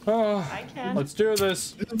 Oh, I can. Let's do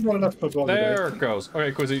this. This is not enough for body, There right? it goes.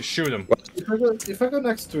 Okay, Quizzy, shoot him. If I go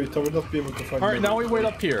next to it, I will not be able to find. Alright, now we wait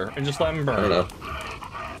up here and just let him I don't burn. know.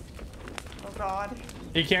 Oh god.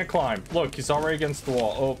 He can't climb. Look, he's already against the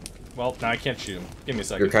wall. Oh, well, now I can't shoot him. Give me a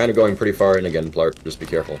second. You're kind of going pretty far in again, Clark. Just be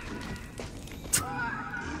careful.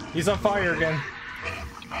 He's on fire again.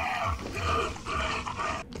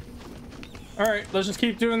 Alright, let's just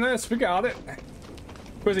keep doing this. We got it.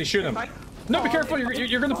 Quizzy, shoot him. No, be careful.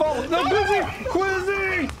 You're gonna fall. No, Quizzy!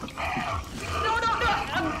 Quizzy! No!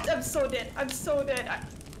 I'm so dead. I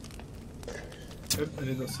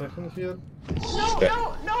need a second here.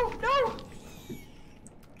 No!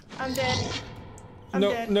 I'm dead. I'm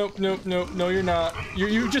dead. No, you're not.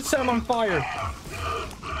 You just set him on fire.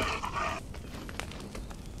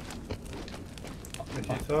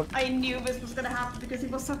 I knew this was gonna happen because he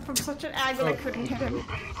was up from such an angle I couldn't hit him.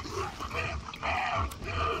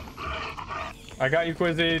 I got you,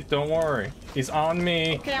 Quizzy. Don't worry. He's on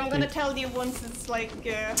me. Okay, I'm gonna tell you once it's like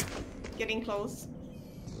getting close.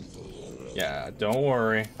 Yeah, don't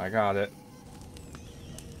worry. I got it.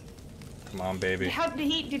 Come on, baby. How did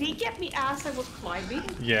he get me as I was climbing?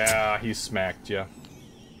 Yeah, he smacked you.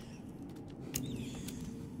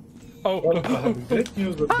 Oh, Great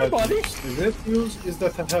news with hi, buddy. The great news is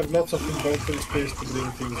that I have lots of inventory space to bring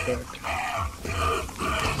things back.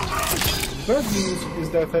 The bad news is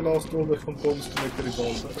that I lost all the components to make the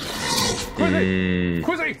revolver.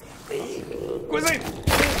 Quizzy!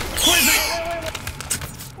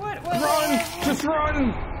 What? Run! Just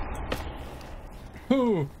run!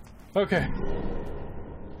 Ooh. Okay.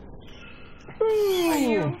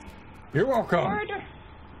 Ooh. You're welcome. Are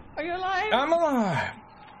you alive? I'm alive.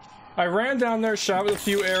 I ran down there, shot with a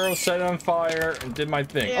few arrows, set it on fire, and did my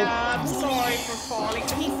thing. Yeah, I'm sorry for falling,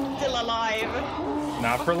 but he's still alive.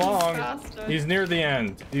 Not for long. Bastard. He's near the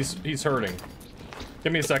end. He's hurting.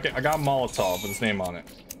 Give me a second. I got Molotov with his name on it.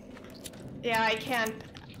 Yeah, I can't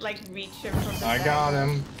like reach him from the I back. got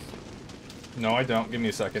him. No, I don't. Give me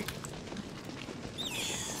a second.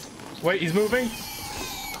 Wait, he's moving?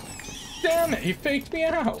 Damn it, he faked me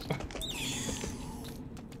out.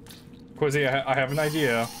 Quizzy, I have an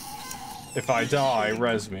idea. If I die,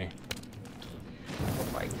 res me. Oh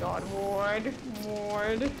my god, Ward.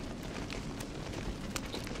 Ward.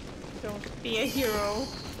 Don't be a hero.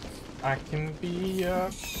 I can be,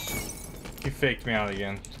 You faked me out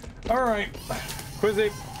again. Alright.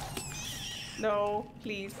 Quizzy. No,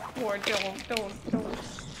 please. Ward, don't.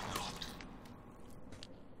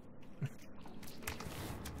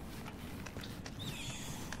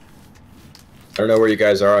 I don't know where you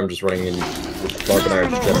guys are. I'm just running in. Mark and I are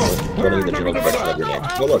just running in the general direction of your name.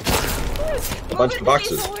 Oh look, a bunch of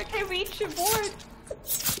boxes.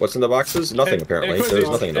 What's in the boxes? Nothing apparently. There's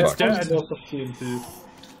nothing in the boxes.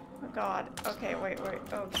 Oh god. Okay, wait. Okay.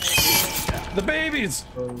 The babies.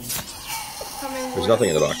 There's nothing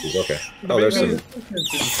in the boxes. Okay. Oh, there's some.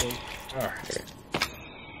 Alright.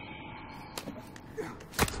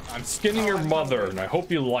 I'm skinning your mother, and I hope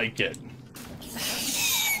you like it.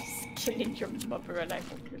 Skinning your mother, and I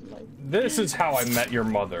hope you like it. This is how I met your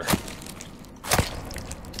mother.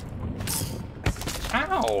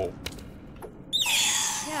 Ow!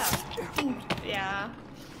 Yeah.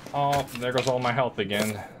 Oh, there goes all my health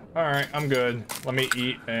again. Alright, I'm good. Let me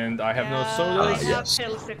eat, and I have no sodas. I have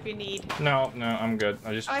pills if you need. No, I'm good.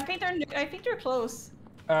 I think they're close.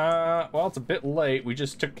 Well, it's a bit late. We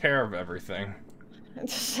just took care of everything.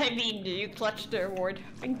 I mean, you clutched the award.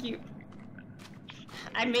 Thank you.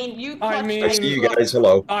 I mean, you clutched. I see you guys.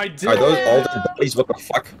 Hello. I did. Are those all the bodies? What the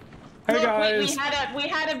fuck? Hey look, guys. we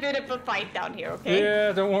had a bit of a fight down here. Okay.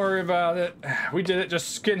 Yeah, don't worry about it. We did it. Just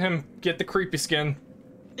skin him. Get the creepy skin.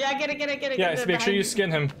 Yeah, get it. Yeah, make sure you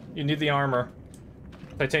skin him. You need the armor.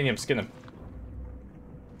 Titanium, skin him.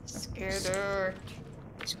 Scared.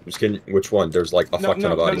 Skin? Which one? There's like a fuck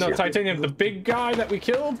ton of bodies here. Titanium, the big guy that we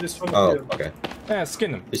killed. This one. Oh, okay. Yeah,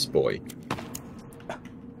 skin him. This boy.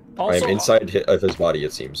 Also, I am inside of his body,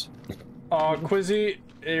 it seems. Quizzy,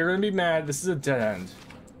 you're gonna be mad. This is a dead end.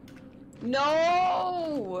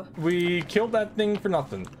 No. We killed that thing for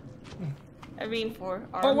nothing. I mean, for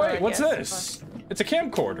armor, Oh wait, what's guess, this? But... It's a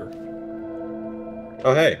camcorder.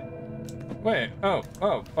 Oh hey. Wait. Oh.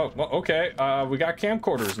 Well, okay. We got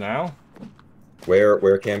camcorders now. Where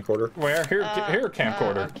camcorder? Where? Here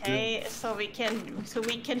camcorder. Okay, so we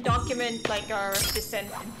can document like our descent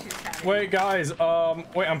into Canada. Wait, guys.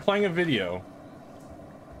 Wait. I'm playing a video.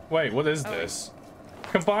 Wait. What is this?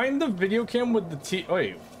 Combine the video cam with the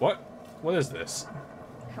Wait. What? What is this?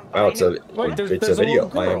 Wow, it's a video.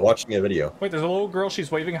 A I am watching a video. Wait, there's a little girl. She's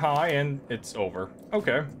waving hi, and it's over.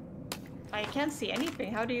 Okay. I can't see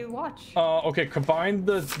anything. How do you watch? Okay. Combine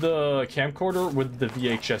the camcorder with the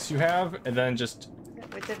VHS you have, and then just.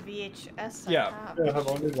 With the VHS. Yeah. I have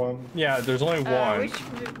only one. Yeah, there's only one.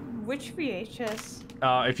 Which VHS?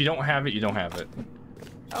 If you don't have it, you don't have it.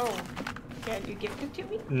 Oh. Can you gift it to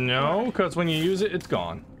me? No, because when you use it, it's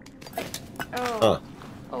gone. Oh. Huh.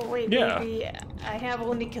 Oh wait, Yeah. maybe I have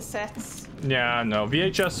only cassettes. Yeah, no.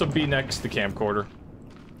 VHS will be next to camcorder.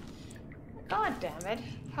 God damn it!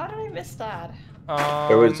 How did I miss that?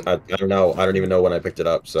 It was. I don't know. I don't even know when I picked it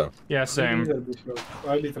up. So. Yeah, same.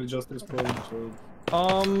 I literally just installed it.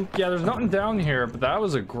 So... Yeah. There's nothing down here, but that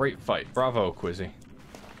was a great fight. Bravo, Quizzy.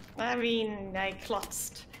 I mean, I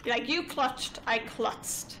clutched. Like you clutched, I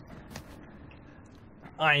clutched.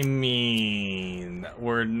 I mean,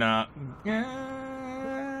 we're not.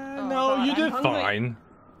 No, God, you did I'm fine.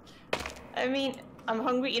 I mean, I'm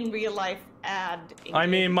hungry in real life and. I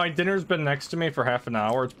mean, my dinner's been next to me for half an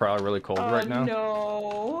hour. It's probably really cold right now.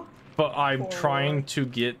 No. But I'm trying to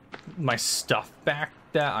get my stuff back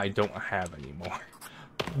that I don't have anymore.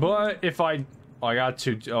 But if I got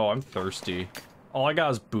to. Oh, I'm thirsty. All I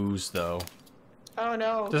got is booze, though. Oh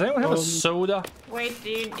no. Does anyone have a soda? Wait,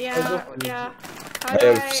 dude. Yeah. I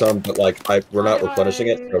have some, but like we're not replenishing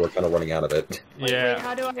it, so we're kind of running out of it. Yeah. Wait,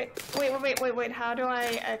 how do I? Wait. How do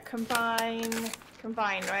I combine?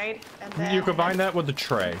 Combine, right? And then You combine that with the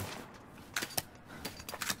tray.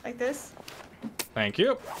 like this. Thank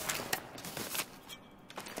you.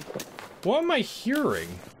 What am I hearing?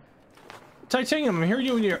 Titanium, I'm hearing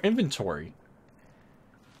you in your inventory.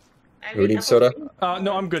 Who needs soda?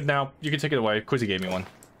 No, I'm good now. You can take it away. Quizzy gave me one.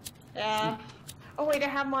 Yeah. Oh wait,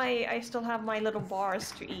 I still have my little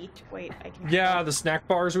bars to eat. Wait, I can. Yeah, the snack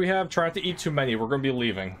bars we have. Try not to eat too many. We're gonna be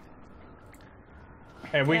leaving.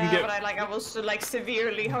 And we can get. But I was like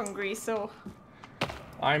severely hungry, so.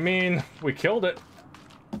 I mean, we killed it.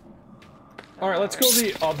 All right, let's go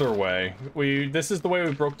the other way. This is the way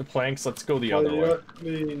we broke the planks. Let's go the other way. I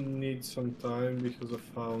actually need some time because I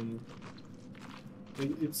found.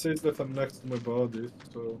 It says that I'm next to my body,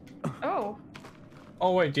 so. Oh.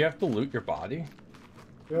 Oh wait, do you have to loot your body?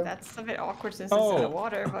 Yeah. That's a bit awkward since it's in the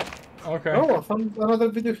water, but... Okay. Oh, I found another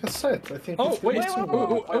video cassette. I think Oh, it's wait.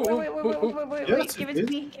 Wait, Yes, give it it to is.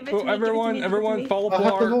 me, give it Oh, to me, everyone, follow I have the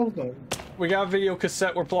Plar. whole now. We got a video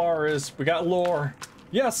cassette where Plar is. We got lore.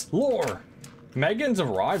 Yes, lore. Megan's a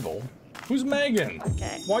rival. Who's Megan?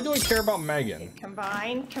 Okay. Why do I care about Megan?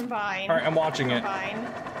 Combine. Alright, I'm watching it. Combine.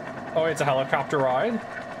 Oh, it's a helicopter ride?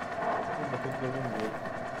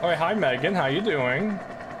 Oh, wait, hi Megan, how you doing?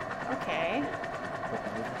 Okay.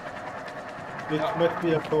 It might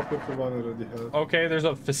be a copy of the one I already have. Okay, there's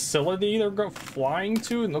a facility they're flying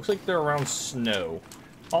to, and looks like they're around snow.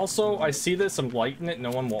 Also, I see this, I'm lighting it,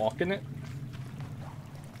 no one walking it.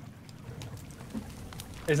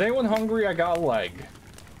 Is anyone hungry? I got a leg.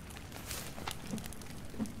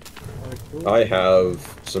 I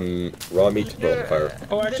have some raw meat to put on the fire.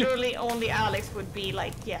 Oh, actually- Literally only Alex would be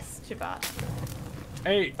like, yes, to that.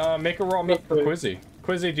 Hey, make a raw meat for Quizzy.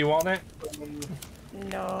 Quizzy, do you want it?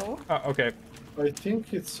 No. Okay. I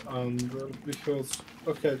think it's under because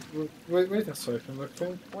okay. Wait a second.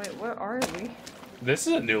 Okay. Wait, where are we? This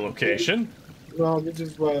is a new location. No, this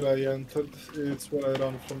is where I entered. It's where I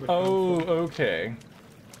ran from the. Oh, campfire. okay.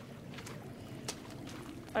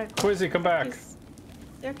 I- Quizzy, come back. Is-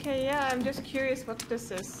 Okay, yeah, I'm just curious what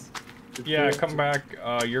this is. Yeah, come back.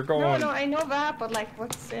 You're No, going. no, I know that, but like,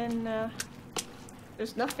 what's in?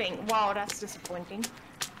 There's nothing. Wow, that's disappointing.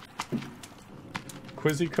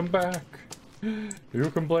 Quizzy, come back.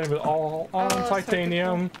 You can blame it all on Oh,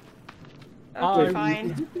 titanium. Okay, Wait,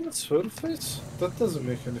 fine. is it in the surface? That doesn't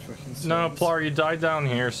make any fucking sense. No, Plar, you died down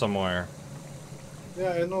here somewhere.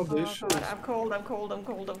 Yeah, I know the Oh issue. god, I'm cold, I'm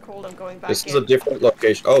going back This is in. a different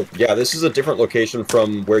location. Oh, yeah, this is a different location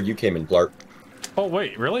from where you came in, Clark. Oh,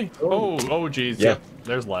 wait, really? Oh. Oh, geez. Yeah. Yep,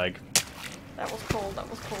 there's lag. That was cold.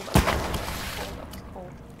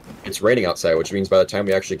 It's raining outside, which means by the time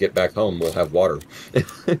we actually get back home, we'll have water.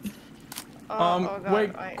 Oh god,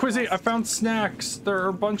 Wait, I Quizzy, I lost- found snacks. There are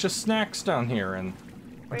a bunch of snacks down here and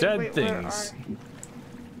dead wait, things.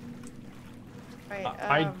 Wait,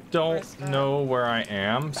 I don't where's the- know where I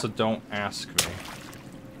am, so don't ask me.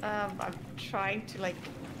 I'm trying to like,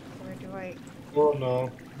 where do I? Oh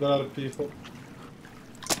no, there are people.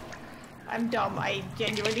 I'm dumb. I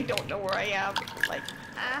genuinely don't know where I am. Like,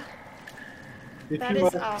 If That you is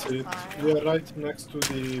want it, outside. we are right next to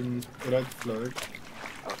the red flag.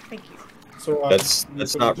 oh, thank you. So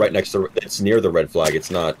That's not right next to. It's near the red flag. It's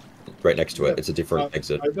not right next to it. It's a different I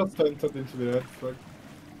exit. just entered into the red flag.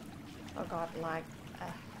 Oh god, lag.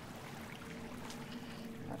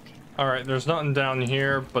 Okay. Alright, there's nothing down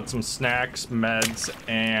here but some snacks, meds,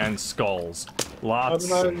 and skulls. Lots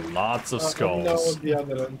and lots of I'm now skulls. at the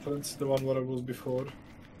other entrance, the one where I was before.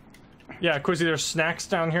 Yeah, Quizzy, there's snacks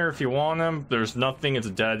down here if you want them. There's nothing, it's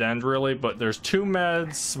a dead end really, but there's 2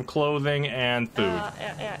 meds, some clothing, and food.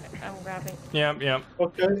 Yeah, I'm grabbing. Yep.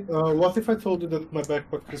 Okay, what if I told you that my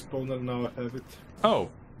backpack is blown and now I have it? Oh,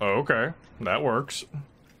 okay. That works.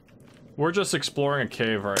 We're just exploring a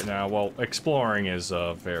cave right now. Well, exploring is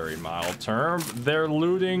a very mild term. They're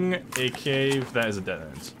looting a cave that is a dead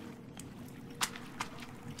end.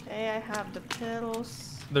 Okay, I have the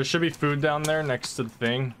pills. There should be food down there next to the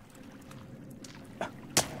thing.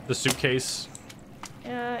 The suitcase.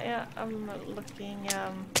 Yeah, I'm looking,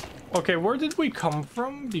 Okay, where did we come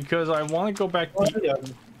from? Because I want to go back. Yeah,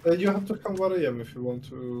 you have to come where I am if you want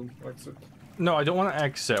to exit. No, I don't want to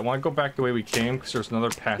exit. I want to go back the way we came because there's another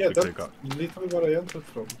path Yeah, we could that's have got. literally where I entered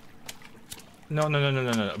from.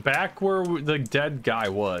 No. Back where the dead guy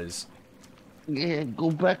was. Yeah,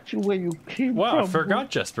 go back to where you came Wow, from. I forgot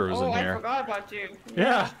Jesper was oh, in I here. forgot about you.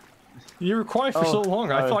 Yeah. You were quiet for Oh, so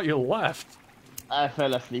long. I sorry. thought you left. I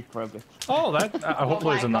fell asleep for a bit. Oh, that. Oh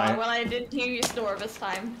Hopefully it's my a god, night. well I didn't hear you snore this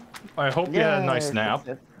time. I hope you had a nice nap.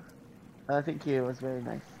 I think it was very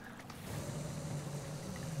nice.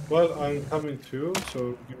 Well, I'm coming too,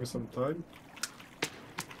 so give me some time.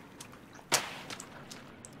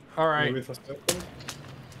 All right. Wait a second.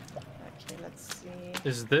 Okay, let's see.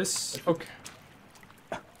 Is this okay?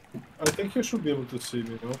 I think you should be able to see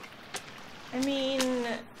me, no? I mean,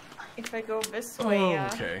 if I go this way,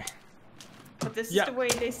 Okay. but this Yeah. is the way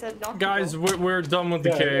they said not Guys, to go. we're done with the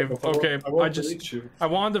cave. but I Okay, want I to just reach you. I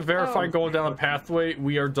wanted to verify Oh. going down the pathway.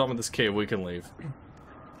 We are done with this cave. We can leave.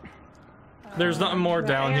 There's nothing more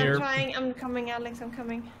down here. I'm coming, Alex, I'm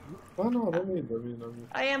coming. Oh no, I don't need.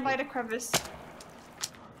 I am by the crevice.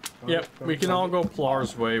 Yep, we can all go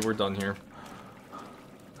Plar's way. We're done here.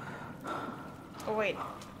 Oh wait,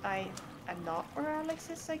 I'm not where Alex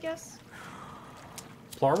is, I guess.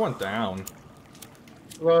 Plar went down.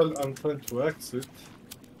 Well, I'm trying to exit.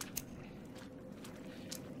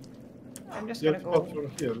 I'm just You gonna have to go. come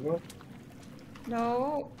from here, no?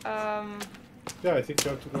 No, Yeah, I think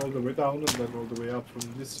you have to go all the way down and then all the way up from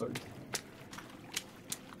this side.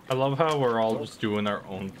 I love how we're all just doing our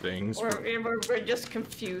own things. we're just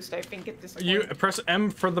confused, I think, at this point. You press M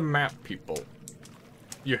for the map, people.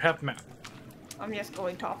 You have map. I'm just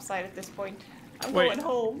going topside at this point. I'm Wait, going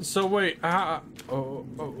home. So wait,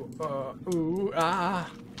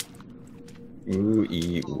 Ooh,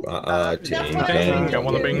 ee, ooh, ah, ting, what bang, bang. I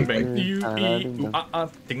wanna bang bang,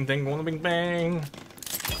 ding ding, wanna bang bang.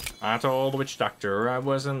 I told the witch doctor I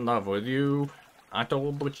was in love with you. I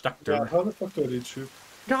told the witch Yeah, doctor. how the fuck do I reach you?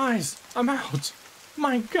 Guys, I'm out.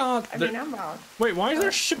 My God. I mean, I'm out. Wait, why is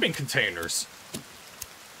there shipping containers?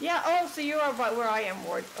 Yeah, oh, so you are where I am,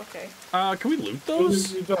 Ward. Okay. Can we loot Well,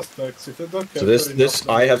 those? you just exited. Okay, So this, fair this,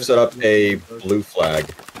 enough. I have set up a blue flag.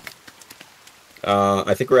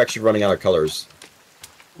 I think we're actually running out of colors.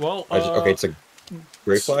 Well, Okay, it's a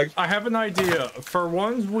gray flag. I have an idea. For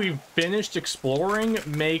ones we've finished exploring,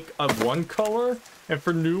 make a one color, and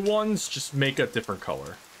for new ones, just make a different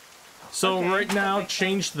color. So Okay, right now, that makes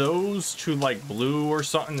change those to like blue or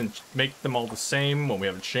something, and make them all the same when we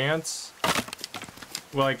have a chance.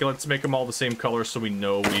 Like, let's make them all the same color so we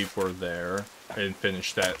know we were there and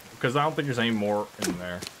finish that. Because I don't think there's any more in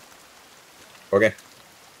there. Okay,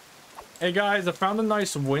 Hey guys, I found a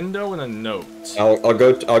nice window and a note. I'll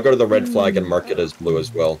go to the red flag and mark it as blue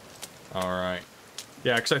as well. All right.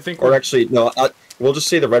 Yeah, because I think. Or actually, no, we'll just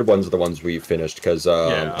say the red ones are the ones we finished because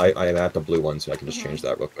Yeah. I am at the blue ones, so I can just change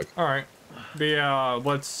that real quick. All right. But yeah,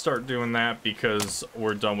 let's start doing that because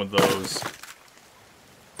we're done with those.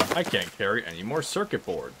 I can't carry any more circuit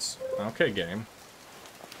boards. Okay, game.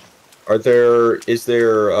 Was there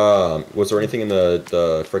anything in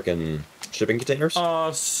the frickin' shipping containers?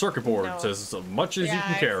 Circuit boards, No. as much as you Yeah,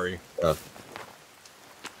 can carry.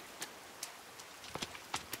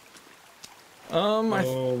 I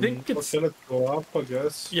think it's. Okay, let's go up, I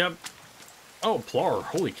guess. Yep. Oh, Plar,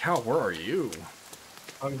 holy cow, where are you?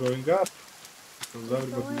 I'm going up. Because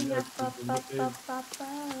everybody Going up, exited up, the up, cave. up, up,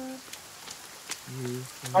 up.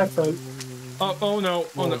 I fell. Oh no,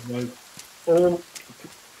 oh no. my. Oh,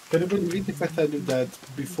 can you believe if I tell you that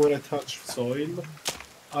before I touched soil,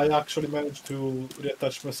 I actually managed to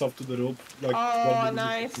reattach myself to the rope? Like Oh, 1 minute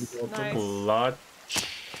nice, before the nice. Clutch.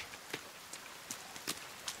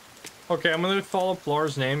 Okay, I'm gonna follow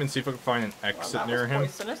Plar's name and see if I can find an Well, exit that near was him.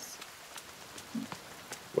 poisonous.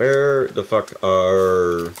 Where the fuck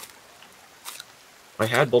are... I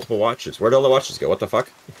had multiple watches. Where'd all the watches go? What the fuck?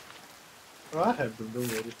 I have them, don't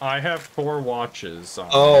worry. I have 4 watches.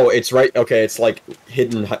 Oh, it's right. Okay, it's like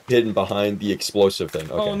hidden behind the explosive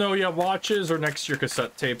thing. Okay. Oh no, yeah, watches are next to your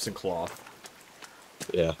cassette tapes and cloth.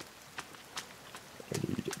 Yeah. I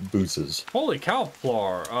need boozes. Holy cow,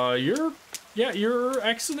 Plar. You're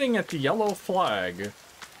exiting at the yellow flag.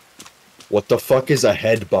 What the fuck is a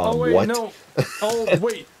head bomb? Oh wait, what? no. Oh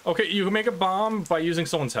wait. Okay, you can make a bomb by using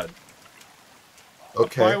someone's head.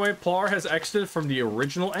 Okay. By the way, Plar has exited from the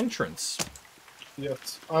original entrance.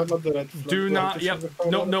 Yes, I'm at the red flag. Do I not. have to Yep. shoot the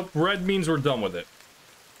Nope. fire? Nope. Red means we're done with it.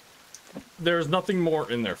 There's nothing more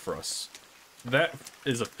in there for us. That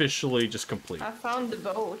is officially just complete. I found the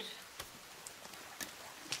boat.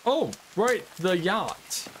 Oh, right, the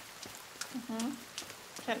yacht.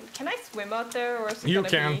 Can I swim out there, or is it You gonna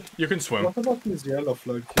can. be... You can swim. What about this yellow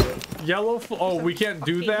flag here? Oh, we can't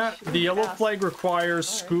do that. The yellow fast. flag requires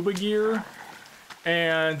Alright. scuba gear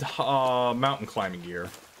and mountain climbing gear.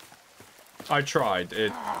 I tried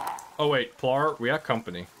it. Oh wait, Plar, we have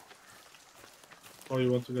company. Oh,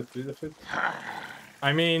 you want to get rid of it?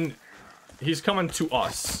 I mean, he's coming to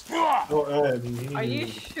us. Oh, Are you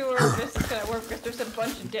sure this is gonna work? Because there's a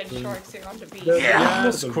bunch of dead sharks here on the beach.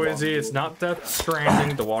 Yes, Quizzy, it's not Death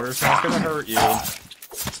Stranding. The water's not gonna hurt you.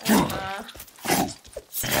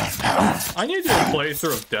 I need to do a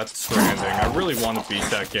playthrough of Death Stranding. I really want to beat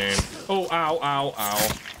that game. Oh, ow, ow,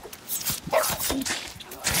 ow.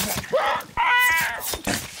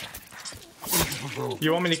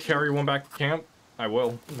 You want me to carry one back to camp? I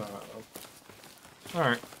will. No,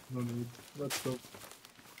 Alright, no need. Let's go.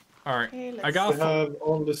 alright. Okay, I let's got. We have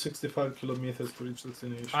only 65 kilometers to reach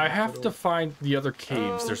destination. I have to find the other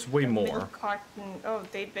caves. Oh, There's way the more. middle carton. Oh,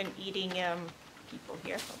 they've been eating people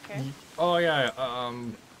here. Okay. Oh yeah.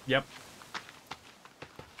 Yep.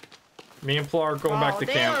 Me and Plar are going back to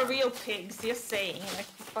they camp. are real pigs. Just saying. Like,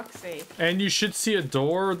 for fuck's sake. And you should see a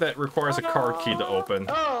door that requires a card key to open.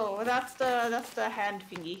 Oh, that's the hand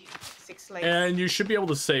thingy. 6 legs. And you should be able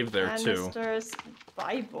to save there and too. there's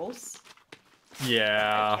Bibles. I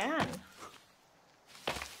Yeah. can.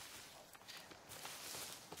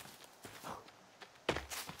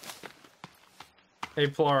 Hey,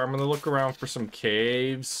 Plar, I'm gonna look around for some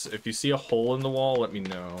caves. If you see a hole in the wall, let me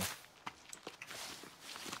know.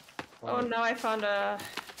 Oh, now I found a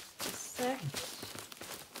sec.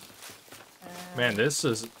 Man, this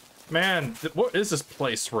is... Man, what is this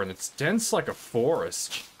place we're in? It's dense like a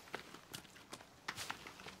forest.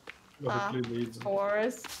 Hopefully leads.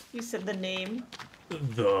 Forest. You said the name.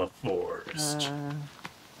 The forest.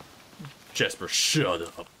 Jesper, shut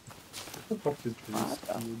up.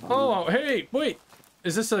 Oh, hey, wait.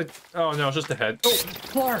 Is this a... Oh, no, it's just a head. Oh,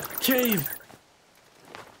 Clark, cave.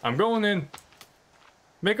 I'm going in.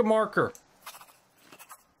 Make a marker.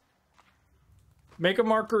 Make a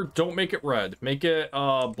marker. Don't make it red. Make it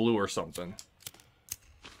blue or something.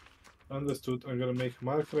 Understood. I'm gonna make a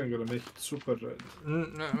marker. I'm gonna make it super red.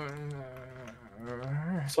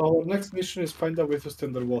 So our next mission is find a way to stay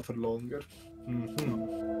underwater longer.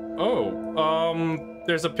 Oh,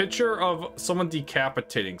 there's a picture of someone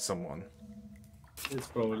decapitating someone. It's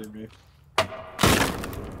probably me.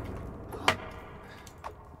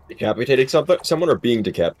 Decapitating someone or being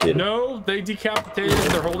decapitated? No, they decapitated.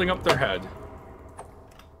 They're holding up their head.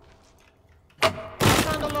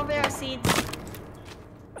 Found all of their seeds.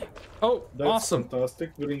 Oh, That's awesome.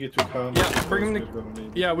 fantastic. Bring it to camp. Yeah, bring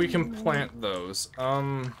them. Yeah, we can plant those.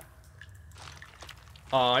 I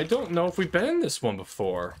don't know if we've been in this one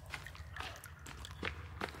before.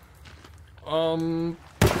 Oh,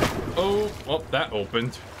 well, that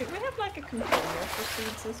opened. Did we have like a container for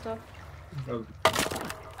seeds and stuff?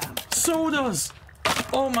 Sodas!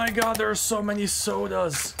 Oh my god, there are so many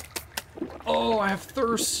sodas. Oh, I have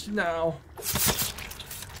thirst now.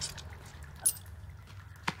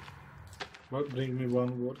 Well, bring me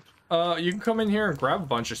one word. You can come in here and grab a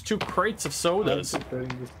bunch. There's 2 crates of sodas. I'm preparing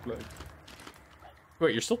this flag.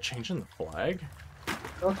 Wait, you're still changing the flag?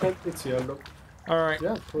 Okay, it's yellow. Alright.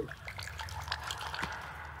 Yeah, cool.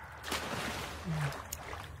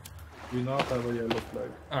 We now have a yellow flag.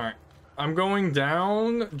 Alright. I'm going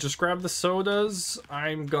down. Just grab the sodas.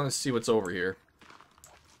 I'm gonna see what's over here.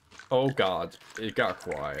 Oh god. It got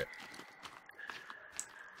quiet.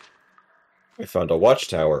 I found a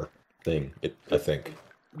watchtower thing, I think.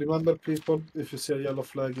 Remember, people, if you see a yellow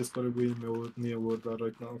flag, it's gonna be near where we are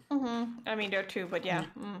right now. I mean, there are 2, but yeah.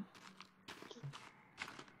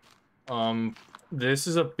 This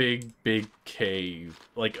is a big cave.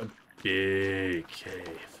 Like, a big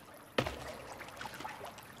cave.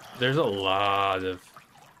 There's a lot of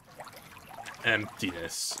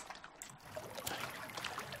emptiness.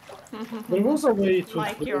 There was a way to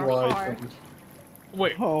Like your throw heart. items.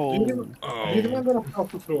 Wait. Do you remember how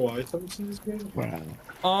to throw items in this game?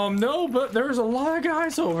 No, but there's a lot of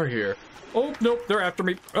guys over here. Oh, nope, they're after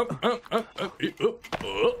me. Hey,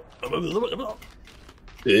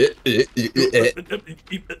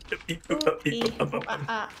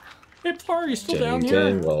 Plar, you still down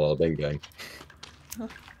here? Well, bang bang.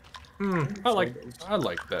 I like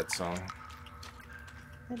that song.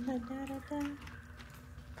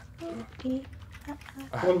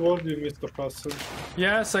 What word you missed the passage?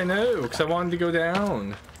 Yes, I know, because I wanted to go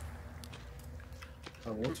down. I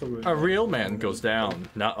want to win. A real man goes down,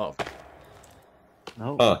 not up.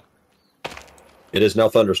 No. It is now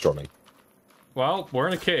thunderstorming. Well, we're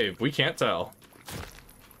in a cave. We can't tell.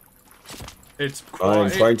 It's I'm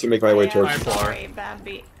quiet. trying to make my way towards... I'm Sorry,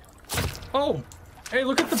 Bambi. Oh, hey,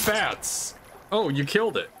 look at the bats. Oh, you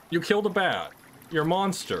killed it. You killed a bat. You're a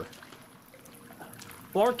monster.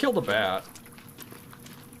 Blar killed a bat.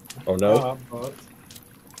 Oh no. But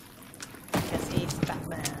Because he's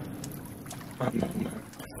Batman. I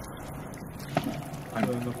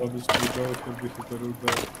don't know what this will go. It will be super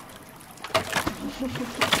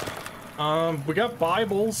bad. We got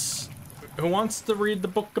Bibles. Who wants to read the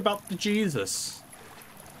book about the Jesus?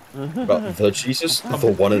 About the Jesus?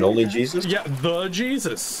 The one and only Jesus? Yeah, the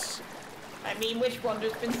Jesus. I mean, which one?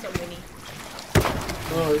 There's been so many.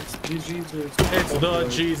 Oh, it's the Jesus. It's the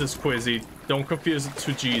Jesus, Quizzy. Don't confuse it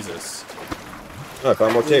to Jesus. Oh, I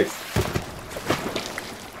found more tape.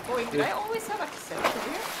 Oh, wait, did I always have a cassette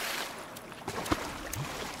player?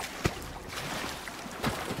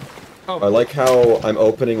 Oh, I like how I'm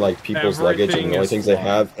opening like people's luggage, and the only is things they fine.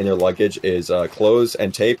 have in their luggage is clothes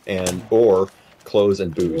and tape, or clothes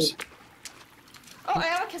and booze. Oh, I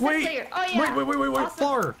have a cassette player. Oh, yeah. Wait, Awesome.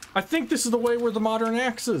 Far. I think this is the way where the modern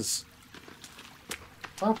axe is.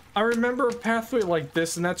 Huh? I remember a pathway like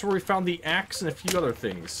this, and that's where we found the axe and a few other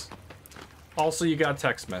things. Also, you got a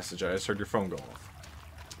text message. I just heard your phone go off.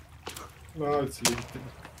 No, it's LinkedIn.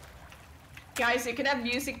 Guys, you can have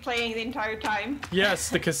music playing the entire time. Yes,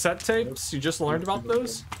 the cassette tapes. You just learned about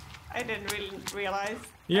those? I didn't really realize.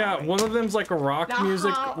 Yeah, one of them's like a rock Now,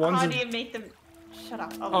 music. how One's do you make them shut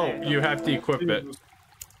up. Oh, there. you have to equip it.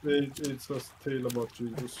 It's a tale about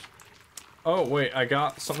Jesus. Oh, wait, I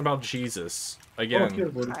got something about Jesus. Oh, Again. here,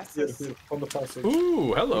 buddy. Here, on the passage.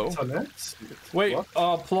 Ooh, hello. It's an axe. Wait, What?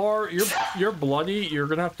 Plar, you're bloody. You're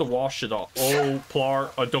gonna have to wash it off. Oh, Plar,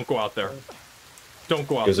 don't go out there. Don't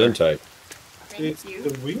go out there. Gesundheit. It's Thank you.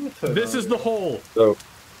 the winter. This is the hole. So,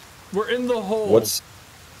 We're in the hole.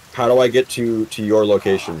 how do I get to your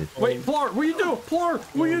location? Wait, Plar, what are you doing? Plar,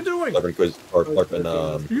 what are you doing?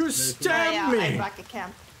 You You stabbed I'm me. back at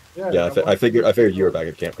camp. Yeah, I figured you were back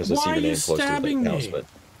at camp because I Why see are the you name close to the stabbing house, me? but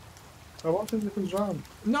I wanted you to jump.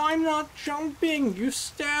 No, I'm not jumping. You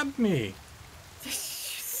stabbed me.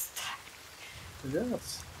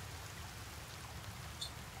 Yes.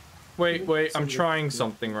 Wait, I'm trying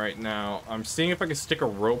something right now. I'm seeing if I can stick a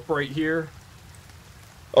rope right here.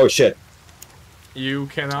 oh shit, You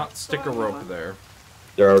cannot stick a rope there.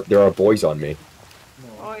 there are boys on me.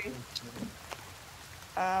 Oi.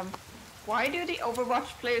 Why do the Overwatch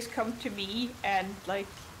players come to me and like?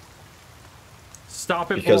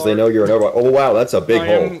 Stop it, Because they Plar. know you're an Overwatch. Oh wow, that's a big I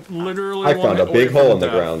hole. am literally I one found a hit big away from hole in the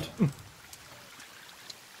death. ground.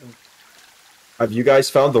 Have you guys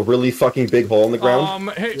found the really fucking big hole in the ground?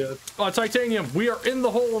 Hey, Yeah. Titanium, we are in the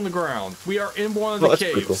hole in the ground. We are in one of Oh, the that's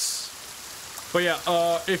pretty caves. But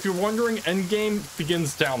yeah, if you're wondering, endgame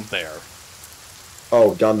begins down there.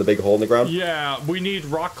 Oh, down the big hole in the ground? Yeah, we need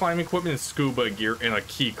rock climbing equipment and scuba gear and a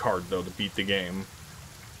key card though to beat the game.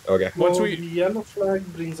 Okay. Once Well, we- the yellow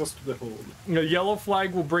flag brings us to the hole. The yellow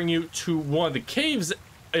flag will bring you to one of the caves.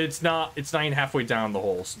 It's not even halfway down the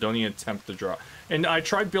hole, so don't even attempt to drop. And I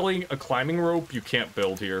tried building a climbing rope. You can't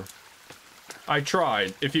build here. I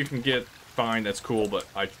tried. If you can get fine, that's cool, but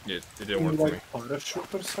it didn't work for me. Like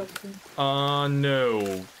parachute or something?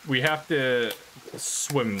 No. We have to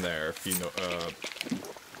swim there, if you know.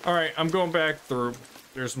 Alright, I'm going back through.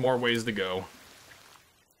 There's more ways to go.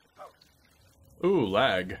 Ooh,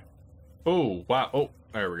 lag. Oh, wow. Oh,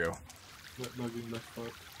 there we go. Lagging left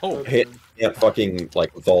part. Oh, Hey, can't fucking,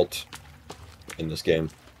 like, vault in this game.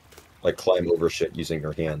 Like, climb over shit using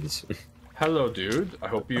your hands. hello, dude. I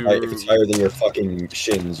hope you... If it's higher than your fucking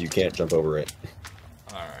shins, you can't jump over it.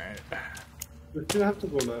 Alright. But you have to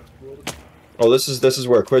go left. Oh, this is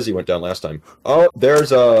where Quizzy went down last time. Oh,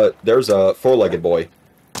 there's a four-legged boy.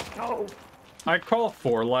 Oh, I call it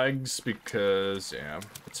 4 legs because, yeah,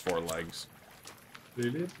 it's 4 legs.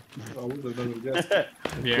 Really? I would have never guessed.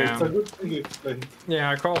 Yeah. It's a good thing you explained. Yeah,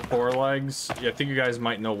 I call it 4 legs. Yeah, I think you guys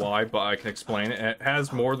might know why, but I can explain it. It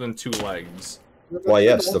has more than 2 legs. Why,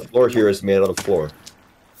 yes, the floor here is made out of floor.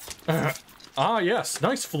 Ah, yes,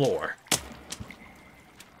 nice floor.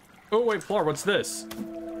 Oh, wait, Floor, what's this?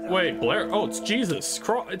 Wait, Blair. Oh, it's Jesus.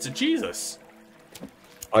 It's a Jesus.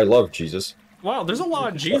 I love Jesus. Wow, there's a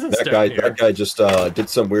lot of Jesus That down guy, here. that guy just did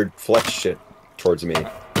some weird flex shit towards me.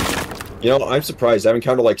 You know, I'm surprised. I've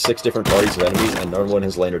encountered like 6 different parties of enemies, and no one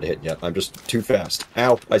has landed a hit yet. I'm just too fast.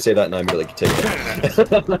 Ow! I say that, and I'm really take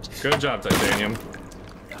it. Good job, Titanium.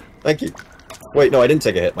 Thank you. Wait, no, I didn't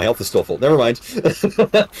take a hit. My health is still full. Never mind.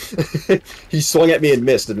 He swung at me and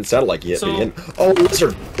missed, and it sounded like he hit me. And, oh,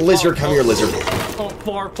 lizard! Lizard, come here, lizard. Oh,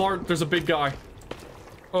 Floor, there's a big guy.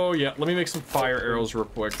 Oh, yeah, let me make some fire arrows real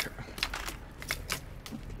quick.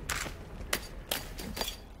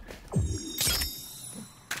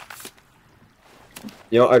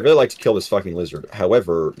 You know, I'd really like to kill this fucking lizard.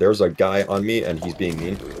 However, there's a guy on me, and he's being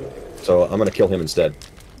mean. So I'm gonna kill him instead.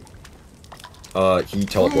 He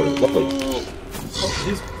teleported. Luckily. Oh,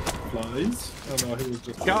 he's flies? Oh no, he was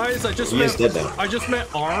just... Guys, I just He is dead now. I just met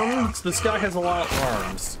arms. This guy has a lot of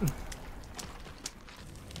arms.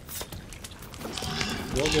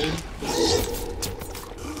 Go get him.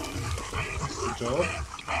 Good job.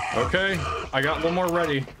 Okay, I got one more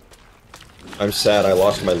ready. I'm sad I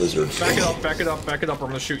lost my lizard. Back it up, back it up, back it up, or I'm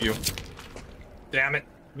gonna shoot you. Damn it.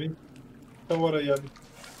 Don't worry, Ian.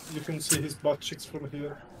 You can see his butt cheeks from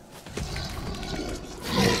here.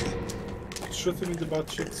 Shoot him in the butt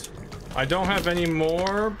cheeks. I don't have any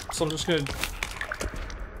more, so I'm just gonna...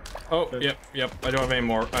 Oh, Okay. yep, I don't have any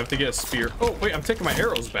more. I have to get a spear. Oh, wait, I'm taking my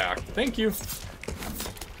arrows back. Thank you.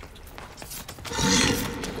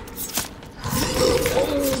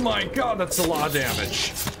 Oh my god, that's a lot of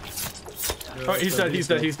damage. Oh, he's dead, he's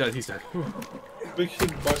dead. Whew. Big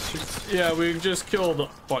hit butt cheeks. Yeah, we just killed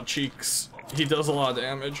Butt Cheeks. He does a lot of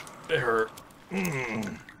damage. It hurt.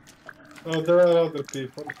 Oh, there are other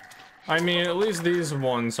people. I mean, at least these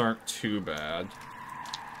ones aren't too bad.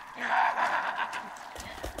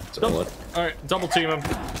 So, Alright, double team him.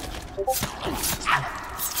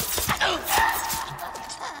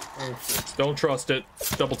 Don't trust it.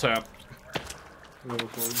 Double tap. Oh, boy.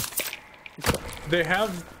 They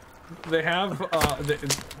have They have,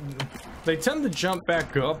 they tend to jump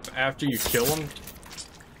back up after you kill them.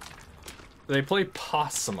 They play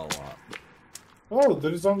possum a lot. Oh,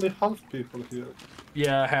 there is only half people here.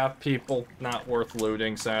 Yeah, half people, not worth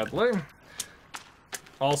looting, sadly.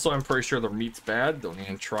 Also, I'm pretty sure the meat's bad. Don't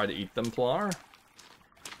even try to eat them, Plar.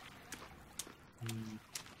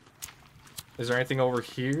 Is there anything over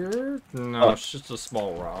here? No, it's just a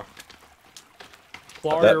small rock.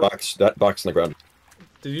 Plar, that box on the ground.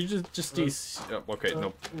 did you just okay,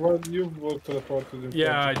 nope. Well, you were teleported in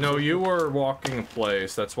Yeah, front of no, me. you were walking in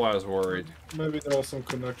place. That's why I was worried. Maybe there are some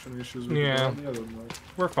connection issues with Yeah. the money, I don't know.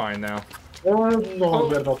 We're fine now. Oh, no,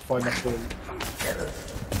 they're not fine at all.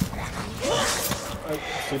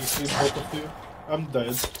 Seriously, both of you? I'm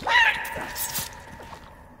dead.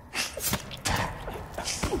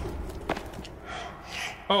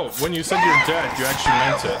 Oh, when you said you're dead, you actually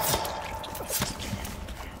meant it.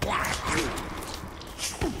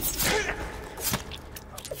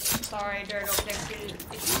 Sorry, there are no connection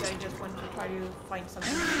issues. I just want to try to find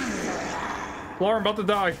something. Sorry. Laura, I'm about to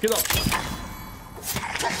die. Get up.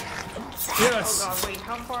 Yes. Oh god, wait,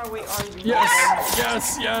 how far away are you?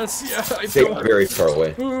 Yes. I They don't. are very far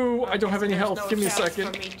away. Ooh, I don't have any There's health. no Give me a chance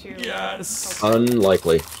second. for me to, Yes. help.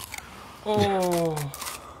 Unlikely. Oh.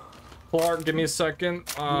 Clark, give me a second.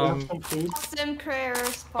 You have some food? Possum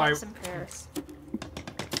prayers, possum prayers.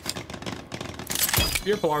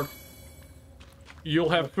 Here, Clark. You'll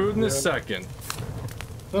have food in a Yeah. second.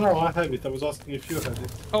 No, I have it. I was asking if you had it.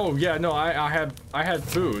 Oh yeah, no, I had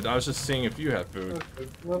food. I was just seeing if you had food. Okay.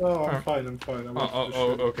 No, I'm fine. I'm fine. I wanted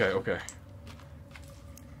to share. Okay.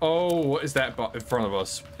 Oh, what is that in front of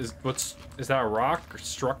us? Is that a rock or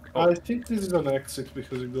struck? Oh, I think this is an exit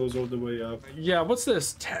because it goes all the way up. yeah. What's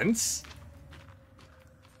this? Tents?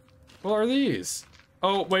 What are these?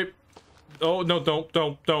 Oh wait. Oh no! Don't.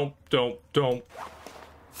 Do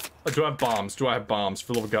I have bombs? For the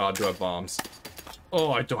love of God, do I have bombs?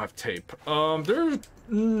 Oh, I don't have tape. That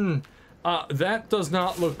does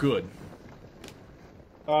not look good.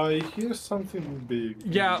 I hear something big.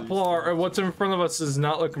 Yeah, Plar, what's in front of us is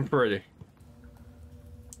not looking pretty.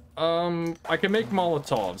 I can make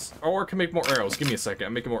Molotovs, or I can make more arrows. Give me a second,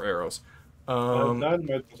 I'm making more arrows.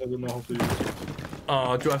 Dynamite, but I don't know how to use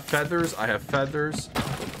it. Do I have feathers? I have feathers.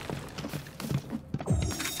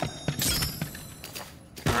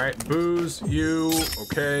 Alright, booze, you,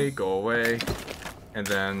 okay, go away. And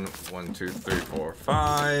then 1, 2, 3, 4,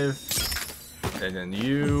 5. And then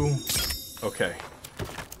you. Okay.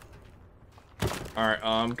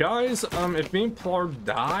 Alright, guys, if me and Plar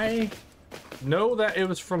die, know that it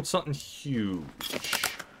was from something huge.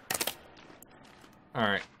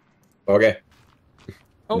 Alright. Okay.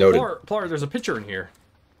 Oh, Noted. Plar, there's a picture in here.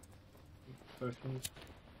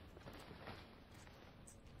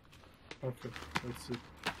 Okay, let's see.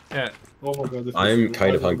 Yeah. Oh my god. I'm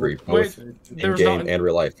kind of hungry, both in there's game not- and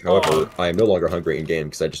real life. However, I am no longer hungry in game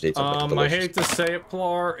because I just ate something I delicious. hate to say it,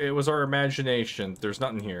 Plar, it was our imagination. There's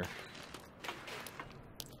nothing here.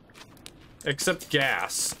 Except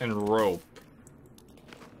gas and rope.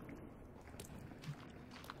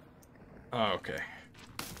 Oh, okay.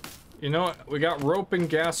 You know what? We got rope and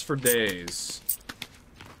gas for days.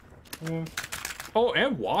 Yeah. Oh,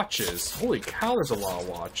 and watches. Holy cow, there's a lot of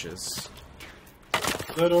watches.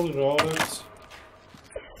 They're all Rolex.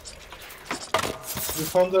 We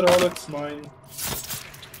found the Rolex mine.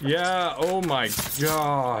 Yeah, oh my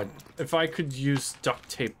god. If I could use duct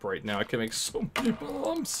tape right now, I could make so many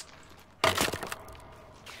bombs. Can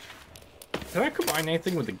I combine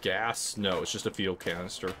anything with the gas? No, it's just a fuel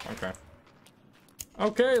canister. Okay.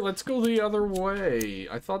 Okay, let's go the other way.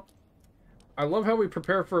 I love how we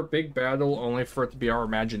prepare for a big battle only for it to be our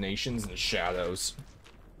imaginations and shadows.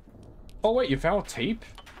 Oh wait, you found tape?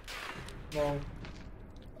 No.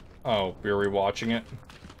 Oh, we're rewatching it?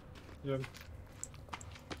 Yeah.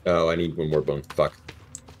 Oh, I need one more bone. Fuck.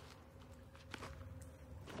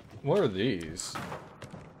 What are these?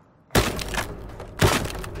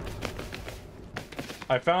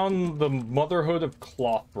 I found the motherhood of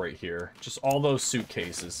cloth right here. Just all those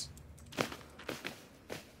suitcases.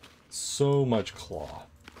 So much cloth.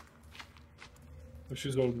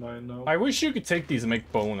 She's all 9 now. I wish you could take these and make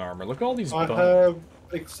bone armor. Look at all these I bones. have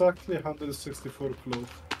exactly 164 clothes.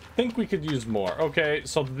 I think we could use more. Okay,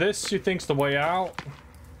 so this you think's the way out?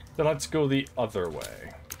 Then let's go the other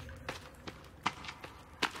way.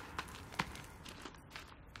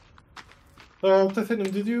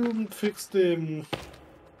 Titanium, did you fix the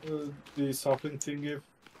sapling thingy?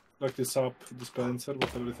 Like the sap dispenser,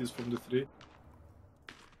 whatever it is from the tree?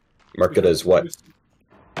 Mark it as what?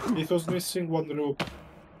 It was missing one rope,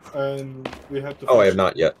 and we had to. Oh, I fix have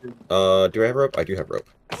not yet. it. Do I have rope? I do have rope.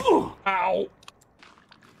 Ow!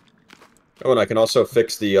 Oh, and I can also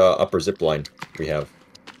fix the upper zip line we have.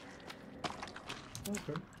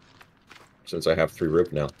 Okay. Since I have 3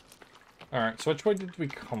 rope now. Alright, so which way did we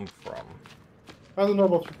come from? I don't know,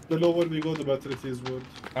 but the lower we go, the better it is wood.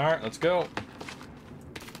 Alright, let's go.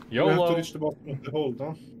 We have to YOLO! reach the bottom of the hole,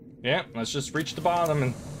 no? Yeah, let's just reach the bottom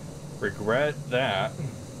and regret that.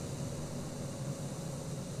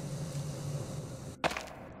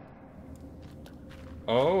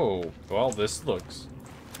 Oh, well, this looks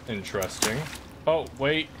interesting. Oh,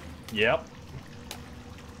 wait. Yep.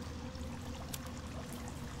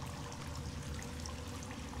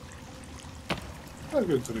 I'm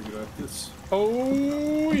going to regret this.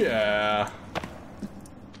 Oh, yeah.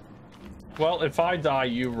 Well, if I die,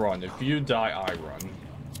 you run. If you die, I run.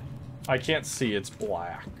 I can't see, it's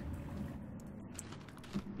black.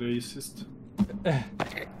 Racist.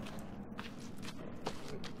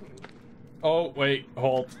 Oh, wait,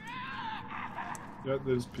 hold. Yeah,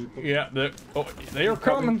 there's people. Yeah, they are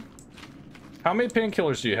coming. How many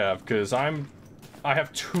painkillers do you have? Because I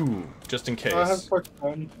have 2, just in case. I have quite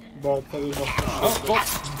one, but I will not. Oh,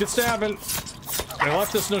 well, get stabbing. They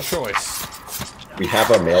left us no choice. We have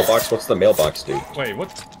a mailbox? What's the mailbox do? Wait,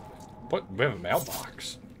 what? What? We have a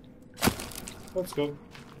mailbox. Let's go.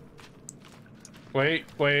 Wait,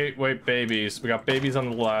 babies. We got babies on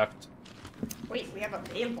the left. Wait, we have a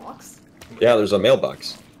mailbox? Yeah, there's a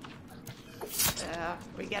mailbox.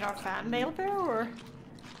 We get our fan mail there, or?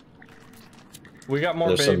 We got more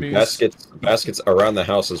There's babies. some baskets around the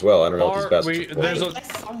house as well. I don't know if these baskets are there's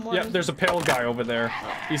full. yeah, there's a pale guy over there.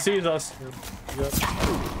 He sees us.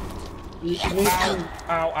 Ow,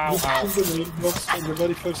 ow, ow. The mailbox, and the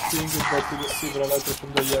very first thing is that we receive a letter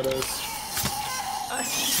from the IRS.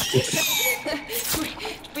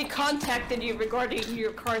 We contacted you regarding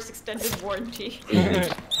your car's extended warranty.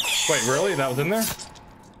 Wait, really? That was in there?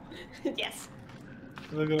 Yes.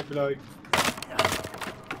 And they're gonna be like,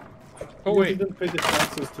 oh, you wait. didn't pay the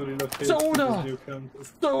taxes to relocate Soda! to this new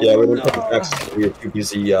campus. Yeah, we didn't pay the taxes. We were too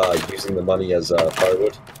busy using the money as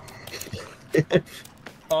firewood.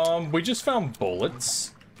 We just found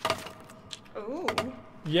bullets. Ooh.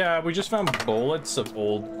 Yeah, we just found bullets of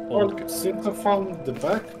old. Well, since I found the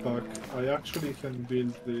backpack, I actually can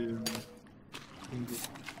build the...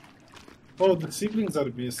 Oh, the siblings are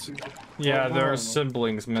missing. Yeah, Oh, there wow. are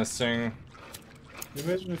siblings missing.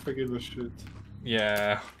 Imagine if I give a shit.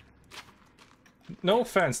 Yeah. No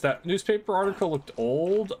offense, that newspaper article looked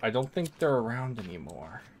old. I don't think they're around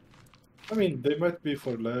anymore. I mean, they might be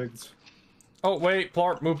for legs. Oh, wait,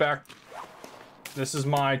 Plarp, move back. This is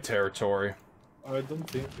my territory. I don't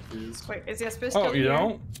think it is. Wait, is Jesper Oh, still you here?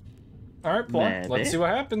 don't? Alright, Plarp, let's Maybe. see what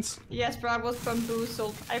happens. Jesper, I was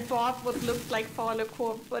bamboozled. I bought what looked like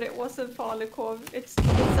Falukorv, but it wasn't Falukorv. It's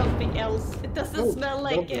something else. It doesn't Oh, smell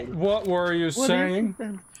like don't it. worry. What were you saying?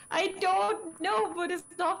 I don't know, but it's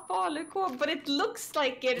not Falukorv. But it looks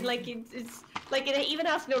like it. Like it's like it even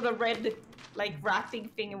has the red like wrapping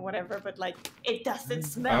thing and whatever. But like it doesn't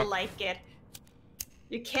smell like it.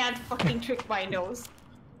 You can't fucking trick my nose.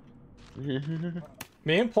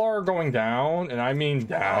 Me and Plar are going down, and I mean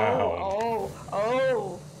down.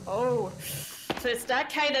 Oh. So it's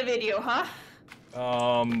that kind of video, huh?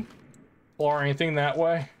 Plar, anything that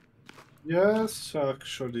way? Yes,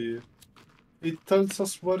 actually. It tells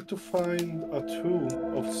us where to find a tomb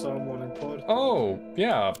of someone important. Oh,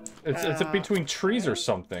 yeah. It's between trees or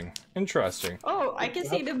something. Interesting. Oh, I can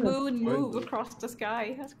see the moon move across the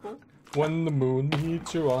sky. That's cool. When the moon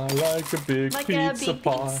meets your eye like a big Like pizza a big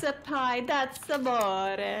pie. pizza pie, that's amore.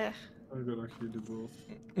 I'm gonna kill you both.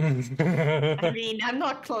 I mean, I'm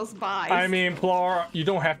not close by. I mean, Plar, you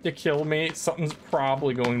don't have to kill me. Something's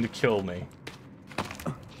probably going to kill me.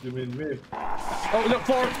 You mean me? Oh, no,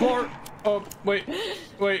 Plar! Oh, wait.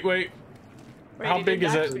 Wait, How you big didn't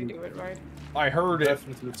is it? actually do it right. I heard it.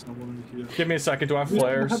 Definitely someone here. Give me a second. Do I have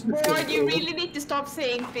flares? Or you really need to stop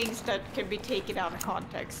saying things that can be taken out of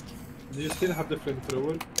context. Do you still have the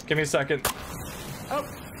flamethrower? Give me a second. Oh,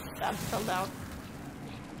 that fell down.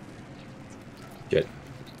 Good.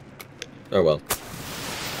 Oh well.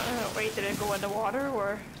 Wait, did it go in the water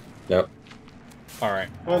or? Yep. Alright.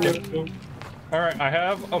 Oh, let's go. Alright, I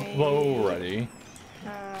have a bow ready.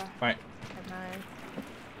 Right.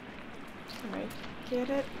 Can I get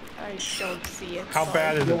it? I don't see it. How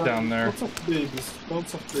bad is it down there? Lots of babies.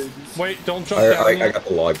 Lots of babies. Wait, don't jump down I yet. got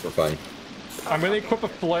the log, we're fine. I'm gonna equip a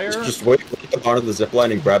flare. Just wait at the bottom of the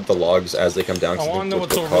zipline and grab the logs as they come down. I wanna know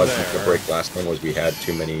what's over caused there. the break last time was we had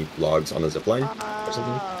too many logs on the zipline or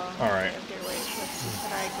something. Alright. Okay, wait.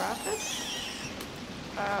 Can I grab this?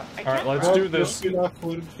 I Alright, can't let's grab do it. this. Just feel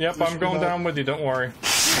awkward. Yep, Just I'm going feel down with you, don't worry.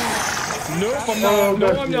 Nope, I'm not. No,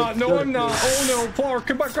 I'm not. No, I'm not. Oh no, Plar,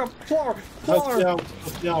 come back up. Plar, Help me Plar. out,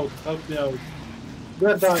 help me out, help me out.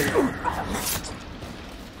 Where die?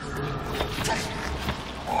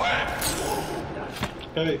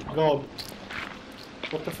 Okay, God.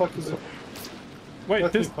 What the fuck is it? Wait,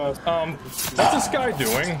 Let me this, pass. what's this guy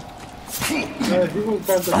doing? He will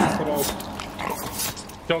pass the pistol out.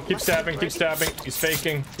 Don't keep stabbing, keep stabbing. He's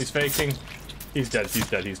faking, he's faking. He's dead, he's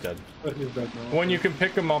dead, he's dead. He's dead now. When you can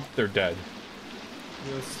pick them up, they're dead.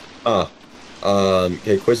 Yes.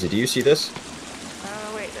 Hey, Quizzy, do you see this?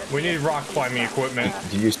 Wait. We need rock climbing equipment.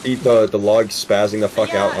 Do you see the log spazzing the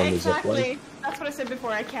fuck yeah, out on exactly. the zipline? That's what I said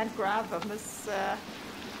before. I can't grab them. It's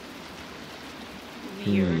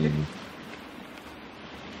weird.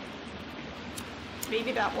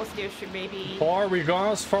 Maybe that was the issue. Maybe. Plar, we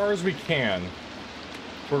gone as far as we can.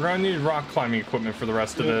 We're gonna need rock climbing equipment for the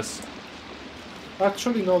rest of this.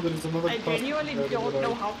 Actually, no, there is another I genuinely don't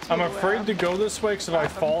know how to. I'm afraid to go this way because if I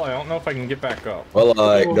fall, I don't know if I can get back up. Well,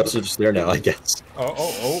 guys are just there now, I guess.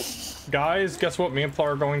 Oh. Guys, guess what? Me and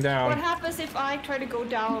Plar are going down. What happens if I try to go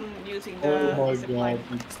down using the Oh my zipline?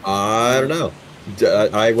 God. I don't know.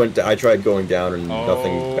 I tried going down and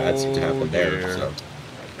nothing bad seemed to happen there. dear. So.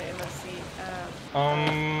 Okay, let's see.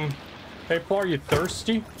 Hey Plar, you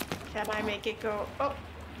thirsty? Can I make it go? Oh,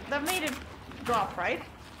 that made it drop, right?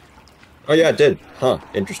 Oh yeah, it did. Huh?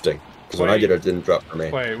 Interesting. Because when I Wait. did it, didn't drop for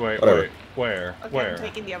me. Wait, Whatever. where? Okay, Where? I'm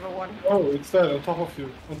taking the other one. Oh, it's there on top of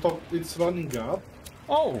you. On top, it's running up.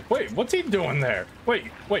 Oh, wait, what's he doing there? Wait,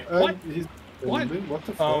 what? He's What? What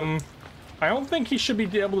the fuck? I don't think he should be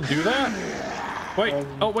able to do that. Wait,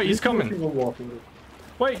 oh wait, he's coming. drinking the water.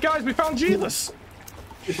 Wait, guys, we found Jesus!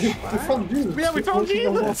 We found Jesus. Yeah, we He's found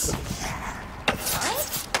drinking the Jesus! water.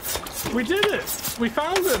 We did it! We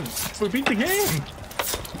found him! We beat the game!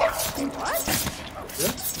 What?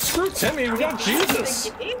 Screw Timmy, we got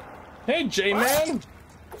Jesus! Hey, J-Man!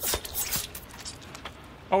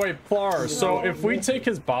 Oh wait, Plar, so if we take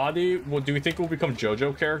his body, well, do we think we'll become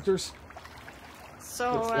JoJo characters?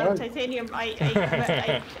 So, That's right. titanium,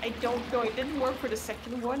 I don't know. It didn't work for the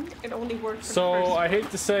second one. It only worked for the So, first I hate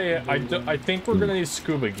to say it, I think we're gonna need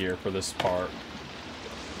scuba gear for this part.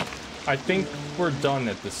 I think we're done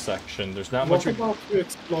at this section. There's not What much. about we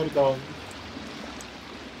explore down?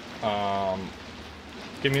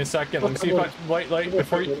 Give me a second. Let me see if I wait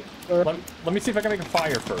before you. Let me see if I can make a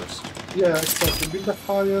fire first. Yeah, exactly. Build a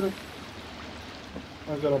fire.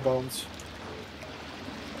 I'm gonna bounce.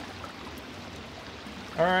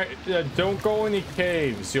 All right, don't go any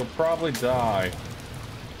caves. You'll probably die.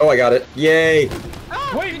 Oh, I got it. Yay!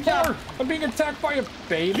 Ah, Wait, good job. Plar, I'm being attacked by a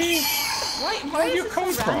baby. Why Where'd is you it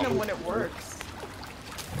come so from? random when it works?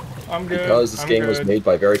 I'm good. Because this I'm game was good. made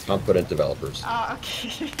by very competent developers. Ah,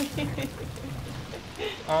 okay.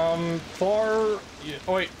 Plar.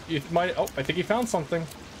 Oh wait, you might. Oh, I think he found something.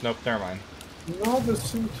 Nope, never mind. No, there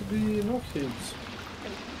seem to be no caves.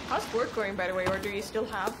 How's work going, by the way, or do you still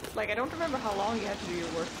have? Like, I don't remember how long you had to do your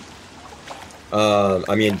work.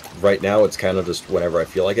 I mean, right now it's kind of just whenever I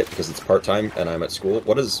feel like it because it's part time and I'm at school.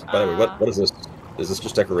 What is? By the way, what is this? Is this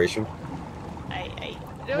just decoration?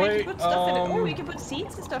 No, Wait, you can put stuff in it. Or we can put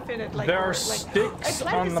seeds and stuff in it. Like, There are I sticks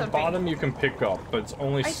planted on the something. bottom you can pick up, but it's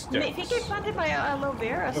only I sticks. think I planted my aloe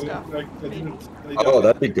vera stuff. I maybe. didn't. Oh,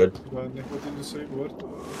 that'd be good. What did you say?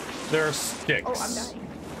 What? There are sticks. Oh, I'm dying.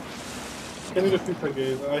 Can you repeat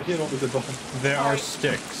again? I hear only the button. There are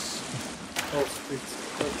Sorry. sticks. Oh,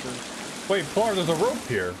 sticks. Okay. Wait, Plar, there's a rope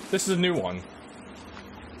here. This is a new one.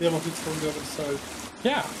 Yeah, but it's on the other side.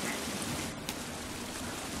 Yeah.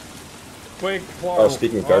 Wait, Plar. Oh,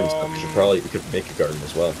 speaking of garden stuff, we could make a garden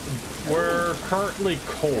as well. We're currently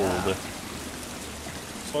cold.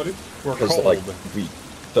 Sorry? We're Because cold. like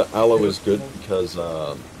the aloe is good because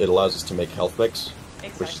it allows us to make health mix,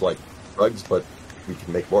 which is like drugs, but we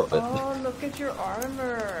can make more of it. Oh, look at your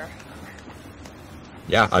armor.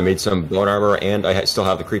 Yeah, I made some bone armor and I still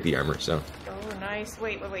have the creepy armor. So Oh, nice.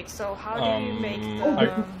 Wait. So how do you make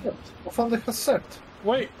the... I found the cassette.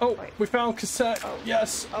 Wait, oh, Wait. we found cassette. Oh.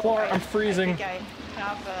 Yes, Oh, Plar, I'm I freezing. think I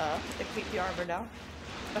have the creepy armor now.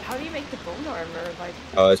 But how do you make the bone armor? Like,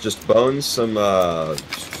 it's just bones, some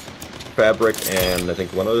fabric, and I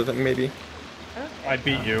think one other thing maybe. okay. I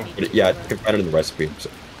beat you. Yeah, I can find it in the recipe. So.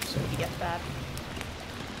 You get that.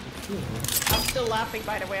 I'm still laughing,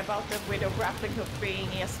 by the way, about the widow grappling hook being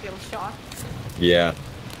a skill shot. Yeah.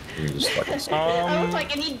 You just fucking I was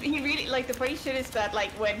like, and he really, like, the funny shit is that, like,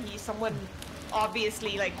 when someone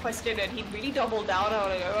obviously, like, questioned it, he really doubled down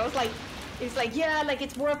on it. I was like, it's like, yeah, like,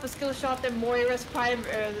 it's more of a skill shot than Moira's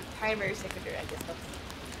primary, secondary, I guess that's...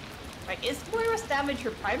 Like, is Moira's damage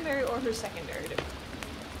her primary or her secondary?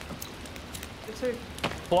 It's her...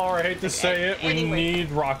 Flower, I hate to say it, we Anyway. need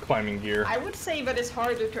rock climbing gear. I would say that it's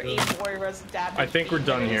harder to aim Moira's damage. I think we're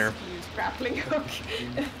done here. Use grappling hook.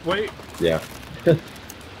 Wait, Yeah.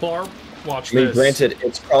 Flower, watch I mean, this. granted,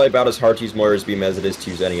 it's probably about as hard to use Moira's Beam as it is to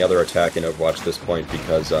use any other attack in Overwatch at this point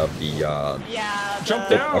because of the, Yeah. Jump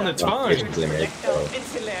the- down, it's fine. They make, so.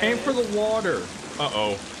 It's hilarious. Aim for the water.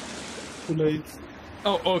 Uh-oh. Too late.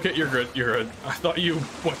 Oh, okay, you're good, you're good. I thought you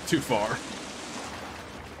went too far.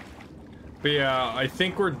 But yeah, I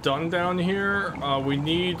think we're done down here. We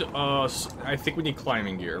need, I think we need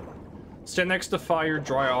climbing gear. Stand next to fire,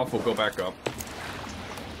 dry off, we'll go back up.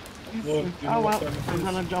 Well, you know Oh what well, time it I'm is.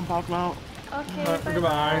 gonna jump out now. Okay,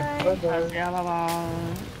 goodbye. Bye-bye. Yeah,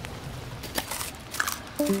 bye-bye.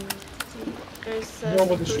 There's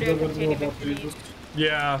Nobody food should and ever know container about that we need. Jesus.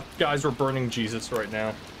 Yeah, guys, we're burning Jesus right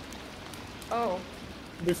now. Oh.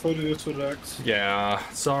 Before he resurrects. Yeah,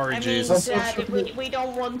 sorry, I mean, Jesus. we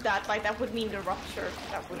don't want that. Like, that would mean the rupture.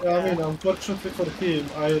 That would, Yeah, I mean, unfortunately for him,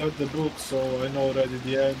 I read the book, so I know already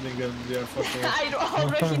the ending, and they are fucking. I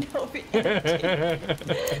already know the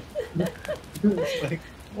ending. It's like,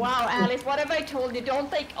 Wow, Alice, what have I told you?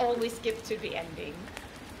 Don't, like, always skip to the ending.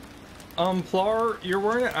 Plar, you're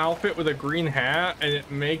wearing an outfit with a green hat, and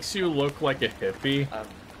it makes you look like a hippie.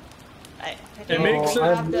 I It don't makes it-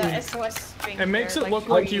 have the SOS thing It makes there, it look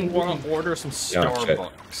showing like you want to order some Yeah, shit.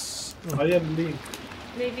 Starbucks. I am Link.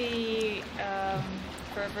 Maybe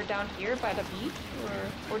further down here by the beach, or do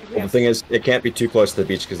we Well, the have? thing is, it can't be too close to the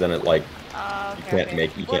beach because then it, like, Okay, can't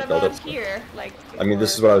make- you what can't build about it. here? Like. I mean,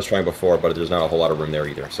 this is what I was trying before, but there's not a whole lot of room there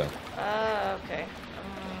either, so. Okay.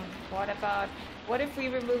 What if we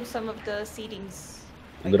remove some of the seatings?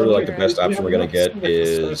 Literally, like, the here, best option we're gonna get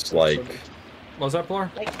is, like, What was that,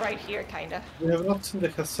 Plar? Like right here, kinda. We have not seen the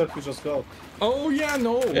cassette we just got. Oh, yeah,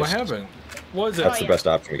 no, I Yes. haven't. What is it? that's the yeah. best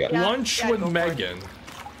option we got. Yeah. Lunch go with for it. Megan.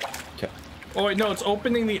 Okay. Oh, wait, no, it's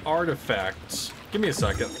opening the artifact. Give me a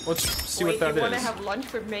second. Let's see Wait, what you that wanna is. have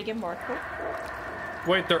lunch with Megan Markle?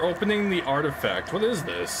 Wait, they're opening the artifact. What is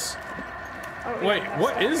this? Oh, yeah, Wait, that's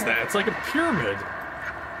what that is there. that? It's like a pyramid.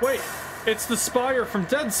 Wait, it's the spire from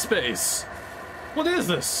Dead Space. What is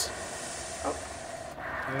this?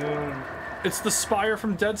 It's the spire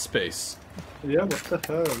from Dead Space. Yeah, what the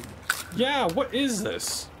hell? Yeah, what is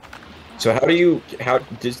this? So aren't you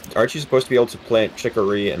supposed to be able to plant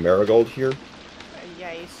chicory and marigold here? Yeah,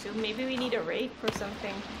 I assume maybe we need a rake or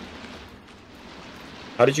something.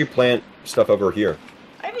 How did you plant stuff over here?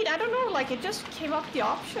 I mean, I don't know, like, it just came up the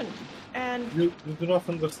option. And, You do not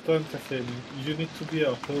understand, Kathleen. You need to be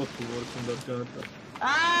a hoe to work in that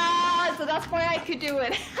garden. so that's why I could do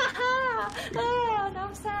it. Now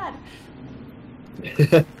I'm sad.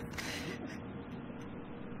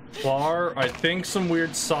 Bar, I think some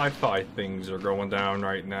weird sci-fi things are going down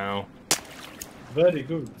right now. Very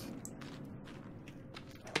good.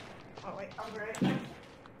 Oh, wait, I'm right.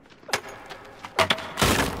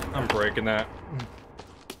 I'm breaking that.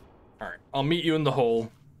 Alright, I'll meet you in the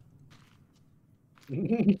hole.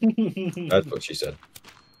 That's what she said.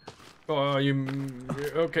 Oh,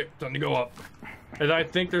 okay, time to go up. And I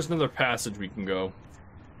think there's another passage we can go.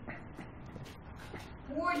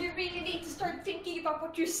 War, you really need to start thinking about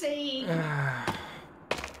what you're saying.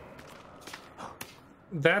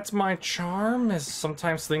 That's my charm, is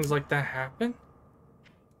sometimes things like that happen.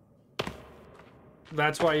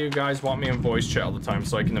 That's why you guys want me in voice chat all the time,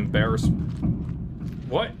 so I can embarrass.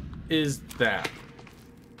 What is that?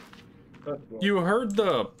 You heard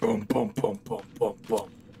the boom, boom, boom, boom, boom, boom.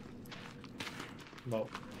 No.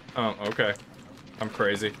 Oh, okay. I'm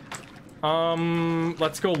crazy.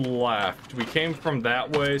 Let's go left. We came from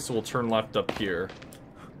that way, so we'll turn left up here.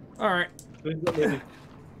 Alright.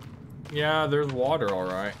 Yeah, there's water,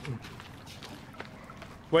 alright.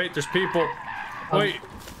 Wait, there's people. Wait.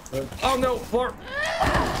 Oh no, Bart.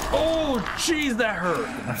 Oh, jeez, that hurt.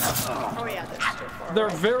 Oh yeah, that's too far. They're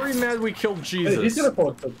very mad we killed Hey, he Jesus.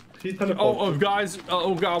 teleported. He teleported. Oh, guys.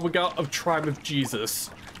 Oh, God, we got a tribe of Jesus.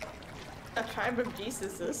 A tribe of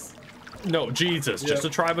Jesuses. No, Jesus. Just Yeah.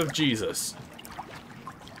 a tribe of Jesus.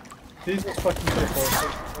 He just fucking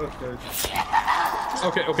teleported.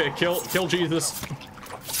 Okay. Okay, kill Jesus.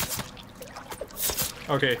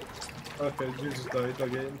 Okay. Okay, Jesus died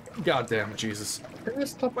again. Goddamn Jesus. Can you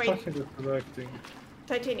stop Wait. fucking interacting?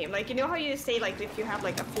 Titanium, like, you know how you say, like, if you have,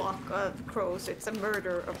 like, a flock of crows, it's a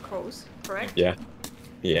murder of crows, correct? Yeah.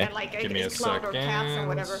 Yeah. And, like, Give me a it's cloud or cats or second.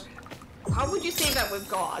 whatever. How would you say that with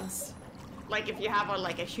gods? Like, if you have,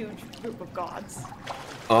 like, a huge group of gods.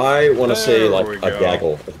 I want to say There like we a go.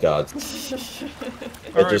 gaggle of gods.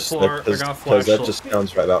 Alright, Floor, I got a Because that flashlight. just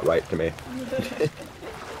sounds right about right to me.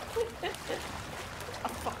 A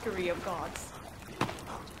fuckery of gods.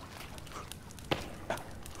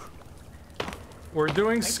 We're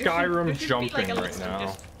doing Like, Skyrim there should be, jumping like, a right list of now.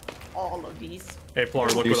 just all of these. Hey,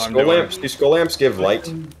 Plar, look Do what I'm skull doing. lamps? Do skull lamps give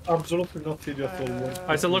light? Absolutely not see your full one.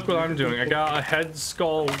 I said, look what I'm doing. I got a head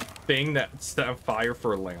skull thing that's set on fire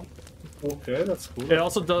for a lamp. Okay, that's cool. It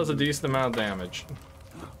also does a decent amount of damage.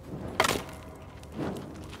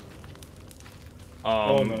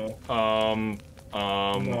 Oh no.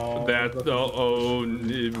 No, That,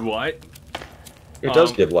 what? It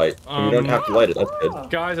does give light. And we don't have to light it. That's good.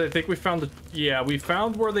 Guys, I think we found the, yeah, we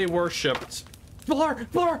found where they worshipped.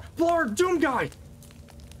 Blar, Doom guy!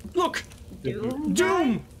 Look! Doom?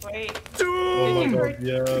 Doom! Wait. Oh Doom! my god,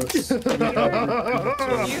 yes.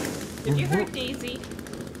 Did you hurt Daisy?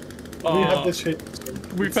 We have the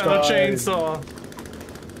chainsaw. We It's found a died. chainsaw.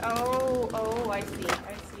 Oh, I see.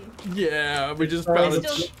 Yeah, we just found a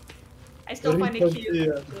I still find it cute.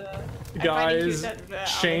 Yeah. guys, Alex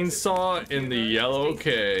chainsaw is- in the yellow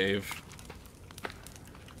cave.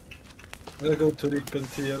 I go to repent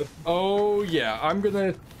here. Oh yeah, I'm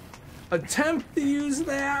gonna attempt to use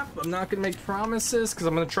that. I'm not gonna make promises because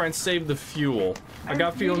I'm gonna try and save the fuel. I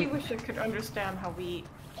got really feeling. wish I could understand how we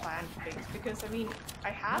plant things because I mean I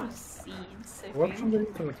have seeds. I What think. from the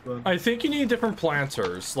internet, man? I think you need different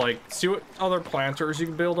planters. Like, see what other planters you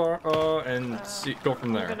can build and see, go from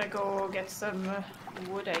I'm there. gonna go get some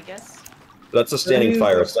wood, I guess. That's a standing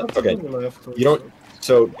fire. So, okay. You don't.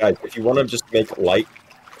 So, guys, if you want to just make light,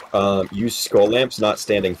 use skull lamps, not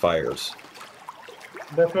standing fires.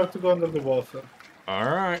 But we have to go under the water. All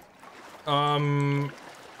right.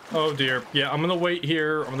 Oh dear. Yeah, I'm gonna wait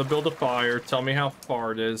here. I'm gonna build a fire. Tell me how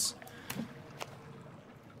far it is.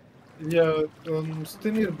 Yeah, stay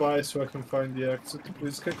nearby so I can find the exit,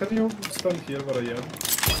 please. Can you stand here where I am?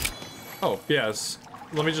 Oh yes.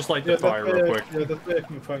 Let me just light the Yeah, fire that way real quick. Yeah, that way I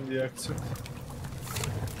can find the exit.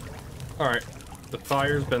 All right. The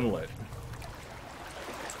fire's been lit.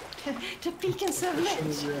 The beacons have lit.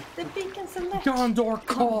 The beacons have lit. Gondor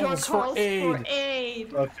calls for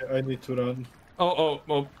aid. Okay, I need to run. Oh,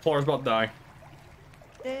 Flar's about to die.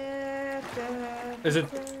 Is it?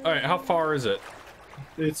 All right. How far is it?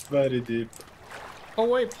 It's very deep. Oh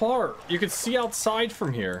wait, Plar, you can see outside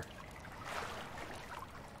from here.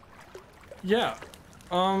 Yeah.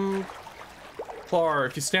 Plar,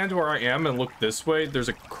 if you stand where I am and look this way, there's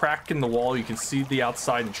a crack in the wall. You can see the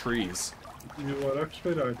outside and trees. You are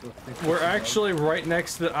actually right. I think We're it's actually right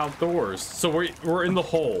next to the outdoors. So we're in the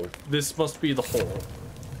hole. This must be the hole.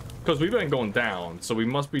 Because we've been going down, so we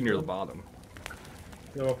must be near the bottom.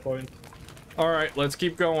 You have a point. Alright, let's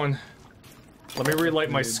keep going. Let me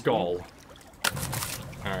relight my skull.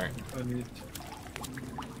 Alright. I need.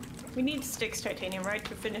 We need sticks titanium, right,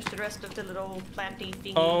 to finish the rest of the little planty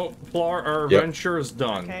thingy. Oh, Plar, our Yep. adventure is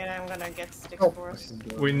done. Okay, I'm gonna get sticks Oh, for us.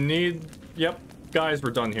 We need... Yep, guys,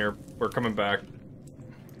 we're done here. We're coming back.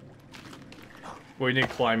 We need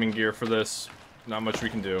climbing gear for this. Not much we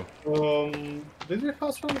can do. Did you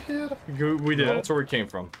pass from here? We did. No. That's where we came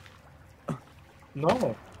from.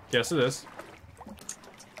 No. Yes, it is.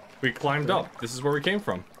 We climbed up. This is where we came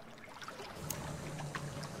from.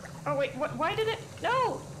 Oh wait, why did it?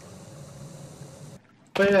 No!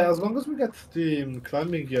 But yeah, as long as we get the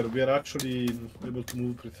climbing gear, we are actually able to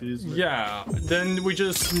move pretty easily. Yeah, then we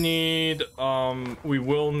just need, we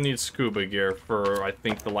will need scuba gear for, I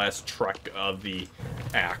think, the last trek of the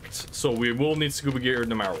act. So we will need scuba gear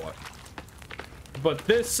no matter what. But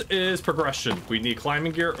this is progression. We need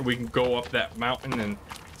climbing gear, or we can go up that mountain and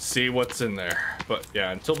see what's in there. But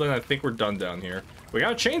yeah, until then, I think we're done down here. We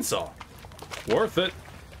got a chainsaw. Worth it.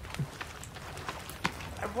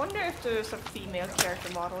 I wonder if there's a female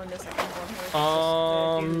character model in the second one. Or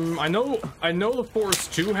it's just, I know the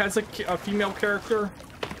Forest 2 has a female character.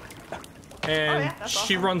 And yeah, that's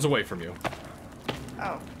she awesome. runs away from you.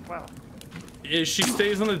 Oh, well. She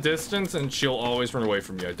stays in the distance and she'll always run away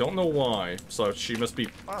from you. I don't know why, so she must be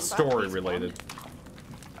Well, that story is related.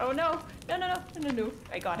 Oh no! No.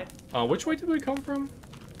 I got it. Which way did we come from?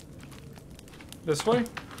 This way?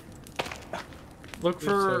 Look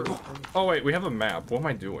for... Oh wait, we have a map. What am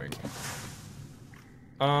I doing?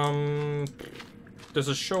 Does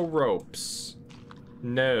it show ropes?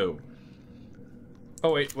 No.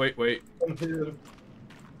 Oh wait. From here.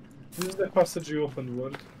 This is the passage you opened,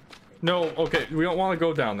 Ward. No, okay, we don't want to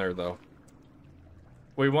go down there, though.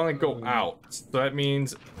 We want to go out. So that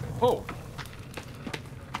means... Oh!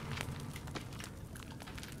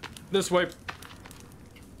 This way.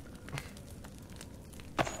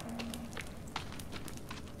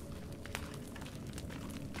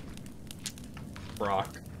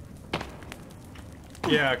 Rock.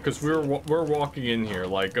 Yeah, because we're walking in here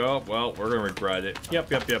like, oh, well, we're gonna regret it. Yep,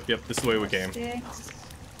 this is the way we came.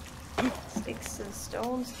 Sticks. and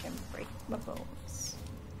stones can break my bones.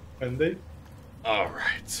 And they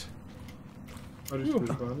Alright. are you still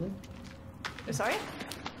running? Sorry?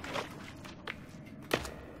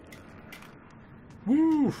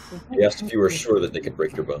 Woo! He asked if you were sure that they could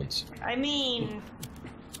break your bones. I mean,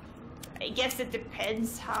 I guess it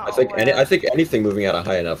depends how. I think I think anything moving at a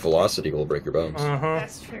high enough velocity will break your bones. Uh-huh.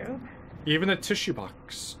 That's true. Even a tissue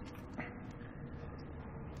box.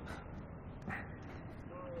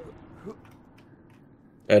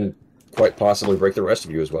 And quite possibly break the rest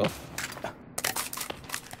of you as well.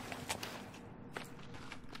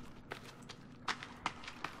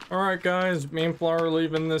 Alright guys, me and Flower are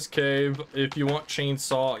leaving this cave. If you want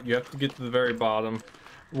chainsaw, you have to get to the very bottom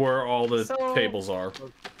where all the tables are.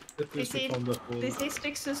 They say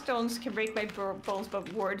sticks and stones can break my bones,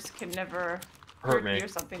 but words can never hurt me or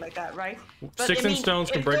something like that, right? But Sticks and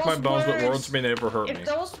stones can break my bones, but words may never hurt me. If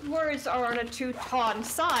those words are on a two-ton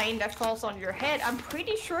sign that falls on your head, I'm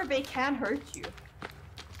pretty sure they can hurt you.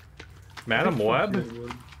 Madam Web?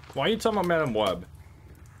 Why are you talking about Madam Web?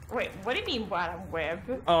 Wait, what do you mean Madam Web?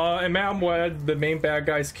 In Madam Web, the main bad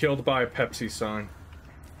guy's killed by a Pepsi sign.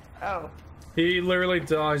 Oh. He literally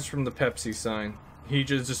dies from the Pepsi sign. He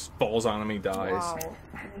just falls on him, he dies. Wow.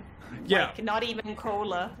 Yeah. Like, not even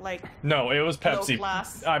cola, like... No, it was Pepsi.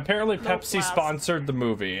 Class. Apparently Low Pepsi class. sponsored the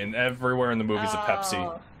movie, and everywhere in the movie's a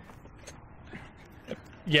Pepsi.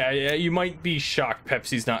 Yeah, you might be shocked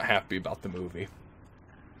Pepsi's not happy about the movie.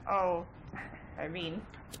 Oh. I mean...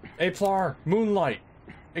 Hey, Flar, Moonlight.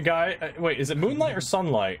 Hey, guy, wait, is it Moonlight or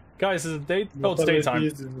Sunlight? Guys, is it day? Oh, it's daytime.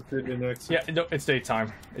 Yeah, no, it's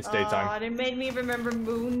daytime. It's daytime. It made me remember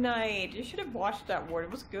Moon Knight. You should have watched that one.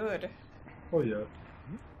 It was good. Oh yeah.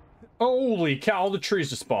 Holy cow! The trees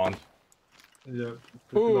just spawned. Yeah.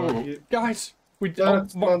 Ooh, guys, we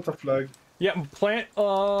plant a flag. Yeah, plant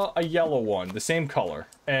a yellow one, the same color,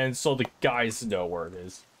 and so the guys know where it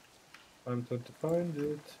is. I'm trying to find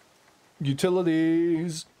it.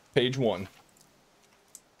 Utilities, page 1.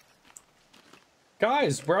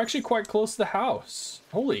 Guys, we're actually quite close to the house.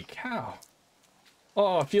 Holy cow.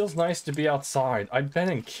 Oh, it feels nice to be outside. I've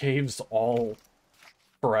been in caves all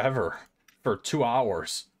forever. For 2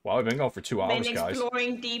 hours. Wow, I've been going for 2 hours, guys.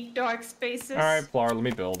 Exploring deep, dark spaces. Alright, Flar, let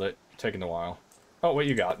me build it. Taking a while. Oh, wait,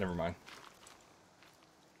 you got it. Never mind.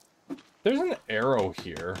 There's an arrow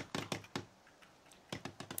here.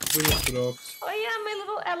 Rocks. Oh yeah, my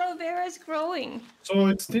little aloe vera is growing. So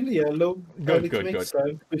it's still yellow, Good, but it good, makes good.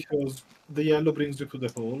 sense because the yellow brings you to the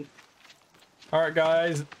hole. Alright,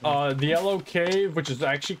 guys. The yellow cave, which is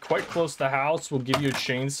actually quite close to the house, will give you a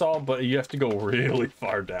chainsaw, but you have to go really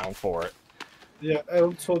far down for it. Yeah,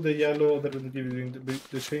 also the yellow that will give you the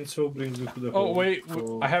chainsaw brings you to the hole. Oh, wait.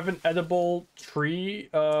 So... I have an edible tree.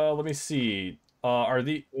 Let me see. Are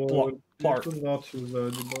the... you Plar, could not use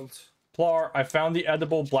edibles. Plar, I found the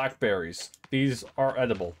edible blackberries. These are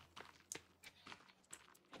edible.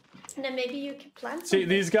 And then maybe you can plant See,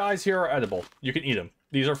 these guys here are edible. You can eat them.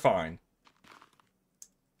 These are fine.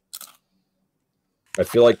 I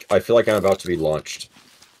feel like I'm about to be launched,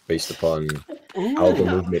 based upon how the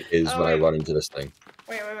movement is when I run into this thing.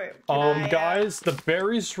 Wait. Guys, the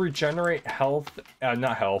berries regenerate health,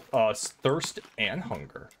 not health, thirst and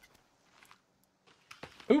hunger.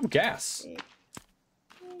 Ooh, gas.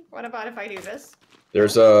 What about if I do this?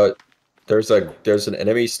 There's an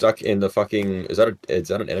enemy stuck in the fucking. Is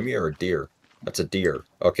that an enemy or a deer? That's a deer.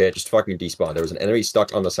 Okay, it just fucking despawned. There was an enemy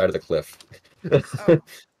stuck on the side of the cliff. Oh.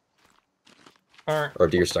 Alright. Or a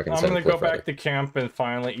deer stuck in the I'm side gonna of the cliff. go back to camp and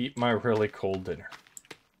finally eat my really cold dinner.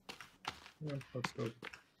 Yeah, that's good.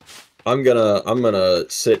 I'm gonna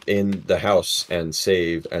sit in the house and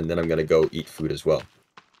save, and then I'm gonna go eat food as well.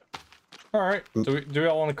 Alright. Do we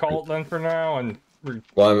all want to call it then for now? And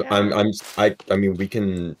Well, I mean, we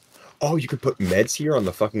can. Oh, you can put meds here on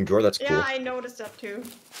the fucking drawer. That's cool. Yeah, I noticed that too.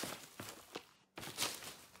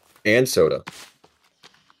 And soda.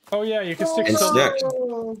 oh yeah, you can stick And some snacks.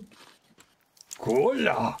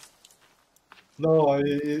 cola. No,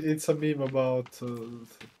 it's a meme about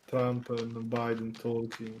Trump and Biden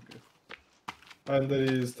talking. And there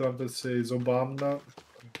is Trump that says Obama.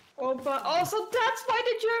 Oh, but also that's why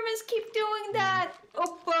the Germans keep doing that.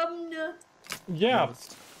 Obama. Yeah,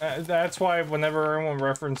 that's why whenever everyone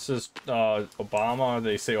references Obama,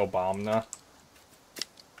 they say Obama.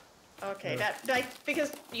 Okay,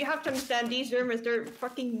 because you have to understand these Germans, they're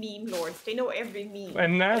fucking meme lords. They know every meme.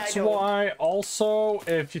 And that's why also,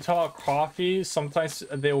 if you talk coffee, sometimes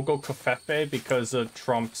they will go covfefe because of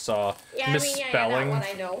Trump's misspelling. that one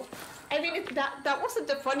I know. I mean, that wasn't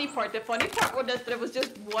the funny part. The funny part was that there was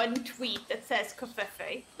just one tweet that says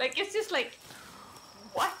covfefe. Like, it's just like,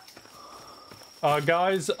 what?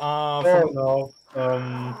 Guys, Oh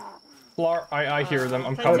no. Flar, I hear them.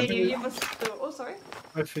 I'm Titanium, coming. you must do... Oh, sorry.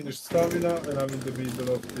 I finished stamina and I'm in the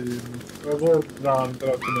middle of the... I will run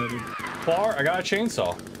throughout the menu. Flar, I got a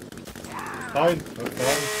chainsaw. Fine, I'm fine.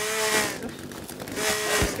 I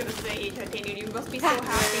was gonna say, Titanium, you must be so happy to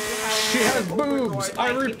have... She has Overlord boobs!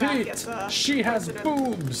 I like you back repeat! at the She has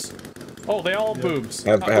president. boobs! Oh, they all have boobs.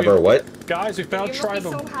 Have her what? Guys, we found a You must be tribe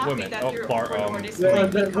so of happy women. that Oh, your Flar, Overlord is Yeah,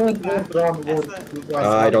 finally coming back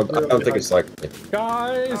I as a... don't think it's likely.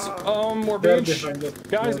 Guys, more They're beach. behind us.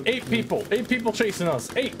 Guys, They're- 8 people. 8 people chasing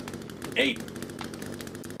us. 8! 8!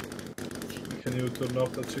 Can you turn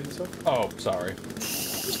off the chainsaw? Oh, sorry.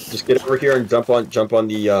 Just get over here and jump on the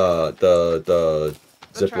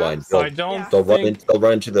zip line. traps? I don't Yeah. They'll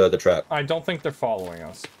run into the trap. I don't think they're following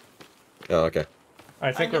us. Oh, okay.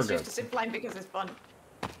 I think we're just good. used the zip line because it's fun.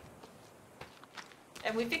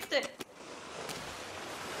 And we fixed it.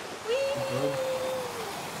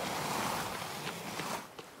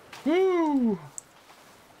 Woo!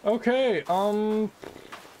 Okay,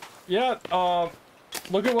 yeah,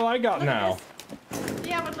 look at what I got Look at now. this.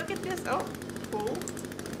 Yeah, but look at this. Oh, cool.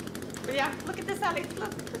 But yeah, look at this, Alex.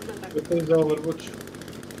 Look. It is Overwatch.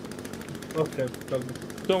 Okay, tell me.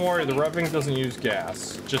 Don't worry, the revving doesn't use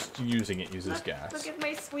gas. Just using it uses gas. Look at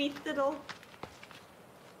my sweet little...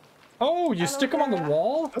 Oh, you aloe stick them on the vera.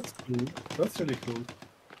 wall? That's cool. That's really cool.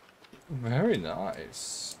 Very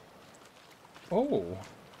nice. Oh.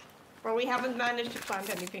 Well, we haven't managed to plant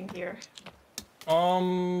anything here.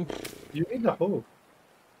 Um, You need a hoe.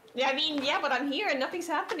 Yeah, I mean, yeah, but I'm here and nothing's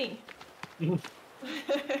happening.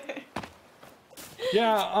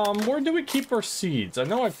 yeah, where do we keep our seeds? I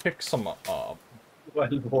know I picked some up. Well,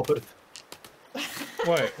 bored.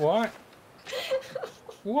 Wait, what?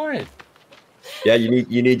 What? Yeah,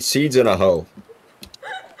 you need seeds and a hoe.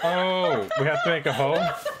 Oh, we have to make a hoe?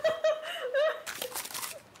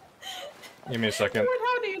 Give me a second. Lord,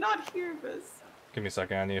 how do you not hear this? Give me a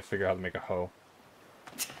second. I need to figure out how to make a hoe.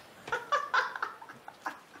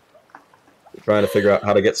 Trying to figure out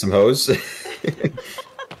how to get some hoes.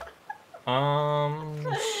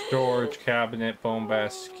 Storage cabinet, bone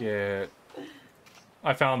basket.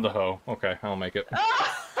 I found the hoe. Okay, I'll make it.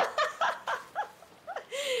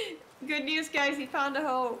 Good news, guys. He found a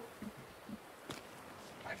hoe.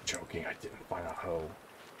 I'm joking. I didn't find a hoe.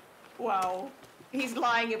 Wow. He's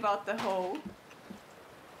lying about the hoe.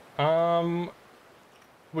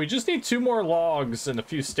 We just need 2 more logs and a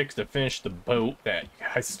few sticks to finish the boat that you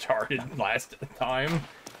guys started last time.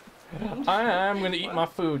 I'm gonna eat my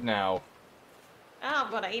food now. Ah,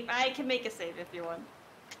 but I can make a save if you want.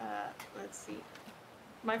 Let's see.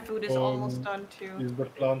 My food is almost done too. Is the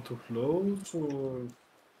plan to close or?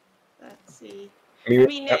 Let's see. I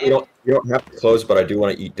mean, you don't have to close, but I do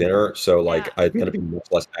want to eat dinner, so like Yeah. I'm gonna be much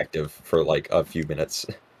less active for like a few minutes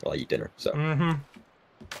while I eat dinner. So Mm-hmm.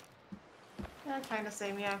 Yeah, kind of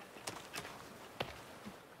same, yeah.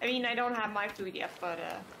 I mean, I don't have my food yet, but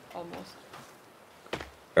almost. all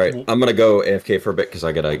right, I'm gonna go AFK for a bit because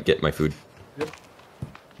I gotta get my food. Yep.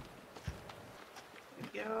 There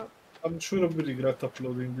we go. I'm sure I will regret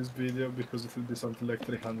uploading this video because it will be something like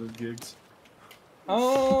 300 gigs.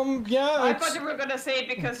 Yeah, I thought you were gonna say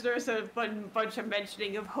because there's a bunch of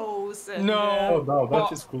mentioning of hoes and... No. Oh no, Well-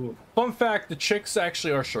 that is cool. Fun fact, the chicks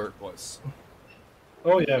actually are shirtless.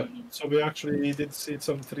 Oh yeah, so we actually did see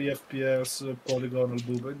some 3 FPS polygonal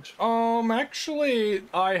boobage. Actually,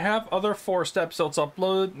 I have other 4 episodes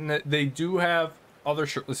uploaded, and they do have other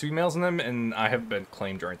shirtless females in them, and I haven't been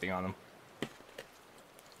claimed or anything on them.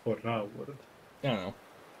 For now, what? I don't know.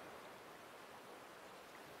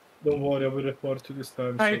 Don't worry, I will report to this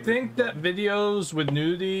time. I so think we that can- videos with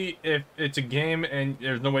nudity, if it's a game and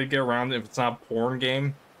there's no way to get around it, if it's not a porn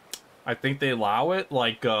game, I think they allow it.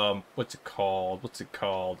 Like, what's it called?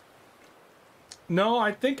 No,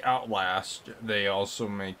 I think Outlast, they also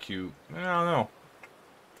make you... I don't know.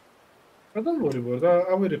 Oh, don't worry about it,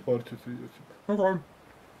 I will report it to you. Okay.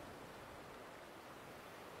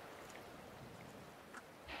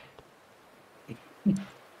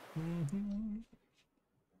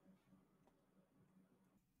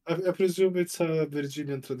 I presume it's a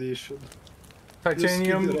Virginian tradition.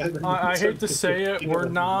 Titanium, Just keep it I hate to right. say it, we're Keep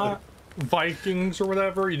it not Vikings or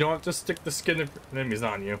whatever. You don't have to stick the skin of enemies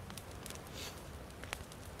on you.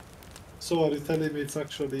 So are you telling me it's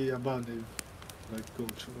actually a bunny, like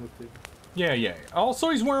culture thing? Yeah, yeah. Also,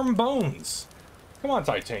 he's wearing bones. Come on,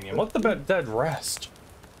 Titanium, let the dead rest.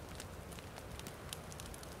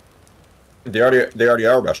 They already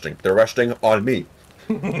are resting. They're resting on me.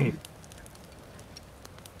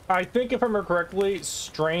 I think if I remember correctly,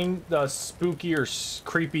 the spooky or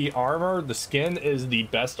creepy armor, the skin is the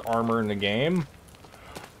best armor in the game.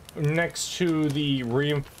 Next to the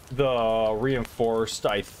reinforced,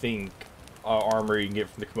 I think, armor you can get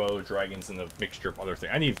from the Komodo dragons and the mixture of other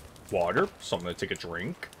things. I need water, so I'm gonna take a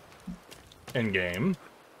drink. In game.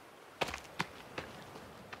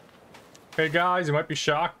 Hey guys, you might be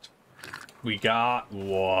shocked. We got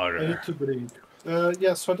water. I need to drink.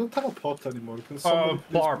 Yeah, so I don't have a pot anymore. Can somebody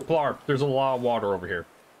Blarp, there's a lot of water over here.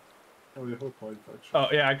 Oh, yeah, whole point, actually. Oh,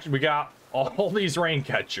 yeah, actually, we got all these rain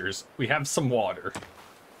catchers. We have some water.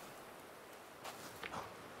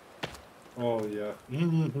 Oh, yeah.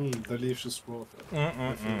 Delicious water.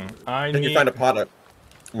 Can you find a pot at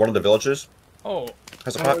one of the villages? Oh.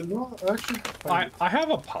 Has a pot? No, actually, I have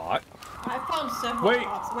a pot. I found several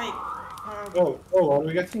pots. Wait. Are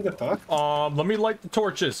we getting attacked? Let me light the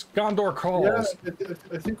torches. Gondor calls. Yeah,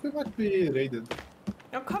 I think we might be raided.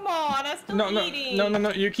 No, come on, I'm still eating.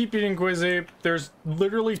 No. You keep eating, Quizzy. There's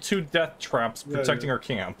literally 2 death traps protecting our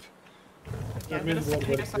camp. Yeah, I'm gonna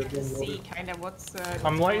stay so I can see kind of what's.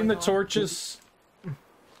 I'm lighting the torches.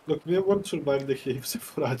 Look, we won't survive the caves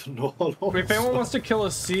for I don't know how long. If anyone wants to kill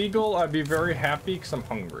a seagull, I'd be very happy because I'm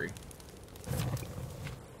hungry.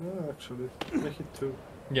 Actually, make it 2.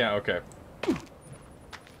 Yeah, okay.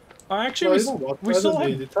 Actually, we still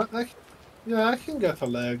have... Yeah, I can get a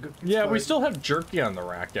leg. Yeah, we still have jerky on the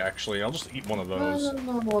rack, actually. I'll just eat one of those.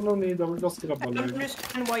 No need. I will just grab a leg. I don't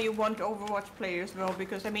understand why you want Overwatch players, though,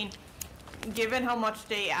 because, I mean, given how much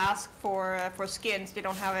they ask for skins, they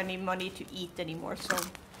don't have any money to eat anymore, so...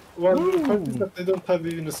 Well, the point is that they don't have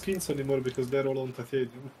even the skins anymore because they're all on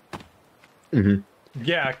titanium.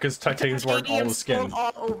 Yeah, because titaniums weren't all the skins.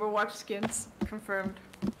 All Overwatch skins, confirmed.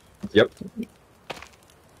 Yep.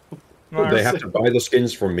 They have to buy the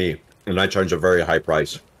skins from me, and I charge a very high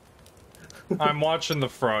price. I'm watching the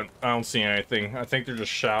front. I don't see anything. I think they're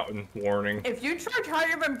just shouting, warning. If you charge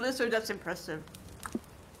higher than Blizzard, that's impressive.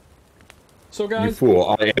 So, guys... You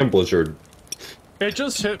fool, I am Blizzard. It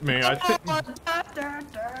just hit me. I think...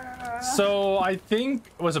 So, I think...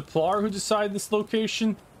 Was it Plar who decided this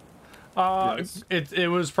location? Yes.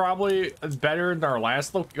 It was probably better than our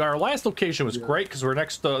last location was great because we're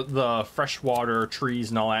next to the freshwater trees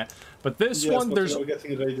and all that. But this one, but there's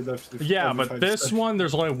getting raided after but this one,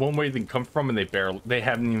 there's only one way they can come from, and they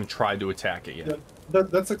haven't even tried to attack it yet. Yeah,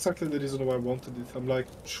 that's exactly the reason why I wanted it. I'm like,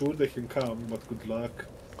 sure they can come, but good luck.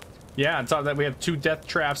 Yeah, on top of that, we have 2 death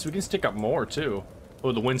traps. We can stick up more too.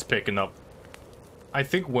 Oh, the wind's picking up. I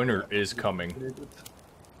think winter is coming.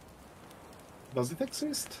 Does it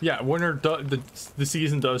exist? Yeah, winter. The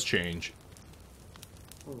season does change.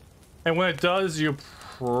 Oh. And when it does, you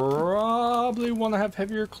probably want to have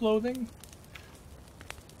heavier clothing.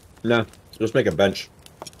 No, just make a bench.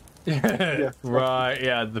 Yeah. Right,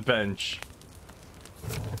 yeah, the bench.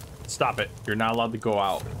 Stop it. You're not allowed to go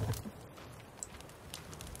out.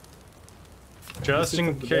 Just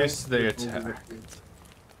in case they attack.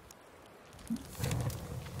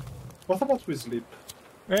 What about we sleep?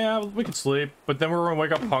 Yeah, we could sleep, but then we're gonna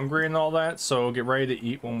wake up hungry and all that, so get ready to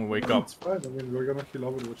eat when we wake up. It's fine, I mean, we're gonna kill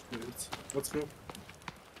Overwatch players. Let's go.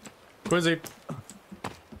 Quizzy.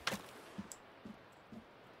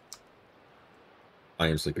 I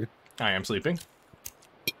am sleeping. I am sleeping.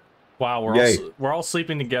 Wow, we're all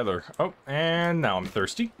sleeping together. Oh, and now I'm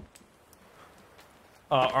thirsty.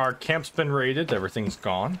 Our camp's been raided. Everything's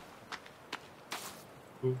gone.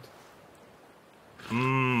 Food.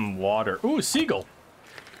 Water. Ooh, seagull.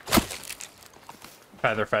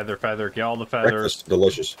 Feather. Get all the feathers. Breakfast,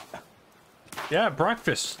 delicious. Yeah,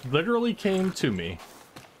 breakfast literally came to me.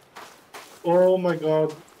 Oh my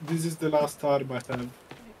god, this is the last time I have.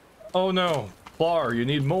 Oh no, Plar, you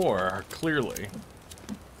need more, clearly.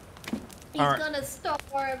 He's gonna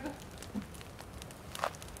starve.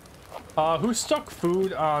 Who stuck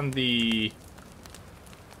food on the...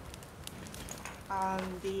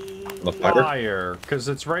 The fire? Because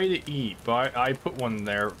it's ready to eat, but I put one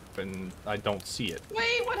there and I don't see it.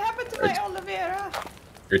 Wait, what happened to my aloe vera?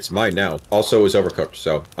 It's mine now. Also, it was overcooked,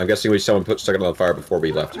 so I'm guessing someone stuck it on the fire before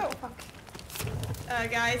we left. No, fuck.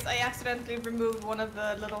 Guys, I accidentally removed one of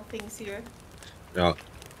the little things here. Oh.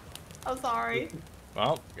 I'm sorry.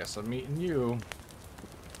 Well, guess I'm eating you.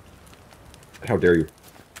 How dare you?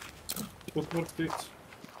 Put more sticks.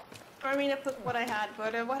 I mean, I put what I had,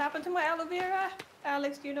 but what happened to my aloe vera?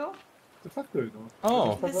 Alex, do you know? The fuck do you know?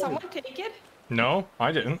 Oh. Did someone take it? No,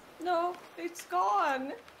 I didn't. No, it's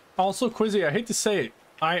gone. Also, Quizzy, I hate to say it,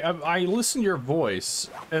 I listened to your voice,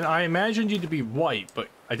 and I imagined you to be white, but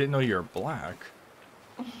I didn't know you were black.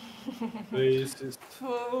 Racist.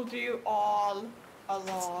 Told you all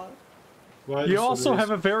along. Why You so also lazy? have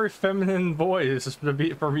a very feminine voice for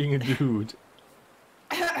being a dude.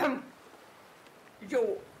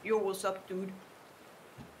 Yo, what's up, dude?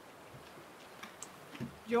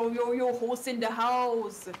 Yo, host in the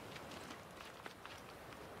house.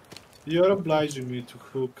 You're obliging me to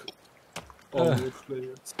cook all your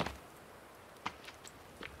players.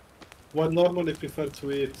 One normally prefer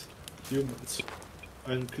to eat humans,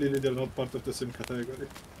 and clearly they're not part of the same category.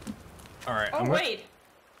 All right. Oh wait,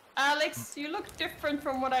 Alex, you look different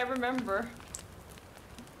from what I remember.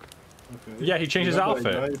 Okay. Yeah, he changed his Remember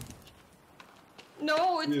I outfit. died?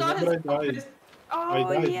 No, it's not his Remember I died. outfit.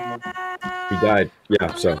 Oh died, yeah. He died.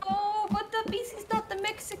 Yeah, so. No, but the BC's not the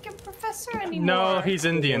Mexican professor anymore. No, he's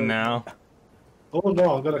Indian now. Oh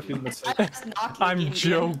no, I'm gonna kill myself. That's not like I'm Indian.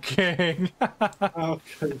 joking.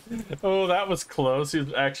 Okay. Oh, that was close. He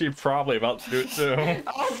was actually probably about to do it too.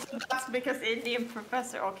 Oh, so that's because Indian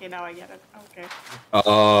professor. Okay, now I get it. Okay.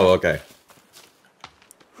 Oh, okay.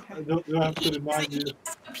 You have to remind me.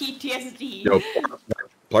 PTSD. Yo,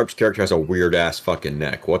 Plarp's character has a weird ass fucking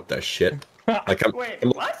neck. What the shit? Like Wait,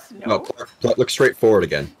 what? No, Plarp, look straight forward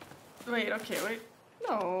again. Wait, okay, wait.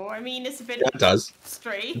 No, I mean, it's a bit Yeah, it does.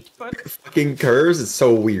 straight, but Fucking curves. It's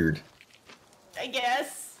so weird. I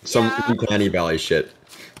guess. Some yeah, uncanny valley shit.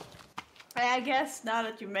 I guess now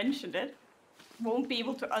that you mentioned it, won't be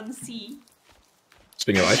able to unsee.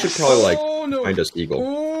 Speaking of, I should probably like Oh, no. find us eagle.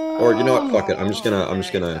 Or you know what? Fuck it. I'm just gonna.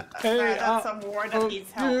 Hey, That's some word that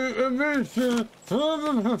needs help.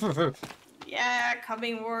 Yeah,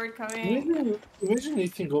 coming word, coming. Imagine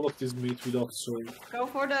eating all of this meat without soul. Go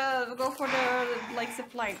for the like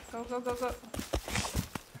zip line. Go.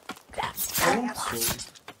 I want soul.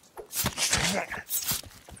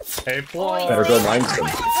 Hey, Flar. Better go mine some.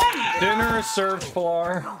 Dinner is served,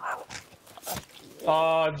 Flar.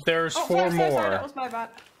 There's Oh, four sorry, more. that was my bad.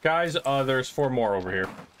 Guys, there's 4 more over here.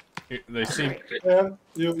 They seem... Yeah,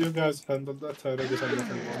 you guys handled that. I already handled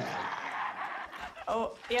one.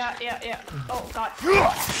 Oh, yeah. Oh, God.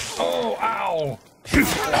 Oh, ow!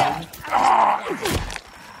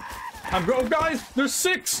 I'm going, guys! There's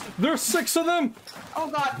 6! There's 6 of them! Oh,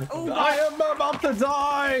 God. Oh, God. I am about to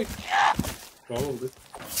die! Oh, this.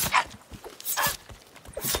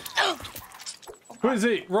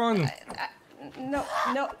 Quizzy, run! No.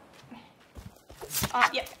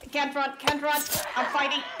 Yeah, can't run. I'm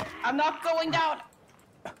fighting. I'm not going down.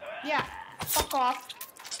 Yeah, fuck off.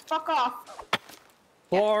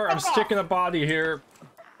 Flar, I'm fuck off. sticking a body here.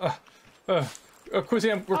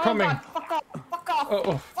 Quizzy, we're coming. God, fuck off.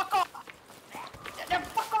 Oh. Fuck off. No,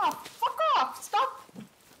 fuck off. Stop.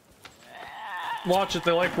 Watch it,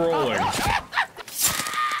 they like rolling.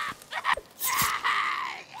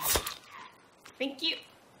 Thank you.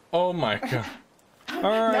 Oh my god. No,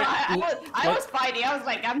 Alright. I was fighting. I was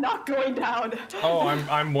like, I'm not going down. Oh,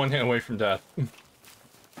 I'm 1 hit away from death.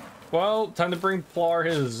 Well, time to bring Flar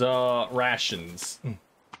his rations.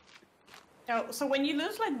 Oh, so when you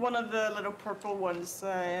lose like one of the little purple ones,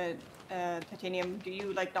 titanium, do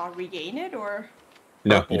you like not regain it or?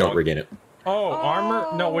 No, you don't regain it. Oh, armor?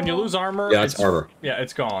 No, when you lose armor, Yeah, it's armor. Yeah,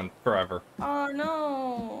 it's gone forever. Oh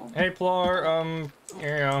no. Hey, Flar,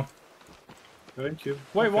 here you go. Thank you.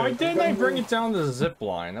 Wait, Okay, why didn't I I'm bring gonna- it down the zip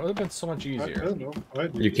line? That would have been so much I easier. don't know. I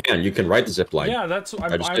did. You can ride the zip line. Yeah, that's.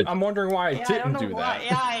 just did. I'm wondering why I Yeah, I didn't don't know do why.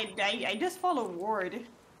 that. Yeah, I just follow word.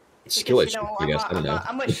 Skill Because, issue, I guess. I don't know.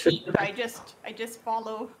 I'm a sheep. I just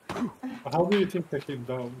follow. How do you think they came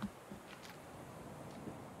down?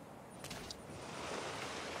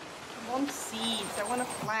 I want seeds. I want to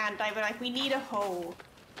plant. I like. We need a hoe.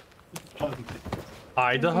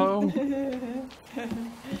 Idaho?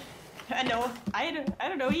 I know. I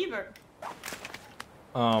don't know either.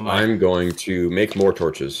 I'm going to make more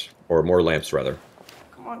torches, or more lamps, rather.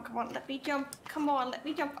 Come on. Let me jump. Come on. Let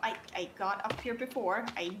me jump. I got up here before.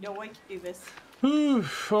 I know I can do this. Whew,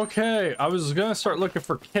 okay, I was gonna start looking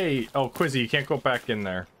for Kate. Oh, Quizzy, you can't go back in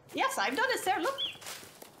there. Yes, I've done it, sir. Look.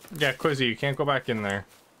 Yeah, Quizzy, you can't go back in there.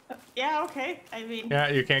 Yeah. Okay. I mean. Yeah,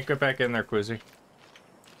 you can't go back in there, Quizzy.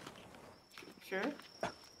 Sure.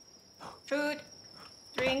 Food.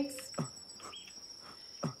 Drinks.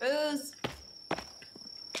 Booze.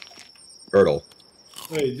 Girdle.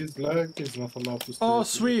 Hey, this leg is not allowed to stay. Oh,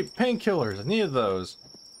 sweet, painkillers. I needed those.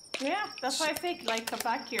 Yeah, that's why I think, like, come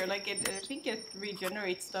back here. Like, I think it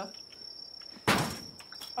regenerates stuff.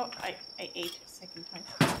 Oh, I ate a second time.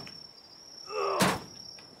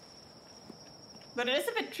 But it is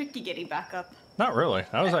a bit tricky getting back up. Not really.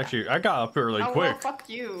 That was actually, I got up really Oh, quick. well, fuck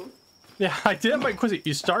you. Yeah, I did, but Quizzy,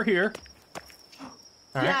 you start here.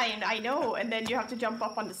 All right. Yeah, I know. And then you have to jump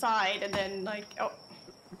up on the side, and then, like, oh.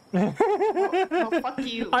 Well, fuck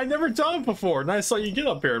you. I never done it before, and I saw you get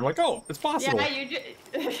up here. I'm like, oh, it's possible. Yeah,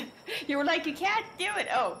 you were like, you can't do it.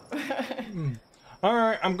 Oh. All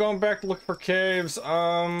right, I'm going back to look for caves.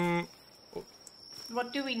 What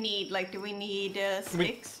do we need? Like, do we need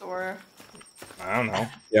sticks or? I don't know.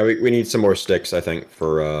 Yeah, we need some more sticks, I think,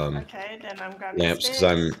 for Okay, then I'm grabbing lamps, sticks.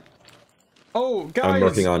 because Oh, guys, I'm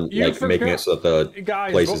working on like making it so that the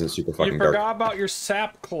place isn't super fucking you dark. forgot about your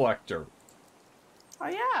sap collector. Oh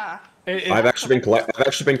yeah. I've actually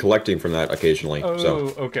been collecting from that occasionally. Oh, So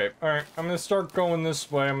okay. All right, I'm gonna start going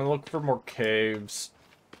this way. I'm gonna look for more caves.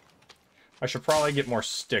 I should probably get more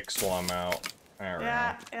sticks while I'm out. There we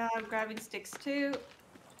Yeah, I'm grabbing sticks too.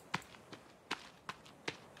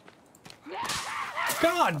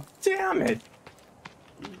 God damn it!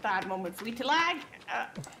 Bad moment for me to lag.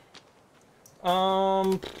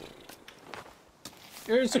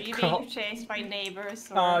 Here's Are a you couple. being chased by neighbors?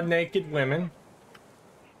 Or... Naked women.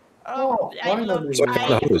 Oh, finally.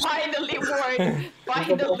 Finally, Ward.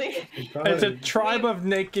 Finally. It's a tribe of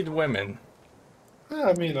naked women. Yeah,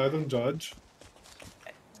 I mean, I don't judge.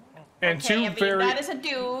 And Okay, two I mean, very. that is a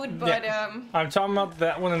dude, but I'm talking about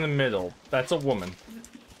that one in the middle. That's a woman.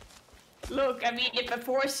 look, I mean, if a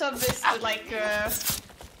foursome is like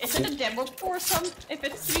is it a demo foursome if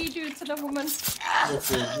it's 3 dudes and a woman?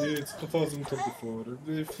 Okay, it's 2024.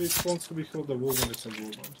 If it wants to be called a woman, it's a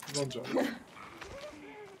woman. Don't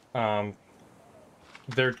judge.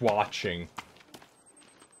 They're watching.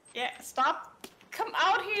 Yeah, stop. Come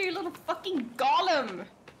out here, you little fucking golem.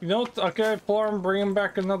 You know what? Okay, Plum, bring him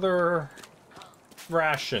back another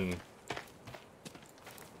ration.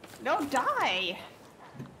 No, die.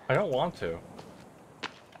 I don't want to.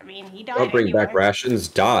 I mean, he died don't bring anyway. back rations,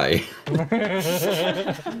 die.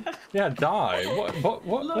 Yeah, die. What?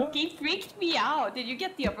 Look, he freaked me out. Did you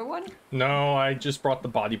get the other one? No, I just brought the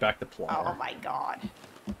body back to Plum. Oh my god.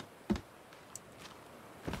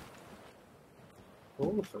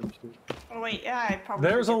 Oh, thank you. Oh wait, yeah, I probably.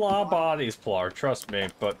 There's a did lot the of one. bodies, Plar, trust me,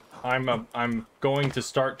 but I'm going to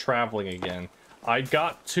start traveling again. I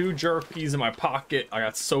got 2 jerkies in my pocket, I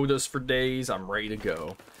got sodas for days, I'm ready to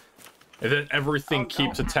go. And then everything Oh,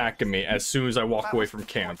 keeps no. attacking me as soon as I walk That away was from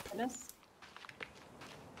camp. poisonous.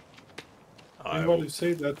 And while you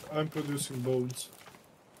say that, I'm producing bones.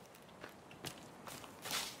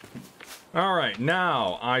 Alright,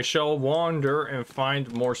 now I shall wander and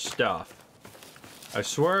find more stuff. I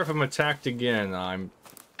swear if I'm attacked again, I'm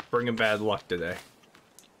bringing bad luck today.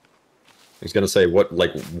 He's gonna say what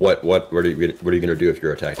are you gonna do if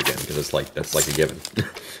you're attacked again? Because it's like that's like a given.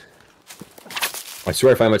 I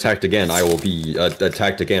swear if I'm attacked again, I will be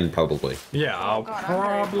attacked again probably. Yeah, Oh I'll god, I'm very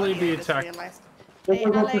probably funny, be I just attacked. realized. Oh, Hey,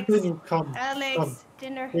 my God, Alex. continue. Come. Alex, Come.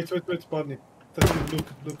 dinner. Wait, Bunny.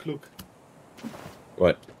 Look.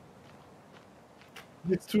 What?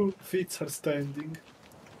 These 2 feet are standing.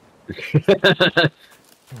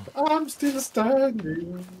 I'm still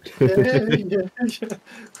standing. Yeah.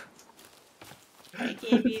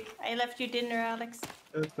 I left you dinner, Alex.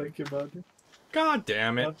 Thank you, buddy. God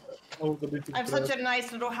damn it. Oh, the little I'm crab. such a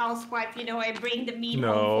nice little housewife, you know. I bring the meat home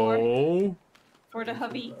No. for the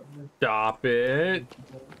hubby. Stop it.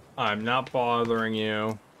 I'm not bothering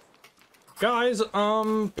you. Guys,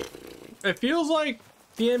 it feels like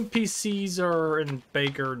the NPCs are in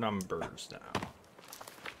bigger numbers now.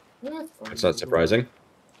 Yeah, fine. That's not surprising.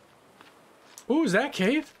 Ooh, is that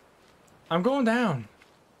cave? I'm going down.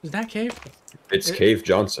 Is that cave? It's Cave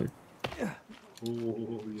Johnson.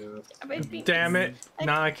 Oh, yeah. I mean, Damn it.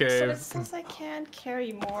 Not a So it cave. says I can't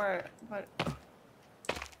carry more, but...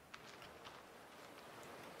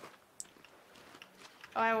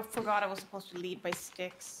 Oh, I forgot I was supposed to lead by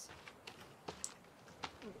sticks.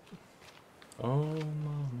 Oh,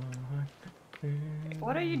 mama.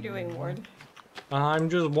 What are you doing, Ward? I'm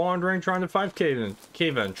just wandering trying to find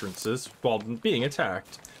cave entrances while being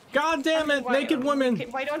attacked. God damn it, Why- naked women! okay,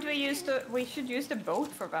 why don't we use the... We should use the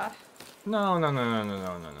boat for that. No.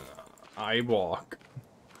 I walk.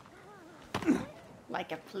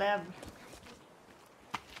 Like a pleb.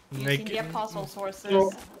 Using Naked. the apostles' horses.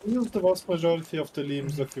 So, use the vast majority of the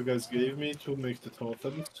limbs that you guys gave me to make the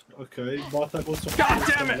totems. Okay, but I've also... God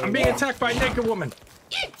damn it! I'm being attacked by a naked woman!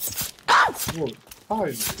 Whoa,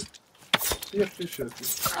 fine. We appreciate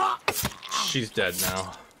it. She's dead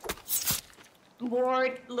now.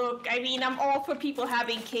 Ward, look, I mean, I'm all for people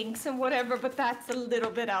having kinks and whatever, but that's a little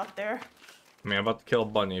bit out there. I mean, I'm about to kill a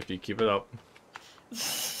bunny if you keep it up.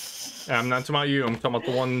 And I'm not talking about you, I'm talking about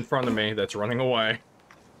the one in front of me that's running away.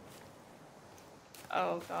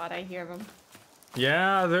 Oh god, I hear them.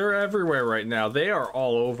 Yeah, they're everywhere right now. They are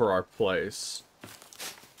all over our place.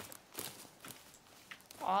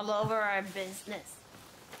 All over our business.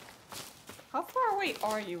 away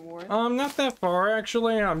are you, Ward? Not that far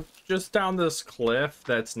actually. I'm just down this cliff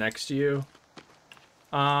that's next to you.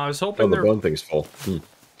 I was hoping the bone thing's full.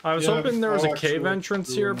 I was Yeah, hoping there was a I'll cave actually entrance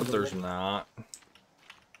do here, but another there's one. not.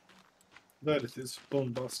 There it is,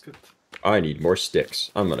 bone basket. I need more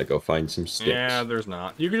sticks. I'm gonna go find some sticks. Yeah, there's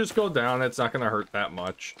not. You can just go down. It's not gonna hurt that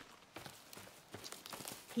much.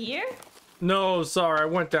 Here? No, sorry, I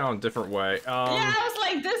went down a different way. Yeah, I was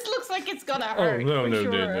like, this looks like it's gonna Oh hurt. no, for no,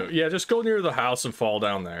 sure. no, no. Yeah, just go near the house and fall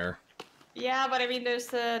down there. Yeah, but I mean,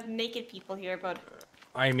 there's naked people here, but...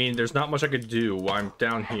 I mean, there's not much I could do. I'm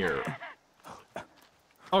down here.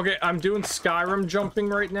 Okay, I'm doing Skyrim jumping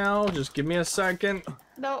right now. Just give me a second.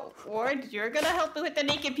 No, Ward, you're gonna help me with the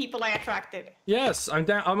naked people I attracted. Yes, I'm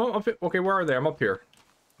down. I'm up. Okay, where are they? I'm up here.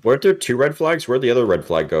 Weren't there 2 red flags? Where'd the other red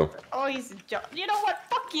flag go? Oh, he's you know what?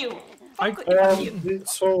 Fuck you! I- Fuck you!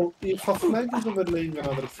 So, if a flag is overlaying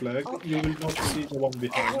another flag, you will not see the one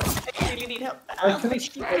behind. I really need help. I can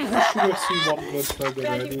actually see one red flag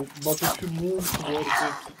already, but if you move towards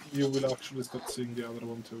it, you will actually start seeing the other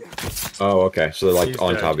one too. Oh, okay. So they're like He's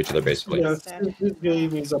on dead. top of each other, basically. Yes, this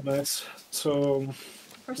game is a mess. So,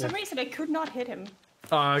 For some reason, I could not hit him.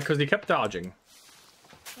 Because he kept dodging.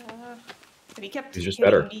 But he kept He's just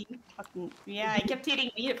hitting better. me. Fucking, yeah, he kept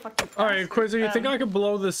hitting me. Fucking All right, Quizzy, you think Um, I could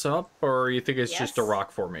blow this up, or you think it's just a yes.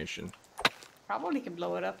 rock formation? Probably can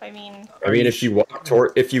blow it up. I mean, I mean, if you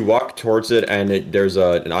walk towards it and there's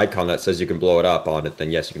an icon that says you can blow it up on it,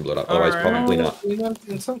 then yes, you can blow it up. Otherwise, Alright. probably not.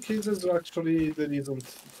 in some cases, actually, there isn't.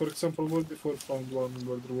 For example, we before found one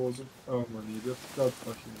where there wasn't. Oh, man, idiot. That's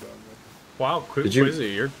fucking bad. Wow, Did you-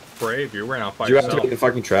 Quizzy, you're brave. You ran out by Did you yourself. activate the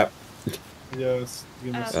fucking trap? Yes.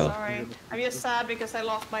 Give me a I'm second. sorry. I'm just sad because I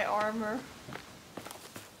lost my armor.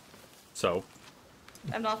 So,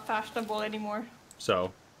 I'm not fashionable anymore.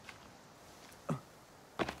 so.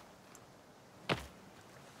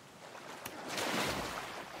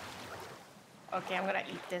 Okay, I'm gonna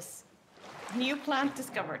eat this. New plant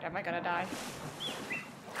discovered. Am I gonna die?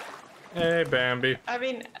 Hey, Bambi. I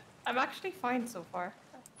mean, I'm actually fine so far.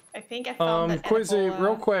 I think I found that Quizzy, edible,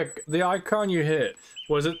 real quick, the icon you hit,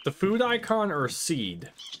 was it the food icon or a seed?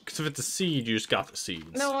 Because if it's a seed, you just got the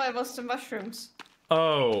seeds. No, it was the mushrooms.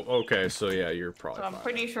 Oh, okay, so yeah, you're So probably I'm fine.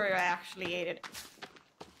 pretty sure I actually ate it.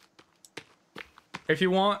 If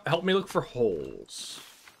you want, help me look for holes.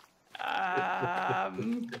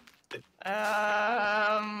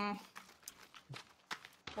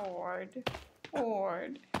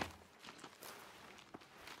 Board.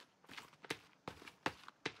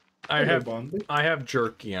 I have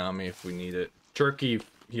jerky on me if we need it. Jerky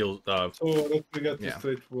heals. So let me get Yeah. this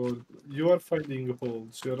straightforward. You are finding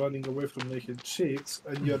holes. You are running away from naked chicks,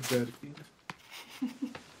 and you are jerking.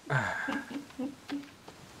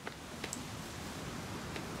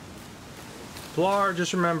 Blar,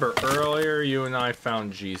 just remember, earlier you and I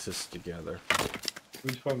found Jesus together.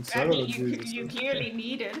 We found I several mean, you Jesus. clearly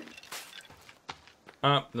need it.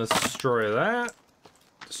 Let's destroy that.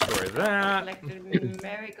 Destroy that. Collected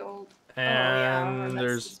marigold. And let's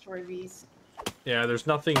there's destroy these. there's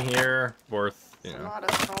nothing here worth, you A know. lot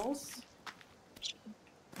of skulls.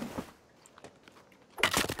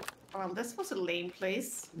 Well, this was a lame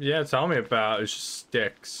place. Yeah, tell me about it. It's just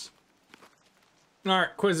sticks.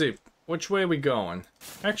 Alright, Quizzy, which way are we going?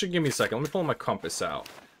 Actually, give me a second. Let me pull my compass out.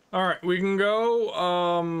 Alright, we can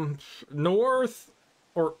go, north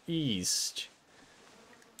or east.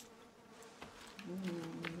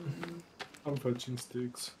 I'm fetching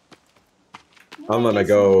sticks. I'm gonna Yes,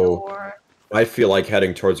 go- door. I feel like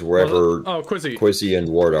heading towards wherever Oh, Quizzy. Quizzy and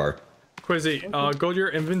Ward are. Quizzy, go to your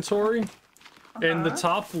inventory. In the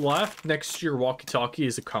top left, next to your walkie-talkie,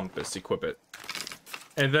 is a compass. Equip it.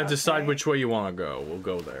 And then decide Okay. which way you want to go. We'll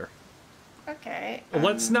go there. Okay.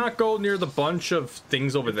 Let's not go near the bunch of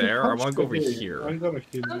things over there. I want to go over Okay, here. I'm gonna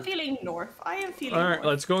kill I'm you. feeling north. I am feeling Alright, north.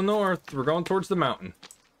 let's go north. We're going towards the mountain.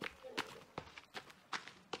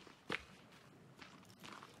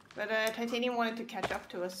 But Titanium wanted to catch up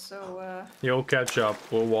to us, so You'll catch up.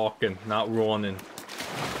 We're walking, not running.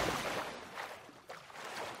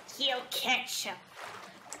 he'll catch up.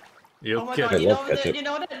 You'll Oh my catch god, I you love know, ketchup.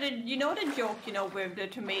 you know the joke, you know, with the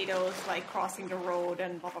tomatoes like crossing the road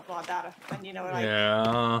and blah blah blah that, and you know, like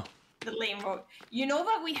Yeah. the lame road. You know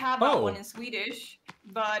that we have that Oh. one in Swedish,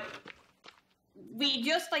 but we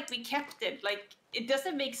just like we kept it. Like it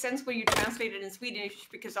doesn't make sense when you translate it in Swedish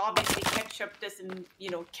because obviously ketchup doesn't, you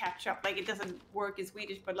know, catch up. Like it doesn't work in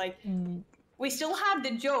Swedish, but like we still have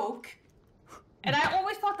the joke. And I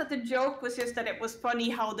always thought that the joke was just that it was funny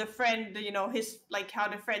how the friend, you know, how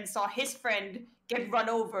the friend saw his friend get run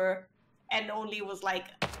over and only was like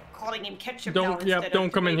calling him ketchup now Don't instead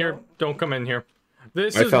of come in here. tomato. Don't come in here.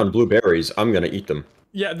 I found blueberries. I'm gonna eat them.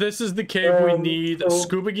 Yeah, this is the cave we need so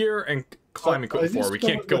scuba gear and climbing equipment for. We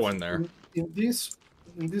can't go in there. In these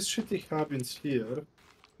shitty cabins here,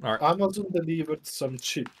 Alright. Amazon delivered some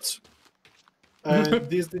chips. And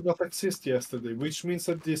this did not exist yesterday, which means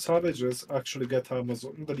that these savages actually get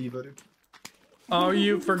Amazon delivery. Oh,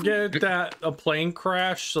 you forget that a plane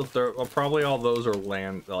crashed, so they're probably all those are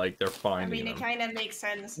land, like they're I finding mean, it them. kind of makes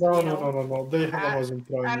sense. No, you no, know? no, no, no. They have Amazon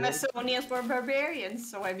Prime. Amazonians were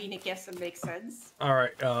barbarians, so I mean, I guess it makes sense. All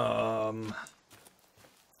right.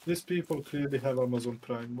 These people clearly have Amazon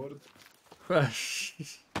Prime word.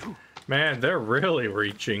 Man, they're really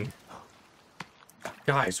reaching.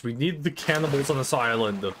 Guys, we need the cannibals on this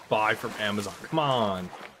island to buy from Amazon. Come on.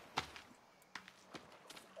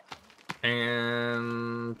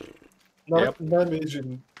 And Now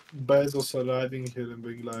imagine Bezos arriving here and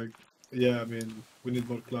being like, yeah, I mean, we need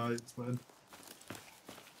more clients, man.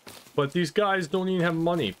 But these guys don't even have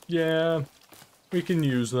money. Yeah, we can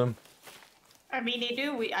use them. I mean, they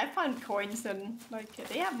do. I found coins and like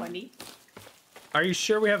they have money. Are you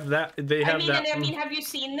sure we have that? They have that. I mean, have you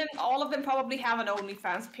seen them? All of them probably have an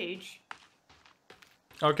OnlyFans page.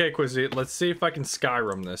 Okay, Quizzy, let's see if I can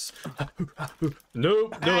Skyrim this.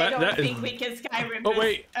 No, I don't think we can Skyrim. Oh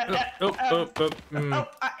wait.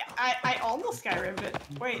 I almost Skyrim it.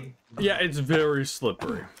 Wait. Yeah, it's very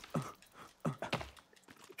slippery.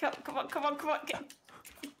 Come on. Come on.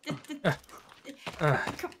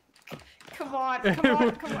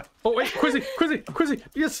 Oh wait, Quizzy,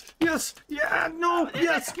 yes, yeah, no,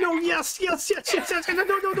 yes, no, yes, no,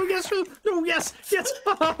 yes,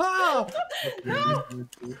 No.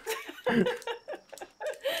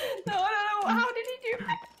 No, how did he do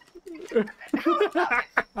that?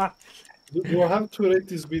 Do I have to rate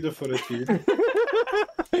this video for a team? God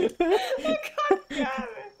damn it.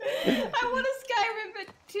 I want to Skyrim it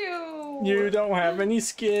too. You don't have any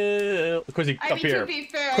skill. Quizzy, I up mean, here. to be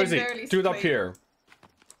fair, Quizzy, do it up here.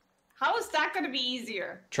 How is that going to be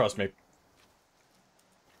easier? Trust me.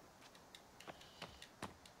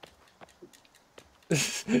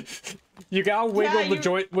 You gotta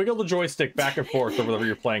wiggle the joystick back and forth or whatever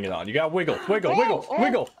you're playing it on. You gotta wiggle. Oh!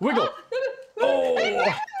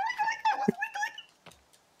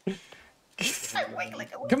 I'm wiggling.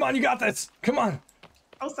 Come on, you got this. Come on.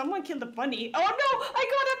 Oh, someone killed a bunny. Oh no, I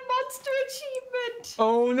got a monster achievement.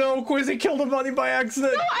 Oh no, Quizzy killed a bunny by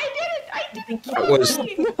accident. No, I didn't kill a bunny.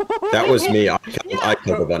 That was me. I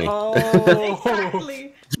killed the bunny. Oh.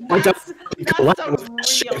 Exactly. That's a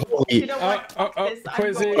real. You know what?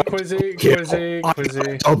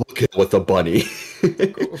 Quizzy. Double kill with the bunny.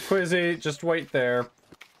 Quizzy, just wait there.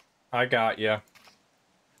 I got you.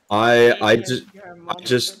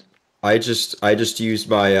 I just used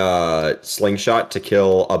my slingshot to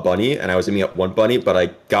kill a bunny, and I was aiming at one bunny, but I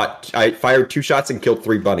fired 2 shots and killed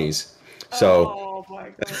 3 bunnies. So. Oh my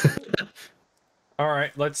god. All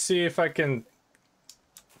right, let's see if I can.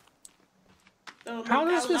 So, How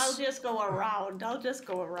does this? I'll just go around.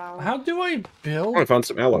 How do I build? Oh, I found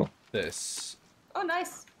some aloe. This. Oh,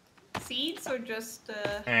 nice. Seeds or just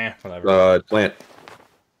Whatever. Plant.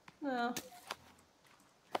 No.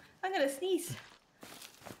 I'm gonna sneeze.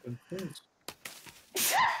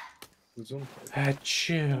 Achoo.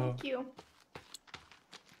 Thank you.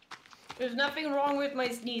 There's nothing wrong with my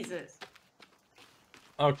sneezes.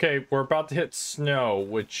 Okay, we're about to hit snow,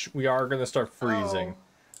 which we are gonna start freezing.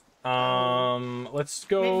 Let's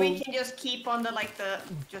go. Maybe we can just keep on the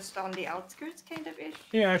just on the outskirts kind of ish.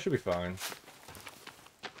 Yeah, I should be fine.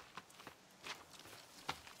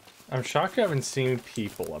 I'm shocked I haven't seen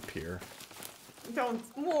people up here. Don't,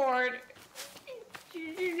 Ward.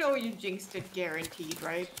 You know you jinxed it, guaranteed,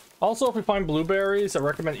 right? Also, if we find blueberries, I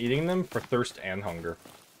recommend eating them for thirst and hunger.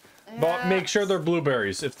 But make sure they're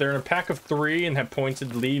blueberries. If they're in a pack of 3 and have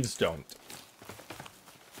pointed leaves, don't.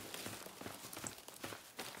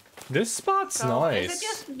 This spot's nice. Is it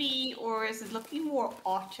just me, or is it looking more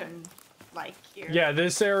autumn-like here? Yeah,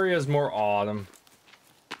 this area is more autumn.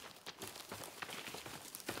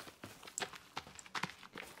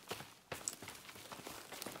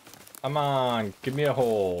 Come on, give me a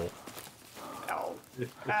hole. No.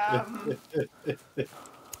 My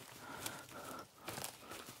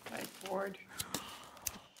board.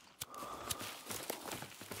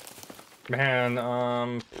 Man,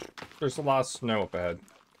 there's a lot of snow up ahead.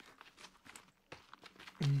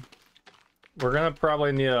 We're gonna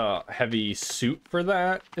probably need a heavy suit for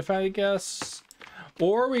that, if I guess.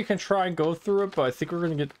 Or we can try and go through it, but I think we're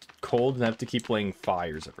gonna get cold and have to keep laying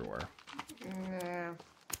fires everywhere. Yeah.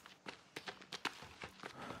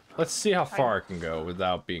 Let's see how far I can go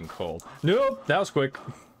without being cold. Nope, that was quick.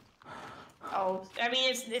 Oh, I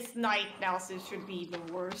mean, it's night now, so it should be even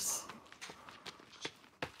worse.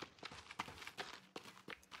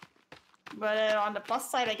 But on the plus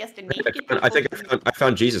side, I guess the naked people... I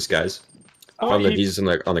found Jesus, guys. I found the Jesus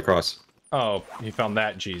on the cross. Oh, you found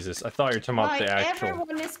that Jesus. I thought you were talking about the actual...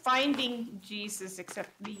 Everyone is finding Jesus except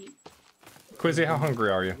me. Quizzy, how hungry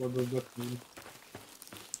are you? What does that mean?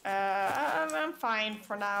 I'm fine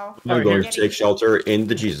for now. I'm going to take shelter in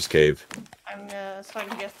the Jesus cave. I'm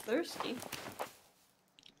starting to get thirsty.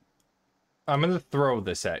 I'm gonna throw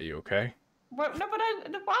this at you, okay? What? No, but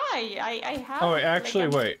why? I have... Oh, wait, actually,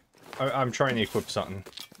 like, wait. I'm trying to equip something.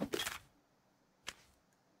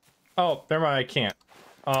 Oh, never mind, I can't.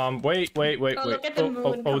 Wait. Look at the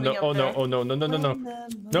moon Oh no, no. No.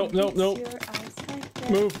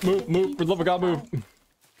 Move. For the love of God, move.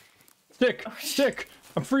 Stick.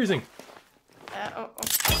 I'm freezing.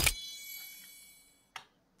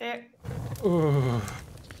 There.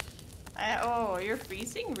 Oh, You're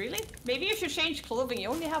freezing? Really? Maybe you should change clothing. You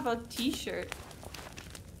only have a t-shirt.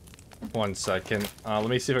 1 second. Let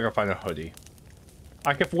me see if I can find a hoodie.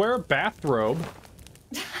 I could wear a bathrobe.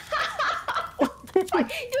 You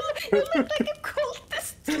look like a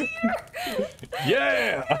cultist here.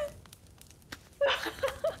 Yeah!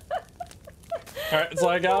 Alright, so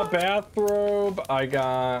I got a bathrobe. I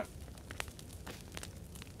got...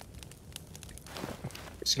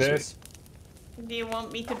 this. Do you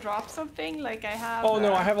want me to drop something? Like I have... Oh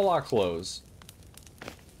no, I have a lot of clothes.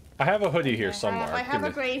 I have a hoodie here somewhere. I have a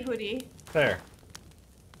gray hoodie. There.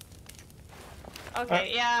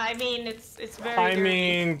 Okay, yeah, I mean, it's very I dirty.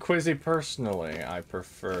 mean, Quizzy, personally, I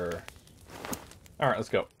prefer... Alright, let's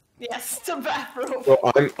go. Yes, the bathroom. So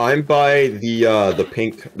I'm by the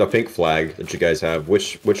pink flag that you guys have.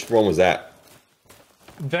 Which one was that?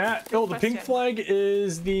 That... Oh, the pink flag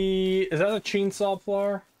is the... Is that a chainsaw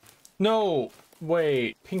flower? No,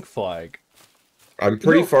 wait. Pink flag. I'm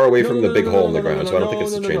pretty far away from the big hole in the ground, so I don't think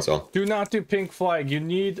it's a chainsaw. Do not do pink flag. You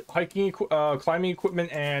need hiking, climbing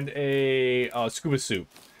equipment, and a scuba suit.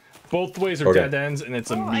 Both ways are dead ends, and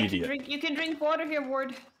it's immediate. You can drink water here,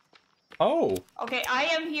 Ward. Oh. Okay, I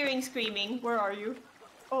am hearing screaming. Where are you?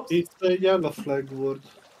 Oh. It's the yellow flag, Wood.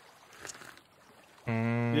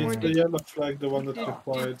 It's the yellow flag, the one that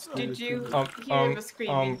required. Did you hear the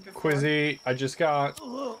screaming before? Quizzy, I just got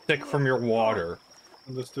sick from your water.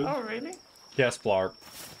 Understood? Oh, really? Yes, Blark.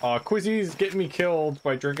 Quizzy's getting me killed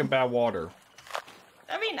by drinking bad water.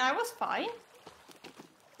 I mean, I was fine.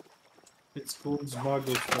 It's called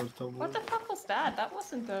smuggled for What the fuck was that? That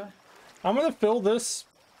wasn't the... I'm gonna fill this,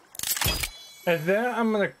 and then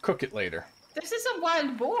I'm gonna cook it later. This is a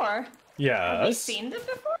wild boar. Yes. Have you seen this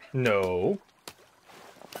before? No.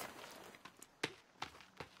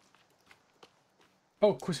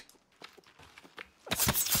 Oh, Quizzy.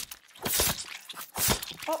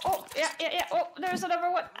 Oh, yeah. Oh, there's another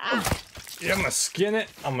one. Ah. Yeah, I'm gonna skin it.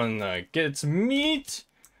 I'm gonna get its meat.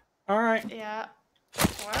 Alright. Yeah.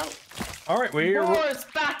 Well. Alright, boar's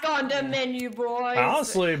back on the menu, boys.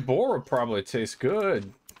 Honestly, boar would probably taste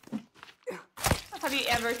good. Have you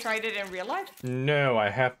ever tried it in real life? No, I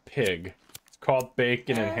have pig. It's called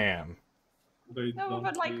bacon and ham. No,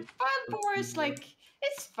 but like, wild boar is like...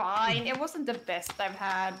 It's fine. It wasn't the best I've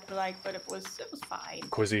had, like, but it was fine.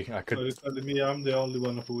 Quizzy, I could. So you're telling me I'm the only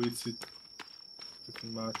one who eats it pretty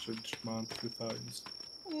much monthly times.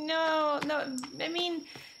 No. I mean,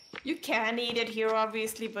 you can eat it here,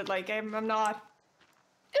 obviously, but like, I'm not.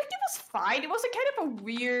 It was fine. It was a kind of a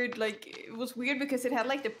weird, like, it was weird because it had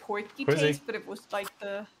like the porky taste, but it was like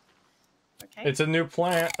the. Okay. It's a new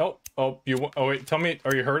plant. Oh, wait. Tell me,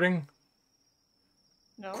 are you hurting?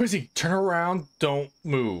 No. Quizzy, turn around. Don't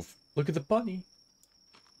move. Look at the bunny.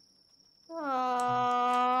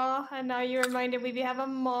 Aww, and now you reminded me we have a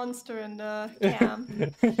monster in the camp.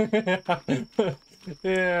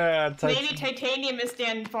 Yeah. Maybe Titanium is the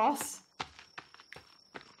end boss.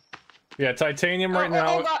 Yeah, Titanium right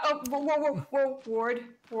now. Oh god, whoa,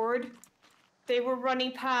 Ward. They were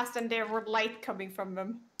running past and there were light coming from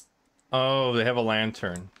them. Oh, they have a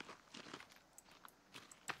lantern.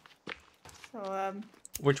 So,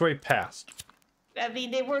 which way past? I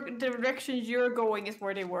mean, they were the directions you're going is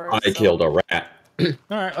where they were. I killed a rat.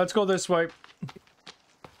 Alright, let's go this way.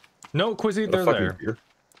 No, Quizzy, they're there. Deer?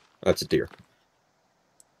 That's a deer.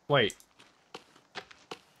 Wait.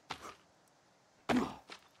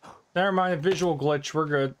 Never mind, visual glitch, we're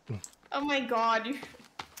good. Oh my god.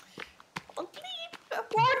 Ward.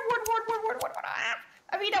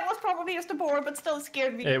 I mean, that was probably just a boar, but still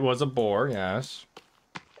scared me. It was a boar, yes.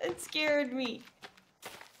 It scared me.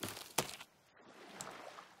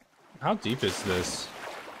 How deep is this?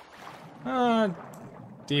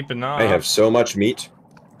 Deep enough. I have so much meat.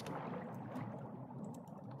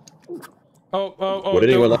 Oh. Would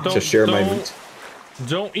anyone like to share my meat?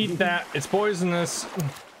 Don't eat that. It's poisonous.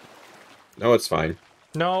 No, it's fine.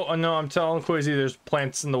 No, I'm telling Quizzy there's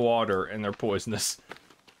plants in the water and they're poisonous.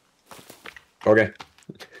 Okay.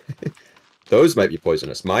 Those might be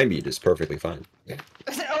poisonous. My meat is perfectly fine.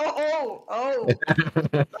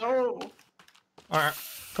 Oh. Alright.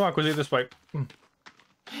 Come on, Quizzy, this way.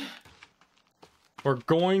 We're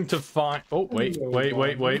going to find... Oh, wait.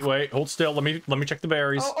 Hold still. Let me check the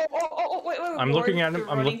berries. Wait. I'm looking at them.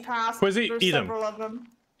 I'm looking past. Quizzy, There's eat them. several of them.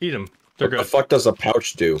 Eat them. They're What good. the fuck does a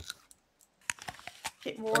pouch do?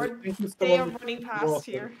 Okay, Ward, I think it's the they one are that running keeps past water.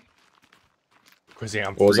 here. Quizzy,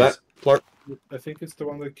 I'm What was that, Clark? I think it's the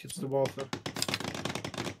one that keeps the water.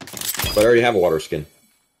 But I already have a water skin.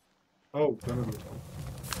 Oh, damn it.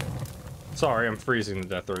 Sorry, I'm freezing to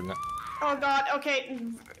death right now. Oh god, okay.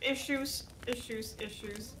 Issues.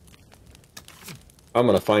 I'm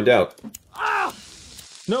gonna find out.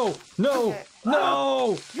 No! Okay.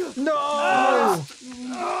 No!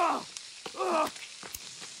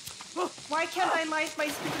 Why can't I light my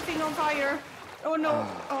stupid thing on fire? Oh no.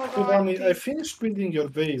 Oh god. Giovanni, I finished building your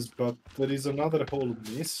base, but there is another hole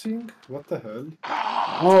missing. What the hell?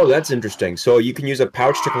 Oh, that's interesting. So you can use a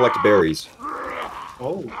pouch to collect berries.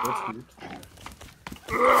 Oh, that's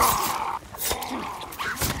good.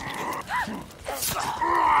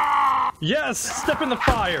 Yes! Step in the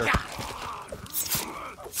fire!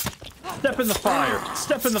 Step in the fire!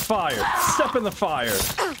 Step in the fire! Step in the fire!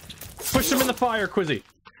 Push him in the fire, Quizzy!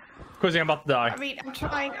 Quizzy, I'm about to die. I mean, I'm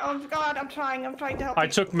trying. Oh god, I'm trying to help I you.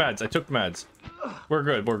 took meds. We're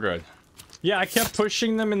good. Yeah, I kept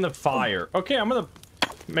pushing them in the fire. Okay, I'm gonna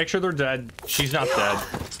make sure they're dead. She's not dead.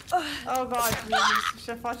 Oh god, really?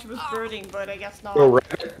 I thought she was burning, but I guess not. So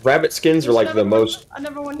rabbit skins are like the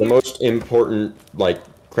Another one here. most important like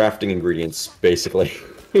crafting ingredients basically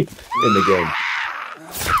in the game.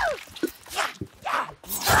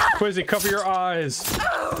 Quizzy, cover your eyes.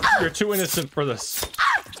 You're too innocent for this.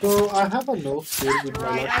 So I have a note here with my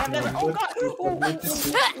Right, I have lucky never- number. oh, God.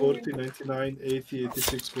 86, 40, 99, 80,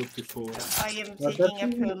 86, 44. I am But taking a that pill.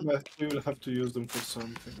 means that we will have to use them for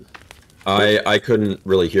something. I couldn't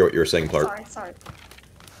really hear what you were saying, Clark. Sorry.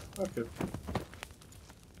 Okay.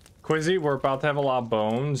 Quizzy, we're about to have a lot of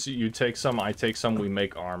bones. You take some, I take some, we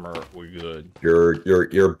make armor. We're good.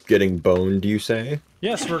 You're getting boned, you say?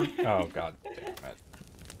 Yes, we're... Oh, god damn it.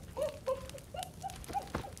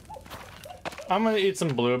 I'm gonna eat some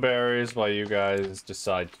blueberries while you guys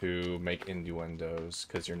decide to make innuendos,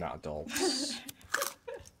 because you're not adults.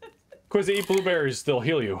 Quizzy, eat blueberries, they'll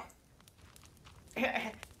heal you.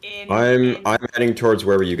 I'm heading towards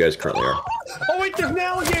wherever you guys currently are. Oh wait, there's an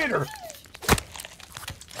alligator!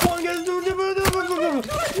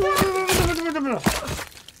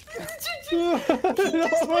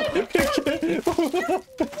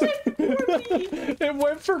 It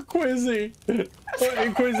went for Quizzy.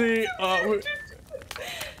 Quizzy,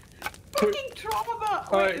 Fucking trauma!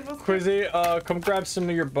 Alright, Wait, Quizzy, come grab some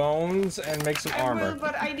of your bones and make some I armor. will,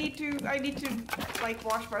 but I need to, like,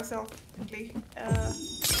 wash myself quickly.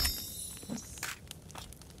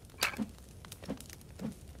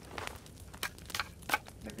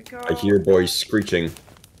 There we go. I hear boys screeching.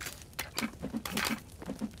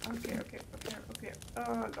 Okay.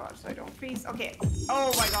 Oh god, so I don't freeze. Okay.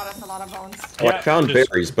 Oh my god, that's a lot of bones. Oh, I found just-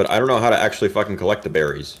 berries, but I don't know how to actually fucking collect the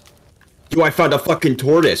berries. Yo, I found a fucking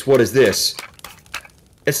tortoise! What is this?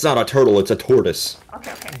 It's not a turtle, it's a tortoise.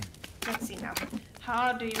 Okay. Let's see now.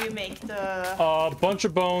 How do you make the... A bunch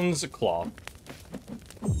of bones, a cloth.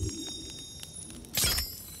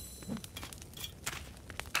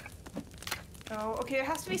 Oh, okay, there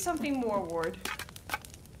has to be something more, Ward.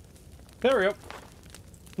 There we go.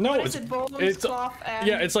 No, What is it, bones, cloth, and...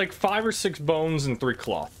 yeah, it's like 5 or 6 bones and 3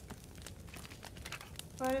 cloth.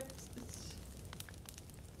 But it's...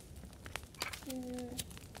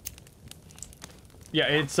 Yeah,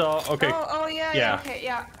 it's okay. Oh, yeah, Yeah. okay,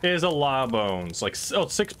 yeah. It is a lot of bones. Like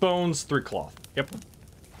 6 bones, 3 cloth. Yep.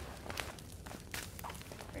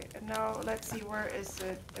 Wait, no, let's see, where is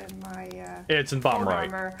it in my, It's in bottom full right.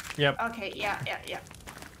 armor? Yep. Okay, yeah.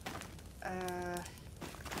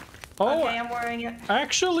 Oh, Okay, I'm wearing it.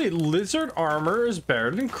 actually, lizard armor is better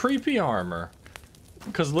than creepy armor.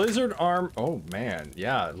 Because lizard arm... Oh, man.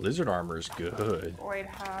 Yeah, lizard armor is good. Wait,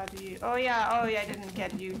 how do you... Oh, yeah, I didn't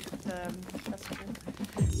get you to the... That's true.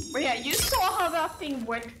 But yeah, you saw how that thing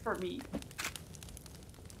went for me.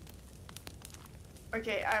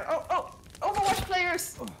 Okay, Overwatch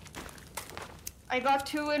players! I got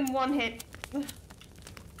 2 in 1 hit.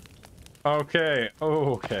 Okay.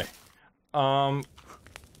 Oh, okay. I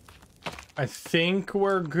think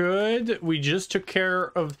we're good. We just took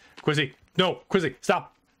care of... Quizzy. No, Quizzy,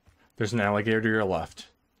 stop. There's an alligator to your left.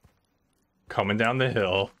 Coming down the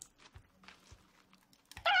hill.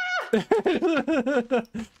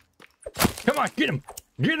 Come on, get him!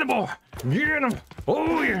 Get the boy! Get him!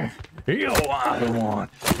 Oh yeah! You're the wild one!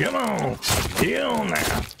 Come on! Get on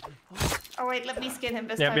now! Oh wait, let me skin him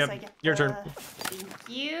this Yep, time yep. so I get Your turn. Thank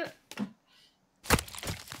you.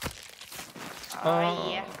 Oh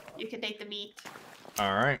yeah, you can take the meat.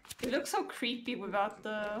 Alright. It looks so creepy without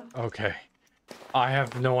the... Okay. I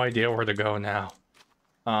have no idea where to go now.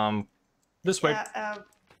 This way. Yeah,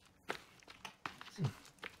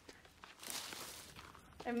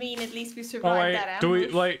 I mean, at least we survived Oh wait, that ambush. do we,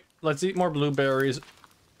 like, let's eat more blueberries.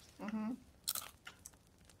 Mm-hmm.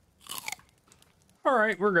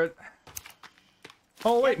 Alright, we're good.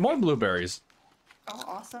 Oh wait, more blueberries. Oh,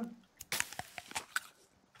 awesome.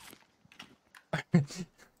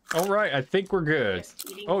 Alright, I think we're good. Just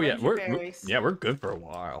eating Oh yeah, bunch of we're berries. yeah, we're good for a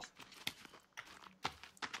while.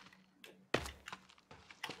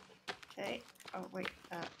 Okay. Oh wait,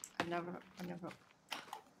 another.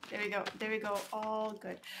 There we go. All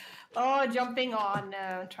good. Oh, jumping on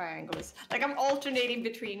triangles. Like I'm alternating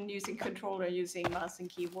between using controller, using mouse and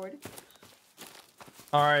keyboard.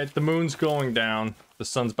 Alright, the moon's going down. The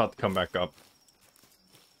sun's about to come back up.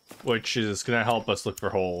 Which is gonna help us look for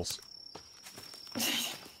holes.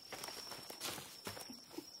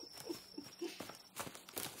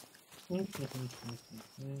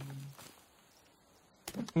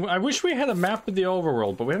 I wish we had a map of the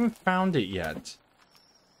overworld, but we haven't found it yet.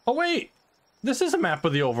 Oh wait! This is a map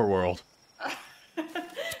of the overworld.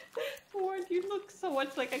 Ward, you look so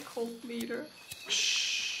much like a cult leader.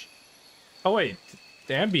 Shh. Oh wait,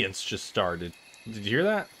 the ambience just started. Did you hear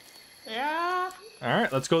that? Yeah.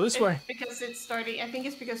 Alright, let's go this way. Because it's starting. I think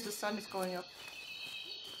it's because the sun is going up.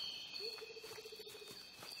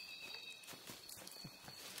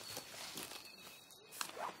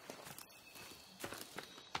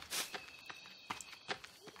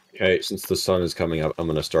 Okay, since the sun is coming up, I'm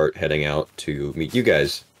gonna start heading out to meet you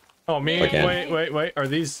guys. Oh me? Again. Wait. Are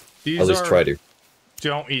these At least try to.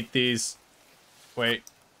 Don't eat these. Wait,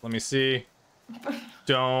 let me see.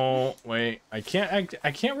 Don't wait. I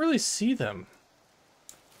can't really see them.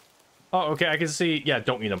 Oh, okay, I can see. Yeah,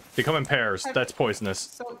 don't eat them. They come in pairs. That's poisonous.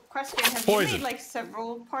 So, question: have Poison. you made like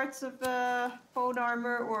several parts of bone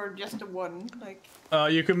armor, or just the one? Like.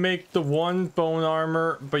 You can make the one bone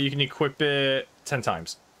armor, but you can equip it 10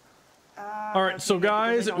 times. All right, so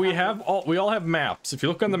guys, we all have maps. If you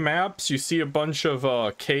look on the maps, you see a bunch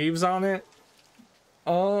of caves on it.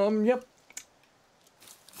 Yep.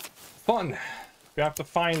 Fun. We have to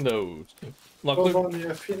find those. Luckily, Hold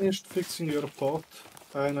on, I finished fixing your pot,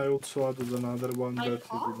 and I also added another one My that you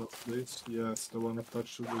pot? did not place. Yes, the one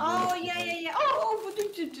attached to the Oh wall. yeah. Oh,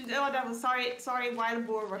 that was sorry. Wild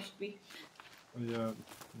boar rushed me. Yeah.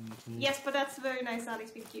 Yes, but that's very nice,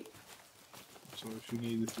 Alex. Thank you. So if you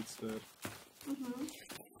need it, it's there.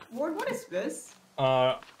 Ward, what is this?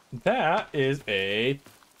 that is a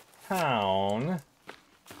town.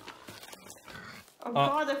 Oh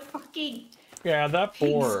god, the fucking Yeah, that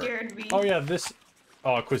pig boar. scared me. Oh yeah, this.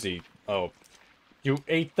 Oh, Quizzy. Oh, you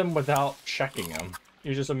ate them without checking them.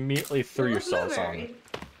 You just immediately threw It your was sauce on blueberry. it.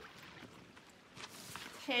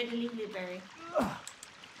 Totally blueberry.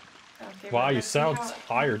 Okay, Wow, well, you let's see sound how-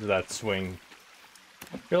 tired of that swing.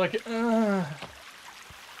 You're like,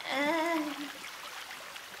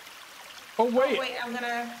 Oh wait. Oh wait, I'm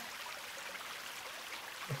gonna.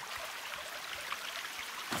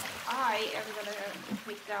 I am gonna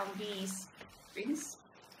take down these strings.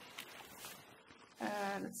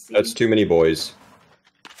 Let's see. That's too many boys.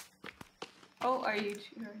 Oh,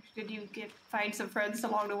 did you find some friends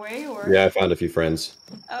along the way, or? Yeah, I found a few friends.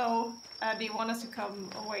 Oh, do you want us to come?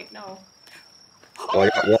 Oh wait, no. Oh, I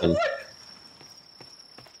got one.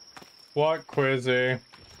 What, Quizzy?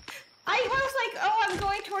 I was like, oh, I'm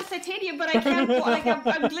going towards titanium, but I can't. Like, I'm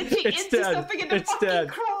glitching It's into dead. something in the It's fucking dead.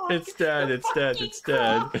 crowd. It's dead. The It's dead. fucking It's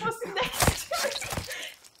dead. crowd was next to it.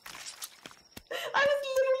 I was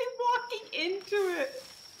literally walking into it.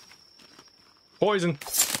 Poison.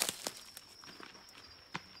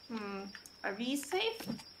 Are these safe?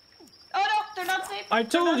 Oh no, they're not safe. I They're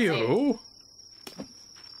told not safe. you.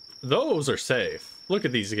 Those are safe. Look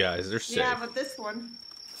at these guys. They're safe. Yeah, but this one.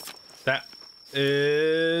 That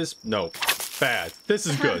is no bad. This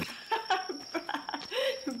is good.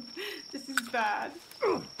 This is bad.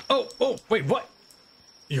 Oh, wait, what?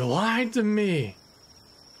 You lied to me.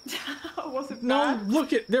 Was it No, bad?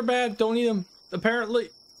 look it. They're bad. Don't eat them. Apparently,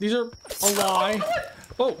 these are a lie.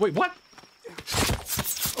 Oh, wait, what?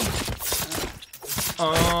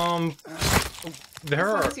 There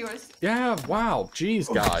This one are. is yours. Yeah. Wow.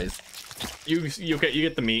 Jeez, guys. You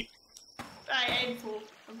get the meat. I'm full.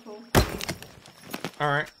 I'm full.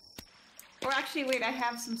 Alright. Or actually, wait, I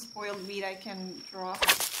have some spoiled meat I can drop.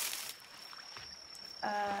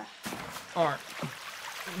 Alright.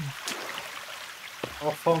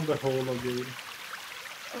 I found the hole again.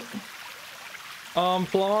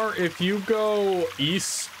 Flower, if you go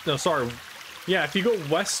east, no, sorry. Yeah, if you go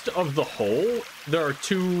west of the hole, there are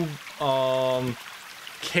 2,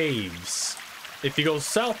 caves. If you go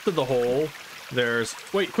south of the hole, there's...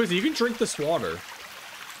 Wait, Quizzy, you can drink this water.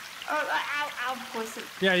 I'll push it.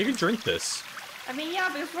 Yeah, you can drink this. I mean, yeah,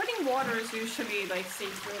 because running water is usually, like,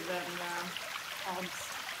 safer than, odds.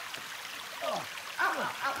 Oh. Ow,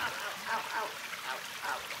 ow, ow, ow, ow, ow,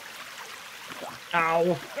 ow, ow.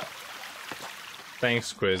 Ow.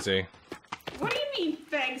 Thanks, Quizzy. What do you mean,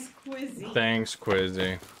 thanks, Quizzy? Thanks,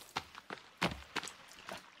 Quizzy.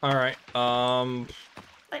 Alright,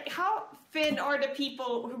 Like, how thin are the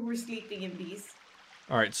people who were sleeping in these?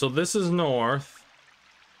 Alright, so this is north.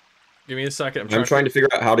 Give me a second. I'm trying to figure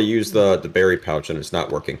out how to use the berry pouch, and it's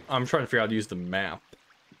not working. I'm trying to figure out how to use the map.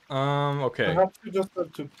 Okay. Perhaps you just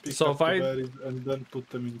have to pick So up if the I... berries and then put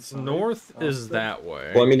them inside. North after. is that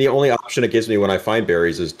way. Well, I mean, the only option it gives me when I find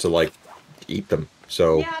berries is to, like, eat them.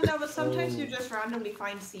 So... Yeah, no, but sometimes you just randomly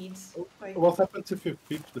find seeds. Like... What happens if you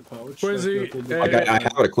pick the pouch? Quizzy, Like, I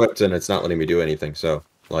have it equipped, and it's not letting me do anything, so,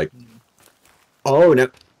 like... Oh, no.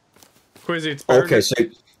 Quizzy, it's better Okay, so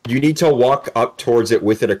you need to walk up towards it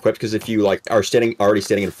with it equipped, because if you, like, are already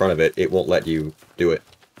standing in front of it, it won't let you do it.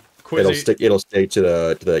 Quizzy, It'll stay to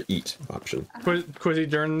the eat option. Quizzy,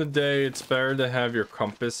 during the day, it's better to have your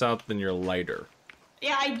compass out than your lighter.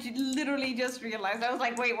 Yeah, I literally just realized. I was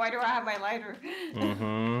like, wait, why do I have my lighter?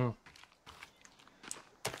 Mm-hmm.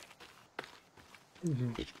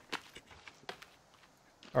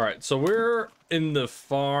 Alright, so we're in the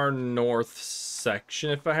far north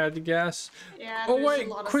section, if I had to guess. Yeah, Oh there's wait, a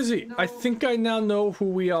lot of Quizzy, snow. I think I now know who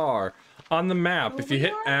we are. On the map, if you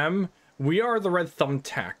hit M, we are the red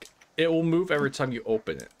thumbtack. It will move every time you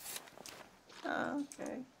open it. Oh,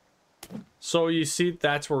 okay. So you see,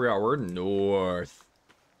 that's where we are. We're north.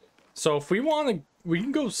 So if we want to, we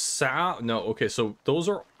can go south. No, okay, so those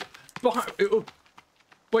are behind.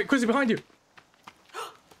 Wait, Quizzy, behind you.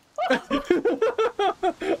 Oh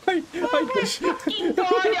my fucking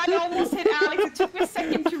god, I almost hit Alex. It took me a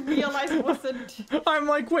second to realize it wasn't. I'm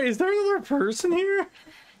like, wait, is there another person here?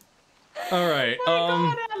 Alright, Oh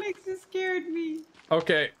my god, Alex, you scared me.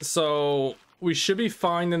 Okay, so we should be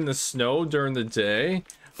fine in the snow during the day.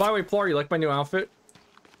 By the way, Plar, you like my new outfit?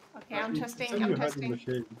 Okay, I'm testing, you I'm had in the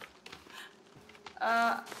testing.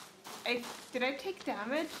 cave. Did I take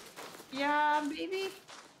damage? Yeah, maybe.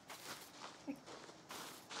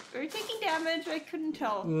 Are you taking damage? I couldn't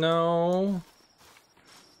tell. No.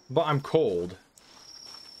 But I'm cold.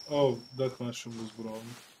 Oh, that mushroom was brown.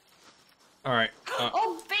 Alright.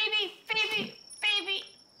 Oh, baby! Baby! Baby!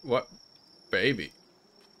 What? Baby.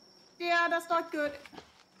 Yeah, that's not good.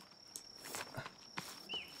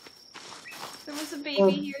 There was a baby Well,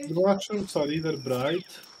 here. the mushrooms are either bright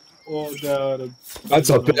or they are... That's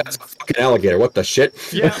a fucking alligator. What the shit?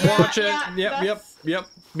 Yeah, watch it. yeah, Yep.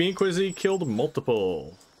 Me and Quizzy killed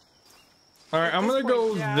multiple. Alright, I'm gonna point,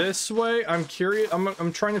 go yeah. this way. I'm curious.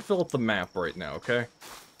 I'm trying to fill up the map right now, okay?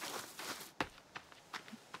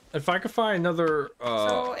 If I could find another,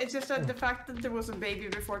 So it's just that the fact that there was a baby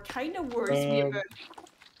before kind of worries me a bit.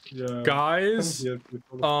 Yeah. guys, Come here,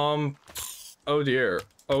 people. oh dear.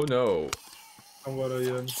 Oh no. Come where I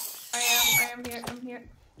am. I am here, I'm here.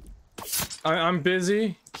 I'm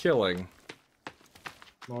busy killing.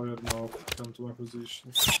 No, you're not. Come to my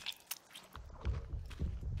position.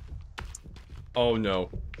 Oh no.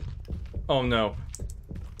 Oh no.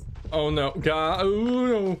 Oh no. God. Oh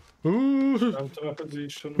no. Ooh. Come to my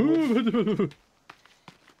position.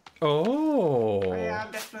 Oh. I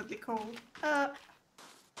am definitely cold.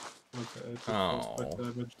 Okay, I took Oh. most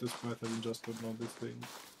damage despite having just don't know this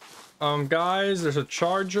thing. Guys, there's a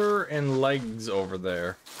charger and legs over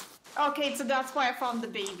there. Okay, so that's why I found the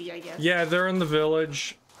baby, I guess. Yeah, they're in the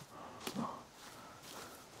village.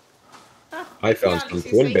 I found some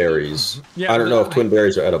twin berries. Yeah, I don't know if twin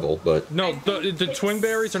berries are edible, but No, the twin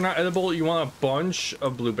berries are not edible. You want a bunch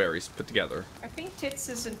of blueberries put together. I think Tits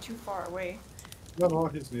isn't too far away. No,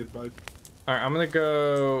 he's nearby. Alright, I'm gonna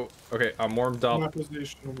go... Okay, I'm warmed My up.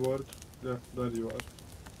 position, ward. Yeah, there you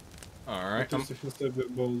are. Alright, Just if you save your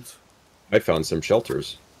bolt. I found some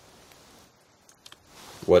shelters.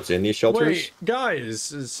 What's in these shelters? wait,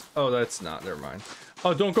 guys, oh, that's not, never mind.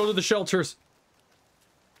 Oh, don't go to the shelters.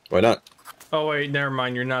 Why not? Oh, wait, never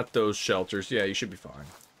mind, you're not those shelters. Yeah, you should be fine.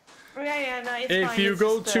 Yeah, no, it's If fine. you it's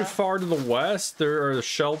go just, too far to the west, there are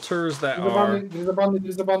shelters that There's a are... bunny, there's a bunny,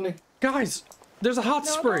 there's a bunny. Guys, There's a hot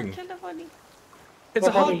No, spring. don't kill the bunny. It's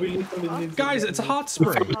a hot. We literally need Guys, it's a hot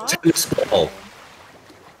spring. Tennis ball.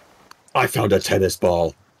 I found a tennis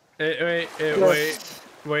ball. Wait.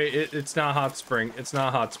 It's not hot spring. It's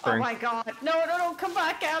not hot Oh spring. my god. No, come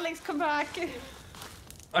back, Alex, come back.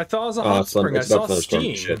 I thought it was a hot spring. I it's about saw thunderstorm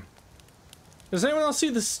steam. shit. Does anyone else see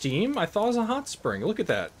the steam? I thought it was a hot spring. Look at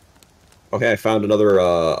that. Okay, I found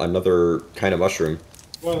another kind of mushroom.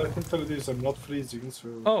 Well, I can tell you this, I'm not freezing, so...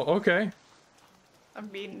 Oh, okay. I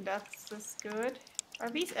mean, that's good. Are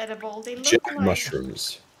these edible? They look Jack like...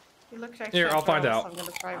 mushrooms. They look like Here, I'll find champignons, out. I'm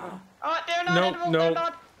gonna try one. Oh, they're not Nope, edible, nope. they're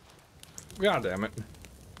not. God damn it.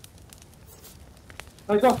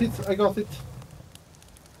 I got it!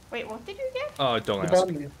 Wait, what did you get? Oh, don't The ask.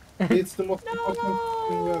 bunny. It's the most No. important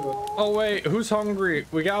thing ever. Oh wait, who's hungry?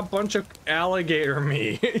 We got a bunch of alligator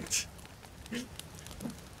meat.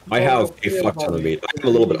 I have a fuck ton of meat. I'm a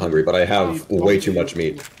little bit hungry, but I have way too much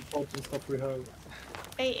meat. Stuff we have.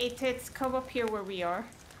 Hey, Tits, come up here where we are.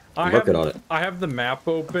 I'm working on it. I have the map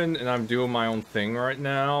open and I'm doing my own thing right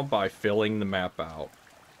now by filling the map out.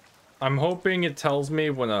 I'm hoping it tells me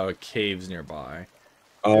when a cave's nearby.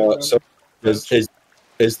 So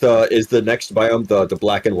is the next biome the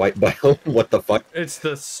black and white biome? What the fuck? It's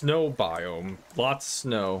the snow biome. Lots of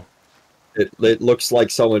snow. It looks like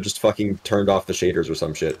someone just fucking turned off the shaders or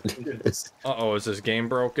some shit. Uh-oh, is this game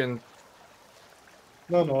broken?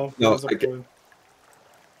 No, No, there's a I get- point.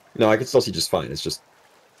 No, I can still see just fine. It's just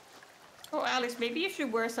Oh, Alex, maybe you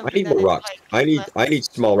should wear I something need that more is, rocks. like, I need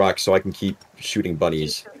small rocks so I can keep shooting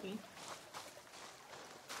bunnies. t-shirty.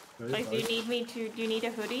 Very Like, do you nice. need me to? Do you need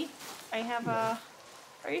a hoodie? I have a.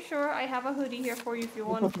 Are you sure? I have a hoodie here for you if you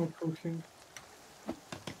What want. am I cooking?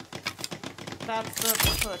 That's the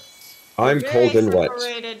foot. I'm Very cold and wet.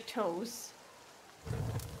 separated toes.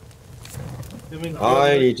 You mean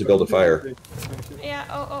I need to build a fire. Thank you. Yeah.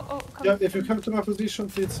 Oh. Come. Yeah, if you come to my position,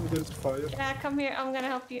 please, there's a fire. Yeah, come here. I'm gonna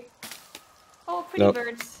help you. Oh, pretty Nope.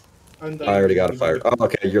 birds. And I already got a fire. Oh,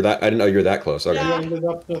 okay, you're that. I didn't know you were that close. Okay. You Yeah. ended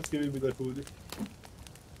up not giving me the hoodie.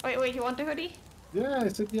 Wait. You want the hoodie? Yeah, I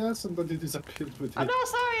said yes, and then it disappeared with Oh it. no,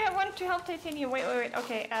 sorry. I want to help Titanium. Wait.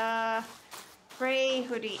 Okay. Gray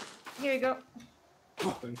hoodie. Here you go.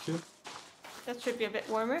 Thank you. That should be a bit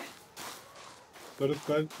warmer. Do it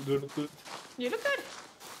good. Do it good. You look good.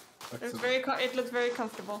 It's Excellent. very. It looks very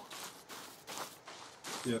comfortable.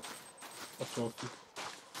 Yeah. A trophy.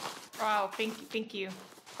 Wow. Thank you.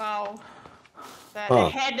 Wow. The Huh.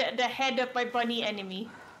 head of my bunny enemy.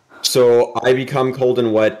 So I become cold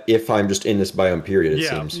and wet if I'm just in this biome. Period. It Yeah,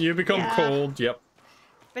 seems. you become Yeah. cold. Yep.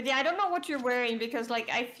 But yeah, I don't know what you're wearing because, like,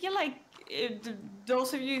 I feel like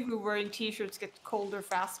those of you who are wearing t-shirts get colder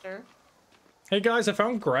faster. Hey guys, I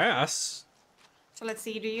found grass. So let's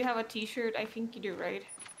see. Do you have a t-shirt? I think you do, right?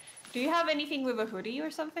 Do you have anything with a hoodie or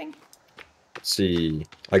something? Let's see.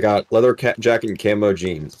 I got leather jacket and camo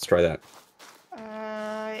jeans. Let's try that.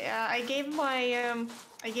 Yeah, I gave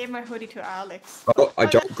my hoodie to Alex. Oh, I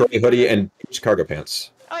got gray hoodie and beach cargo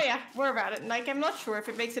pants. Oh yeah, we're about it. Like, I'm not sure if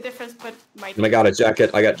it makes a difference, but might. And I got a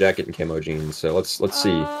jacket. I got jacket and camo jeans. So let's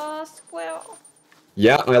see. Well.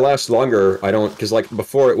 Yeah, I last longer. I don't because like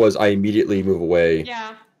before it was I immediately move away.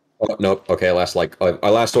 Yeah. Oh nope. Okay, I last like I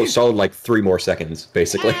last solid like 3 more seconds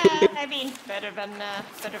basically. I mean, better than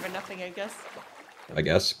nothing, I guess. I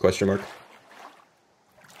guess question mark.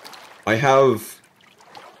 I have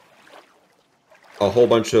a whole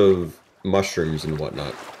bunch of mushrooms and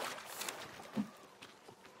whatnot.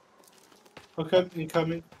 Okay,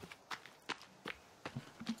 incoming.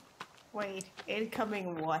 Wait,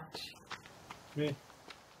 incoming what? Me.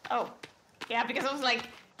 Oh, yeah, because I was like,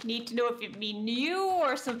 need to know if it mean you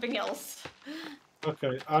or something else.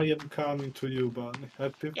 Okay, I am coming to you, Bunny.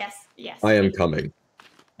 Happy? Yes. I am coming.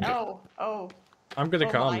 Oh. I'm gonna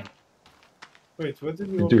Oh come. my. Wait, where did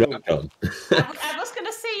you Do go? not come. I was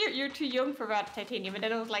gonna say you're too young for that, Titanium, and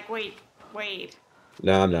then I was like, wait.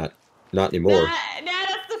 No, I'm not. Not anymore. Nah,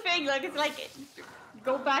 that's the thing. Like, it's like,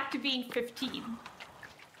 go back to being 15.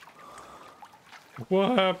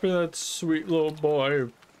 What happened to that sweet little boy?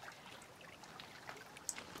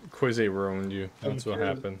 Quizzy ruined you. That's what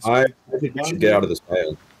happens. I think we should get out of this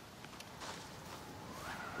biome.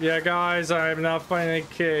 Yeah, guys, I'm not finding any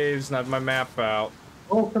caves, and I have my map out.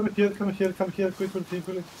 Oh, come here,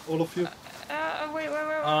 quickly, all of you. Wait.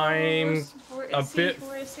 I'm where a is bit- he?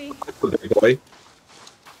 Where is he? Big boy.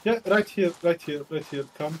 Yeah, right here,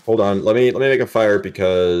 come. Hold on. Let me make a fire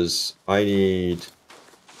because I need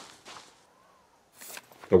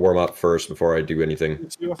to warm up first before I do anything.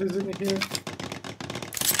 Let's see what is in here.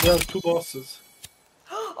 There are 2 bosses.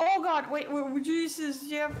 Oh god, wait, Jesus,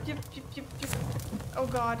 yep. Oh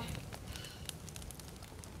god.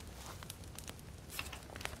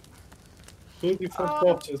 2 different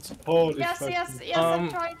boxes. Holy Yes, fuck. yes, yes, I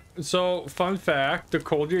tried. So, fun fact, the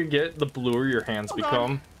colder you get, the bluer your hands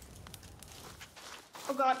become.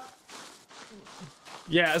 Oh god.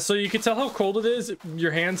 Yeah, so you can tell how cold it is.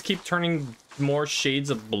 Your hands keep turning more shades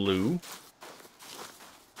of blue.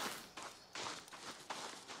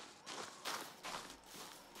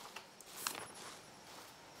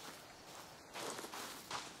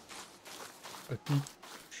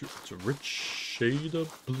 It's a rich shade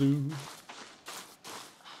of blue.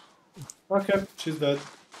 Okay, she's dead.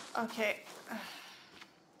 Okay.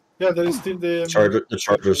 Yeah, there is still the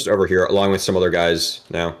Charger's over here, along with some other guys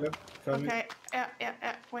now. Yep, coming. Okay. Yeah.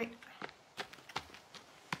 Wait.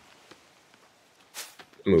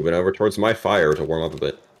 Moving over towards my fire to warm up a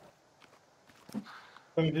bit.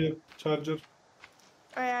 Come here, Charger.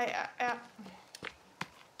 Oh, yeah.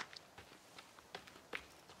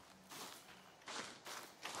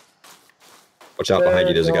 Watch out behind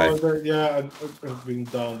you, there's a guy. Yeah, I've been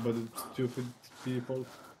down by the stupid people.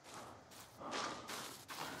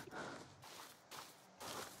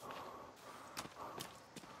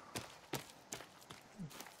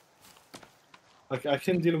 Like, I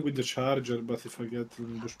can deal with the Charger, but if I get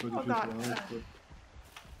ambushed by the people out, but...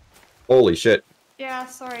 Holy shit. Yeah,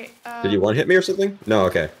 sorry. Did you one hit me or something? No,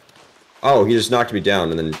 okay. Oh, he just knocked me down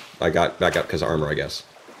and then I got back up because of armor, I guess.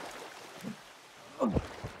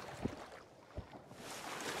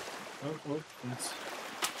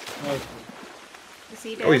 Is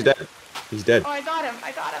he dead? Oh, he's dead. He's dead. Oh, I got him.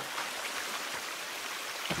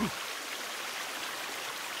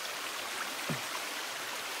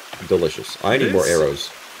 Delicious. I need more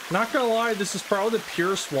arrows. Not gonna lie, this is probably the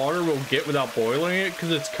purest water we'll get without boiling it,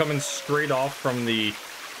 because it's coming straight off from the...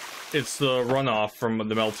 It's the runoff from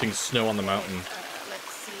the melting snow on the mountain. Let's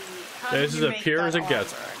see. How This is as pure as it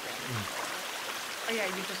gets. Oh yeah,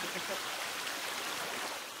 you just picked up.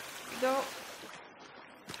 Go.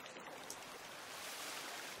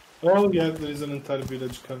 Oh yeah, there is an entire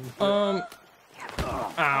village coming. Ow.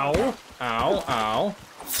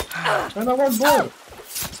 And I want more!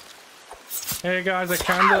 Hey guys, I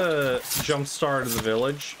kinda jump-started the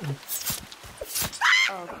village.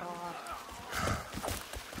 Oh god.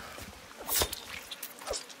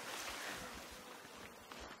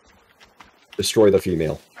 Destroy the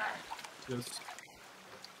female. Yes.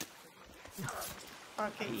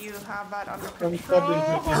 Okay, you have that under I'm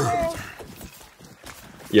control.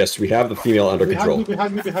 Yes, we have the female under control.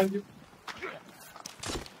 Behind you.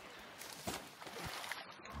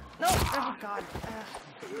 No, oh god.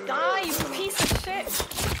 Die, you piece of shit!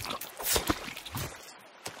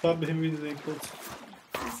 Stab him with the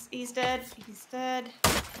inputs. He's dead.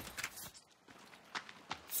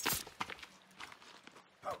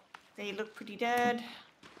 They look pretty dead.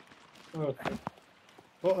 Okay.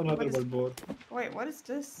 Oh, another whiteboard. Wait, what is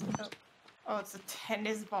this? Oh, it's a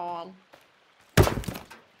tennis ball.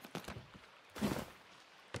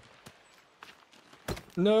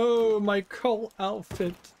 No, my cult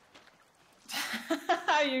outfit.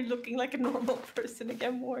 Are you looking like a normal person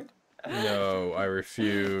again, Ward? No, I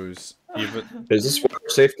refuse. Even Is this water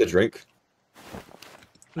safe to drink?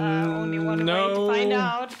 Only one way to find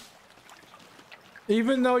out.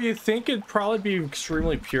 Even though you think it'd probably be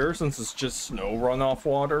extremely pure since it's just snow runoff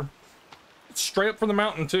water. It's straight up from the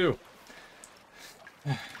mountain too.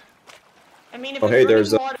 I mean, if Oh hey,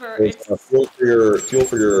 there's water, fuel for your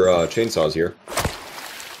chainsaws here.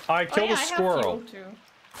 I killed a squirrel.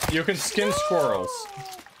 You can skin squirrels.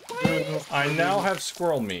 I now have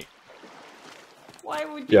squirrel meat. Why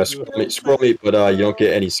would you? Yeah, squirrel meat, but you don't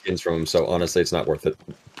get any skins from them, so honestly, it's not worth it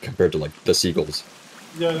compared to like the seagulls.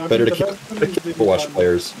 Yeah, better to keep Overwatch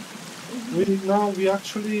players. We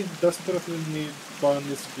actually desperately need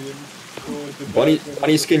bunny skin.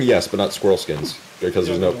 Bunny skin, yes, but not squirrel skins because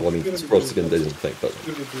there's no. Well, I mean, squirrel skin isn't a thing, but.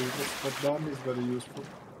 But bunny is very useful.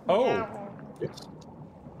 Oh. Yes.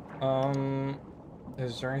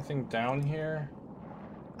 Is there anything down here?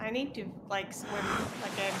 I need to like swim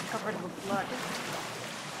like I'm covered with blood.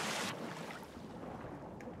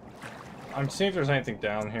 I'm seeing if there's anything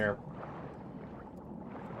down here.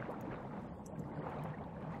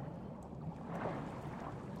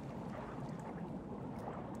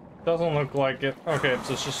 Doesn't look like it. Okay,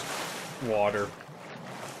 so it's just water.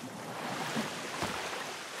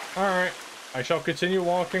 Alright. I shall continue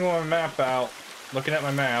walking with my map out. Looking at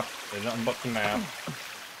my map. There's nothing but the map.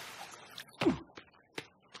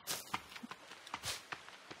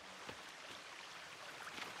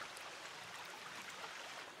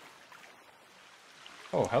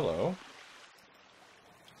 Oh, hello.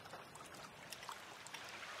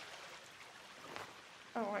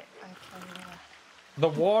 Oh wait, I can. The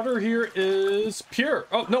water here is pure.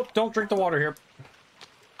 Oh, nope, don't drink the water here.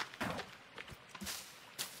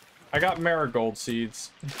 I got marigold seeds.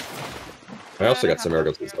 I also got some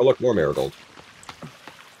marigold seeds. Oh, look, more marigold.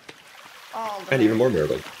 And even more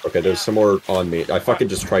marigold. Okay, there's some more on me. I fucking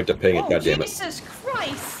just tried to ping it, goddammit. Jesus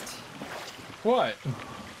Christ! What?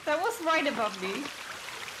 That was right above me.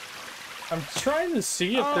 I'm trying to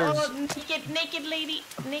see if there's... naked lady.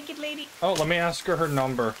 Naked lady. Oh, let me ask her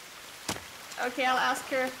number. Okay, I'll ask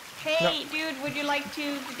her. Hey, No. dude, would you like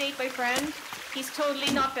to date my friend? He's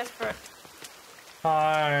totally not desperate.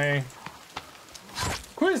 Hi.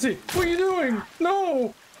 Quizzy, what are you doing?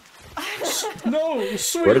 No! No,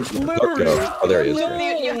 sweet Where did the duck liberty! go? Oh, there he is. No.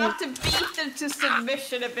 You have to beat them to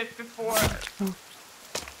submission a bit before.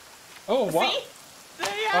 Oh, wow. See?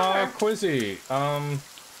 There you have her. Quizzy,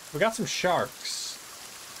 we got some sharks.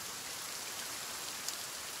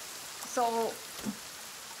 So,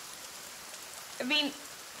 I mean,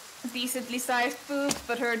 decently sized boobs,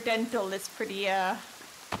 but her dental is pretty,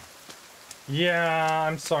 Yeah,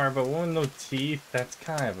 I'm sorry, but one with no teeth, that's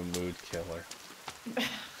kind of a mood killer.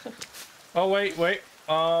 Oh, wait.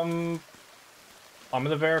 I'm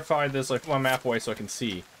gonna verify this, like, my map away so I can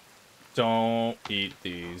see. Don't eat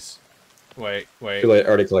these. Wait. Too late, I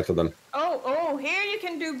already collected them. Oh, here you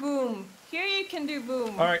can do boom. Here you can do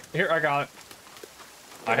boom. Alright, here, I got it.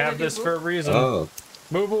 I have this for a reason. Oh.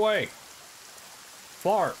 Move away.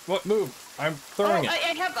 Flar, what, move? I'm throwing it.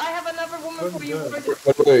 I have another woman for you.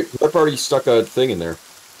 Wait, I've already stuck a thing in there.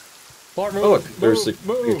 Flar, move. Oh, look, there's a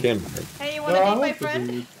move. can. Hey, you wanna date my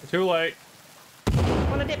friend? Too late.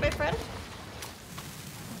 Wanna date my friend?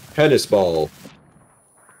 Tennis ball.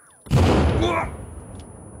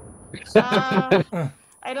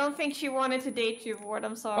 I don't think she wanted to date you, Ward.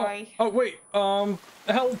 I'm sorry. Oh, wait. Help.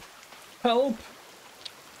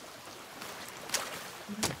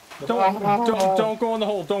 Don't go in the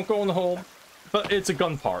hole. Don't go in the hole. But it's a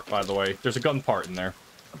gun part, by the way. There's a gun part in there.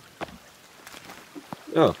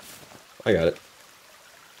 Oh, I got it.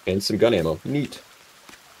 And some gun ammo. Neat.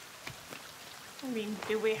 I mean,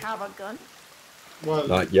 do we have a gun? Well,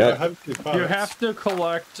 Not yet. I have 3 parts. You have to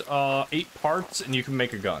collect 8 parts, and you can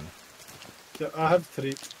make a gun. Yeah, I have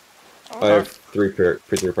 3. I have 3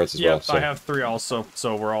 parts as well. Yep, So. I have 3 also,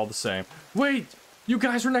 so we're all the same. Wait! You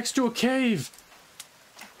guys were next to a cave!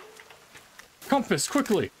 Compass,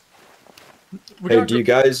 quickly! Hey, do you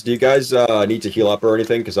guys need to heal up or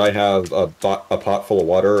anything? Because I have a pot full of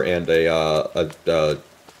water and a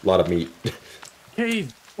lot of meat.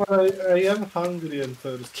 Cave! Well, I am hungry and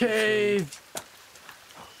thirsty. Cave!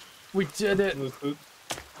 We did it!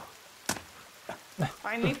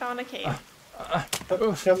 Finally found a cave.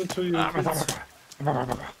 Come to you.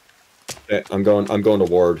 Okay, I'm going to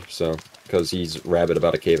Ward, so because he's rabid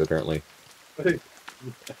about a cave apparently.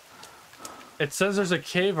 It says there's a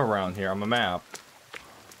cave around here on the map.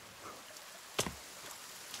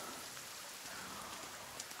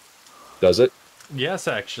 Does it? Yes,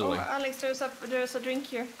 actually. Oh, Alex, there's a drink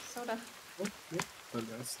here. Soda.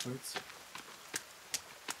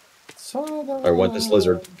 Soda. I want this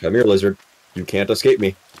lizard. Come here, lizard. You can't escape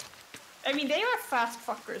me. I mean, they are fast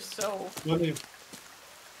fuckers, so... Money.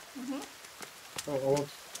 Oh, I want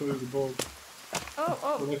to do the ball.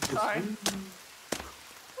 Oh, sorry.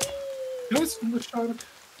 Yes, the shark.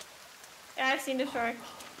 Yeah, I've seen the shark.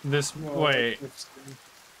 This wait.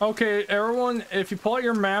 Okay, everyone, if you pull out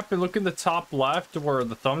your map and look in the top left where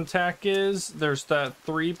the thumbtack is, there's that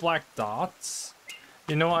 3 black dots.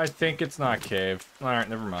 You know, I think it's not a cave. Alright,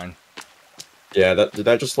 never mind. Yeah,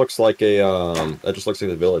 that just looks like a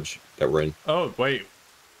the village that we're in. Oh, wait.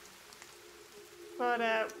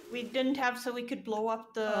 But we didn't have so we could blow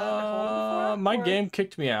up the hole before? My game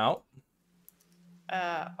kicked me out.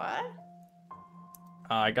 What?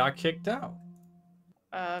 I got kicked out.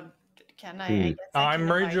 Can I? I guess I I'm can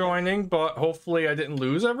invite rejoining, but hopefully I didn't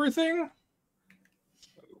lose everything.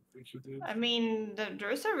 you. I mean,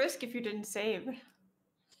 there's a risk if you didn't save.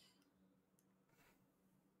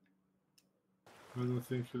 I don't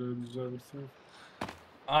think you deserve everything.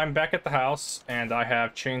 I'm back at the house, and I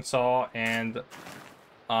have chainsaw, and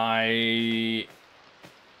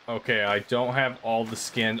okay, I don't have all the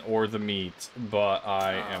skin or the meat, but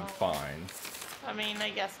I am fine. I mean, I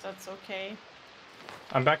guess that's okay.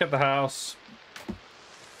 I'm back at the house.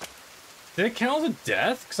 Did it count as a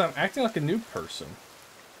death? Because I'm acting like a new person.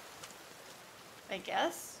 I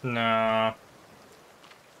guess. Nah.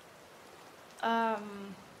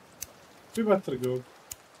 We better go.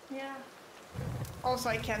 Yeah. Also,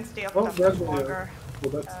 I can't stay up Oh, that that's much longer.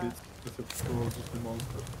 Well, that's it. If it's just a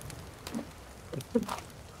monster.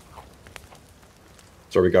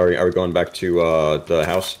 So are we going back to the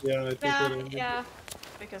house? Yeah, I think we're in. Yeah.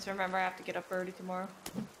 because remember I have to get up early tomorrow.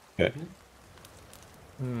 Okay.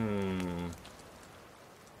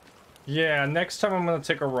 Yeah, next time I'm gonna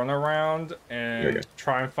take a run around There you and go.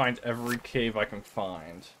 try and find every cave I can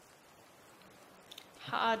find.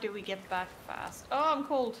 How do we get back fast? Oh, I'm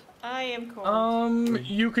cold. I am cold.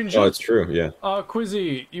 You can just... Oh, it's true, yeah.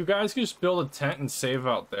 Quizzy, you guys can just build a tent and save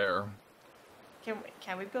out there.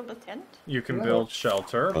 Can we build a tent? You can build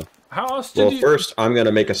shelter. How else Well, did you... first, I'm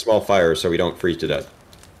gonna make a small fire so we don't freeze to death.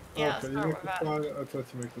 Yeah, Okay, you start make with the that. fire, I try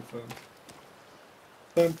to make the tent.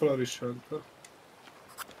 Temporary shelter.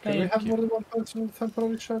 Can we Thank have you. more than one person in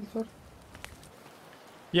temporary shelter?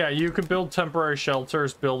 Yeah, you can build temporary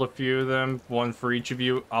shelters, build a few of them, one for each of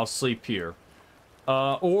you. I'll sleep here.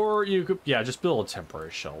 Or you could, yeah, just build a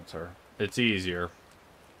temporary shelter. It's easier.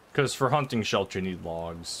 Because for hunting shelter, you need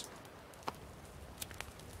logs.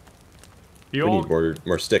 You We all, need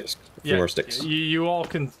more sticks. A few yeah, more sticks. you all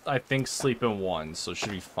can, I think, sleep in one, so it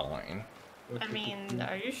should be fine. I mean,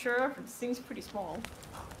 are you sure? It seems pretty small.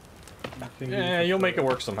 Yeah, you'll make it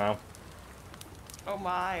work somehow. Oh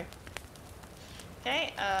my.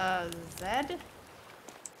 Okay, Zed.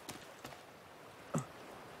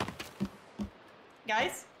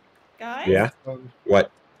 Guys? Guys? Yeah?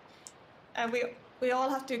 What? And we all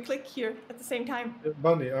have to click here at the same time.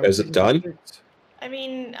 Bunny, Is it done? I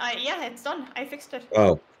mean, yeah, it's done. I fixed it.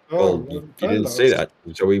 Oh. Oh, Well, you didn't say that.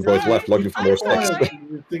 So we both Sorry. left looking for I'm more sticks. sorry.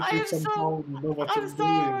 You think I you am somehow know what you're I'm doing.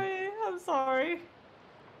 sorry. I'm sorry.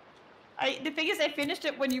 The thing is, I finished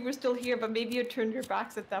it when you were still here, but maybe you turned your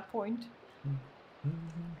backs at that point.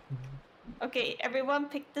 Okay, everyone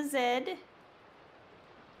pick the Z.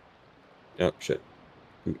 Oh, shit.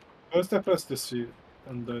 First I press the C,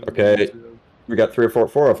 and then... Okay. We got 3 or 4,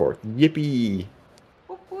 4 or 4. Yippee!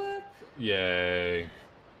 Whoop whoop. Yay.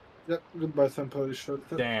 Yeah, goodbye temporary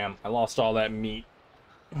shelter. Damn, I lost all that meat.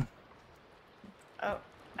 Oh,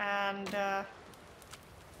 and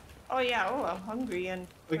oh yeah, oh I'm hungry and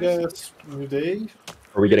I guess new day.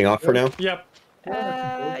 Are we getting off for now? Yep.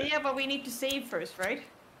 yeah, but we need to save first, right?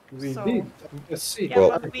 We So- did. Let's see. Yeah,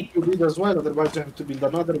 Well- but we, You did as well, otherwise you have to build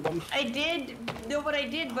another one. I did know what I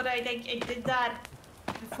did, but I did that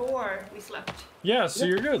before we slept. Yeah, so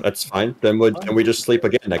you're good. That's fine. Then we just sleep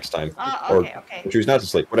again next time. Okay, okay. Or choose not to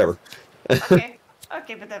sleep, whatever. Okay,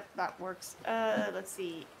 okay, but that works. Let's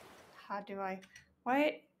see. How do I?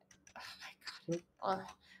 Why? Oh my god.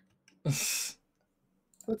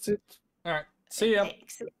 That's it. Alright, see ya.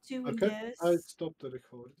 Exit to Okay, Windows. I stopped the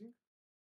recording.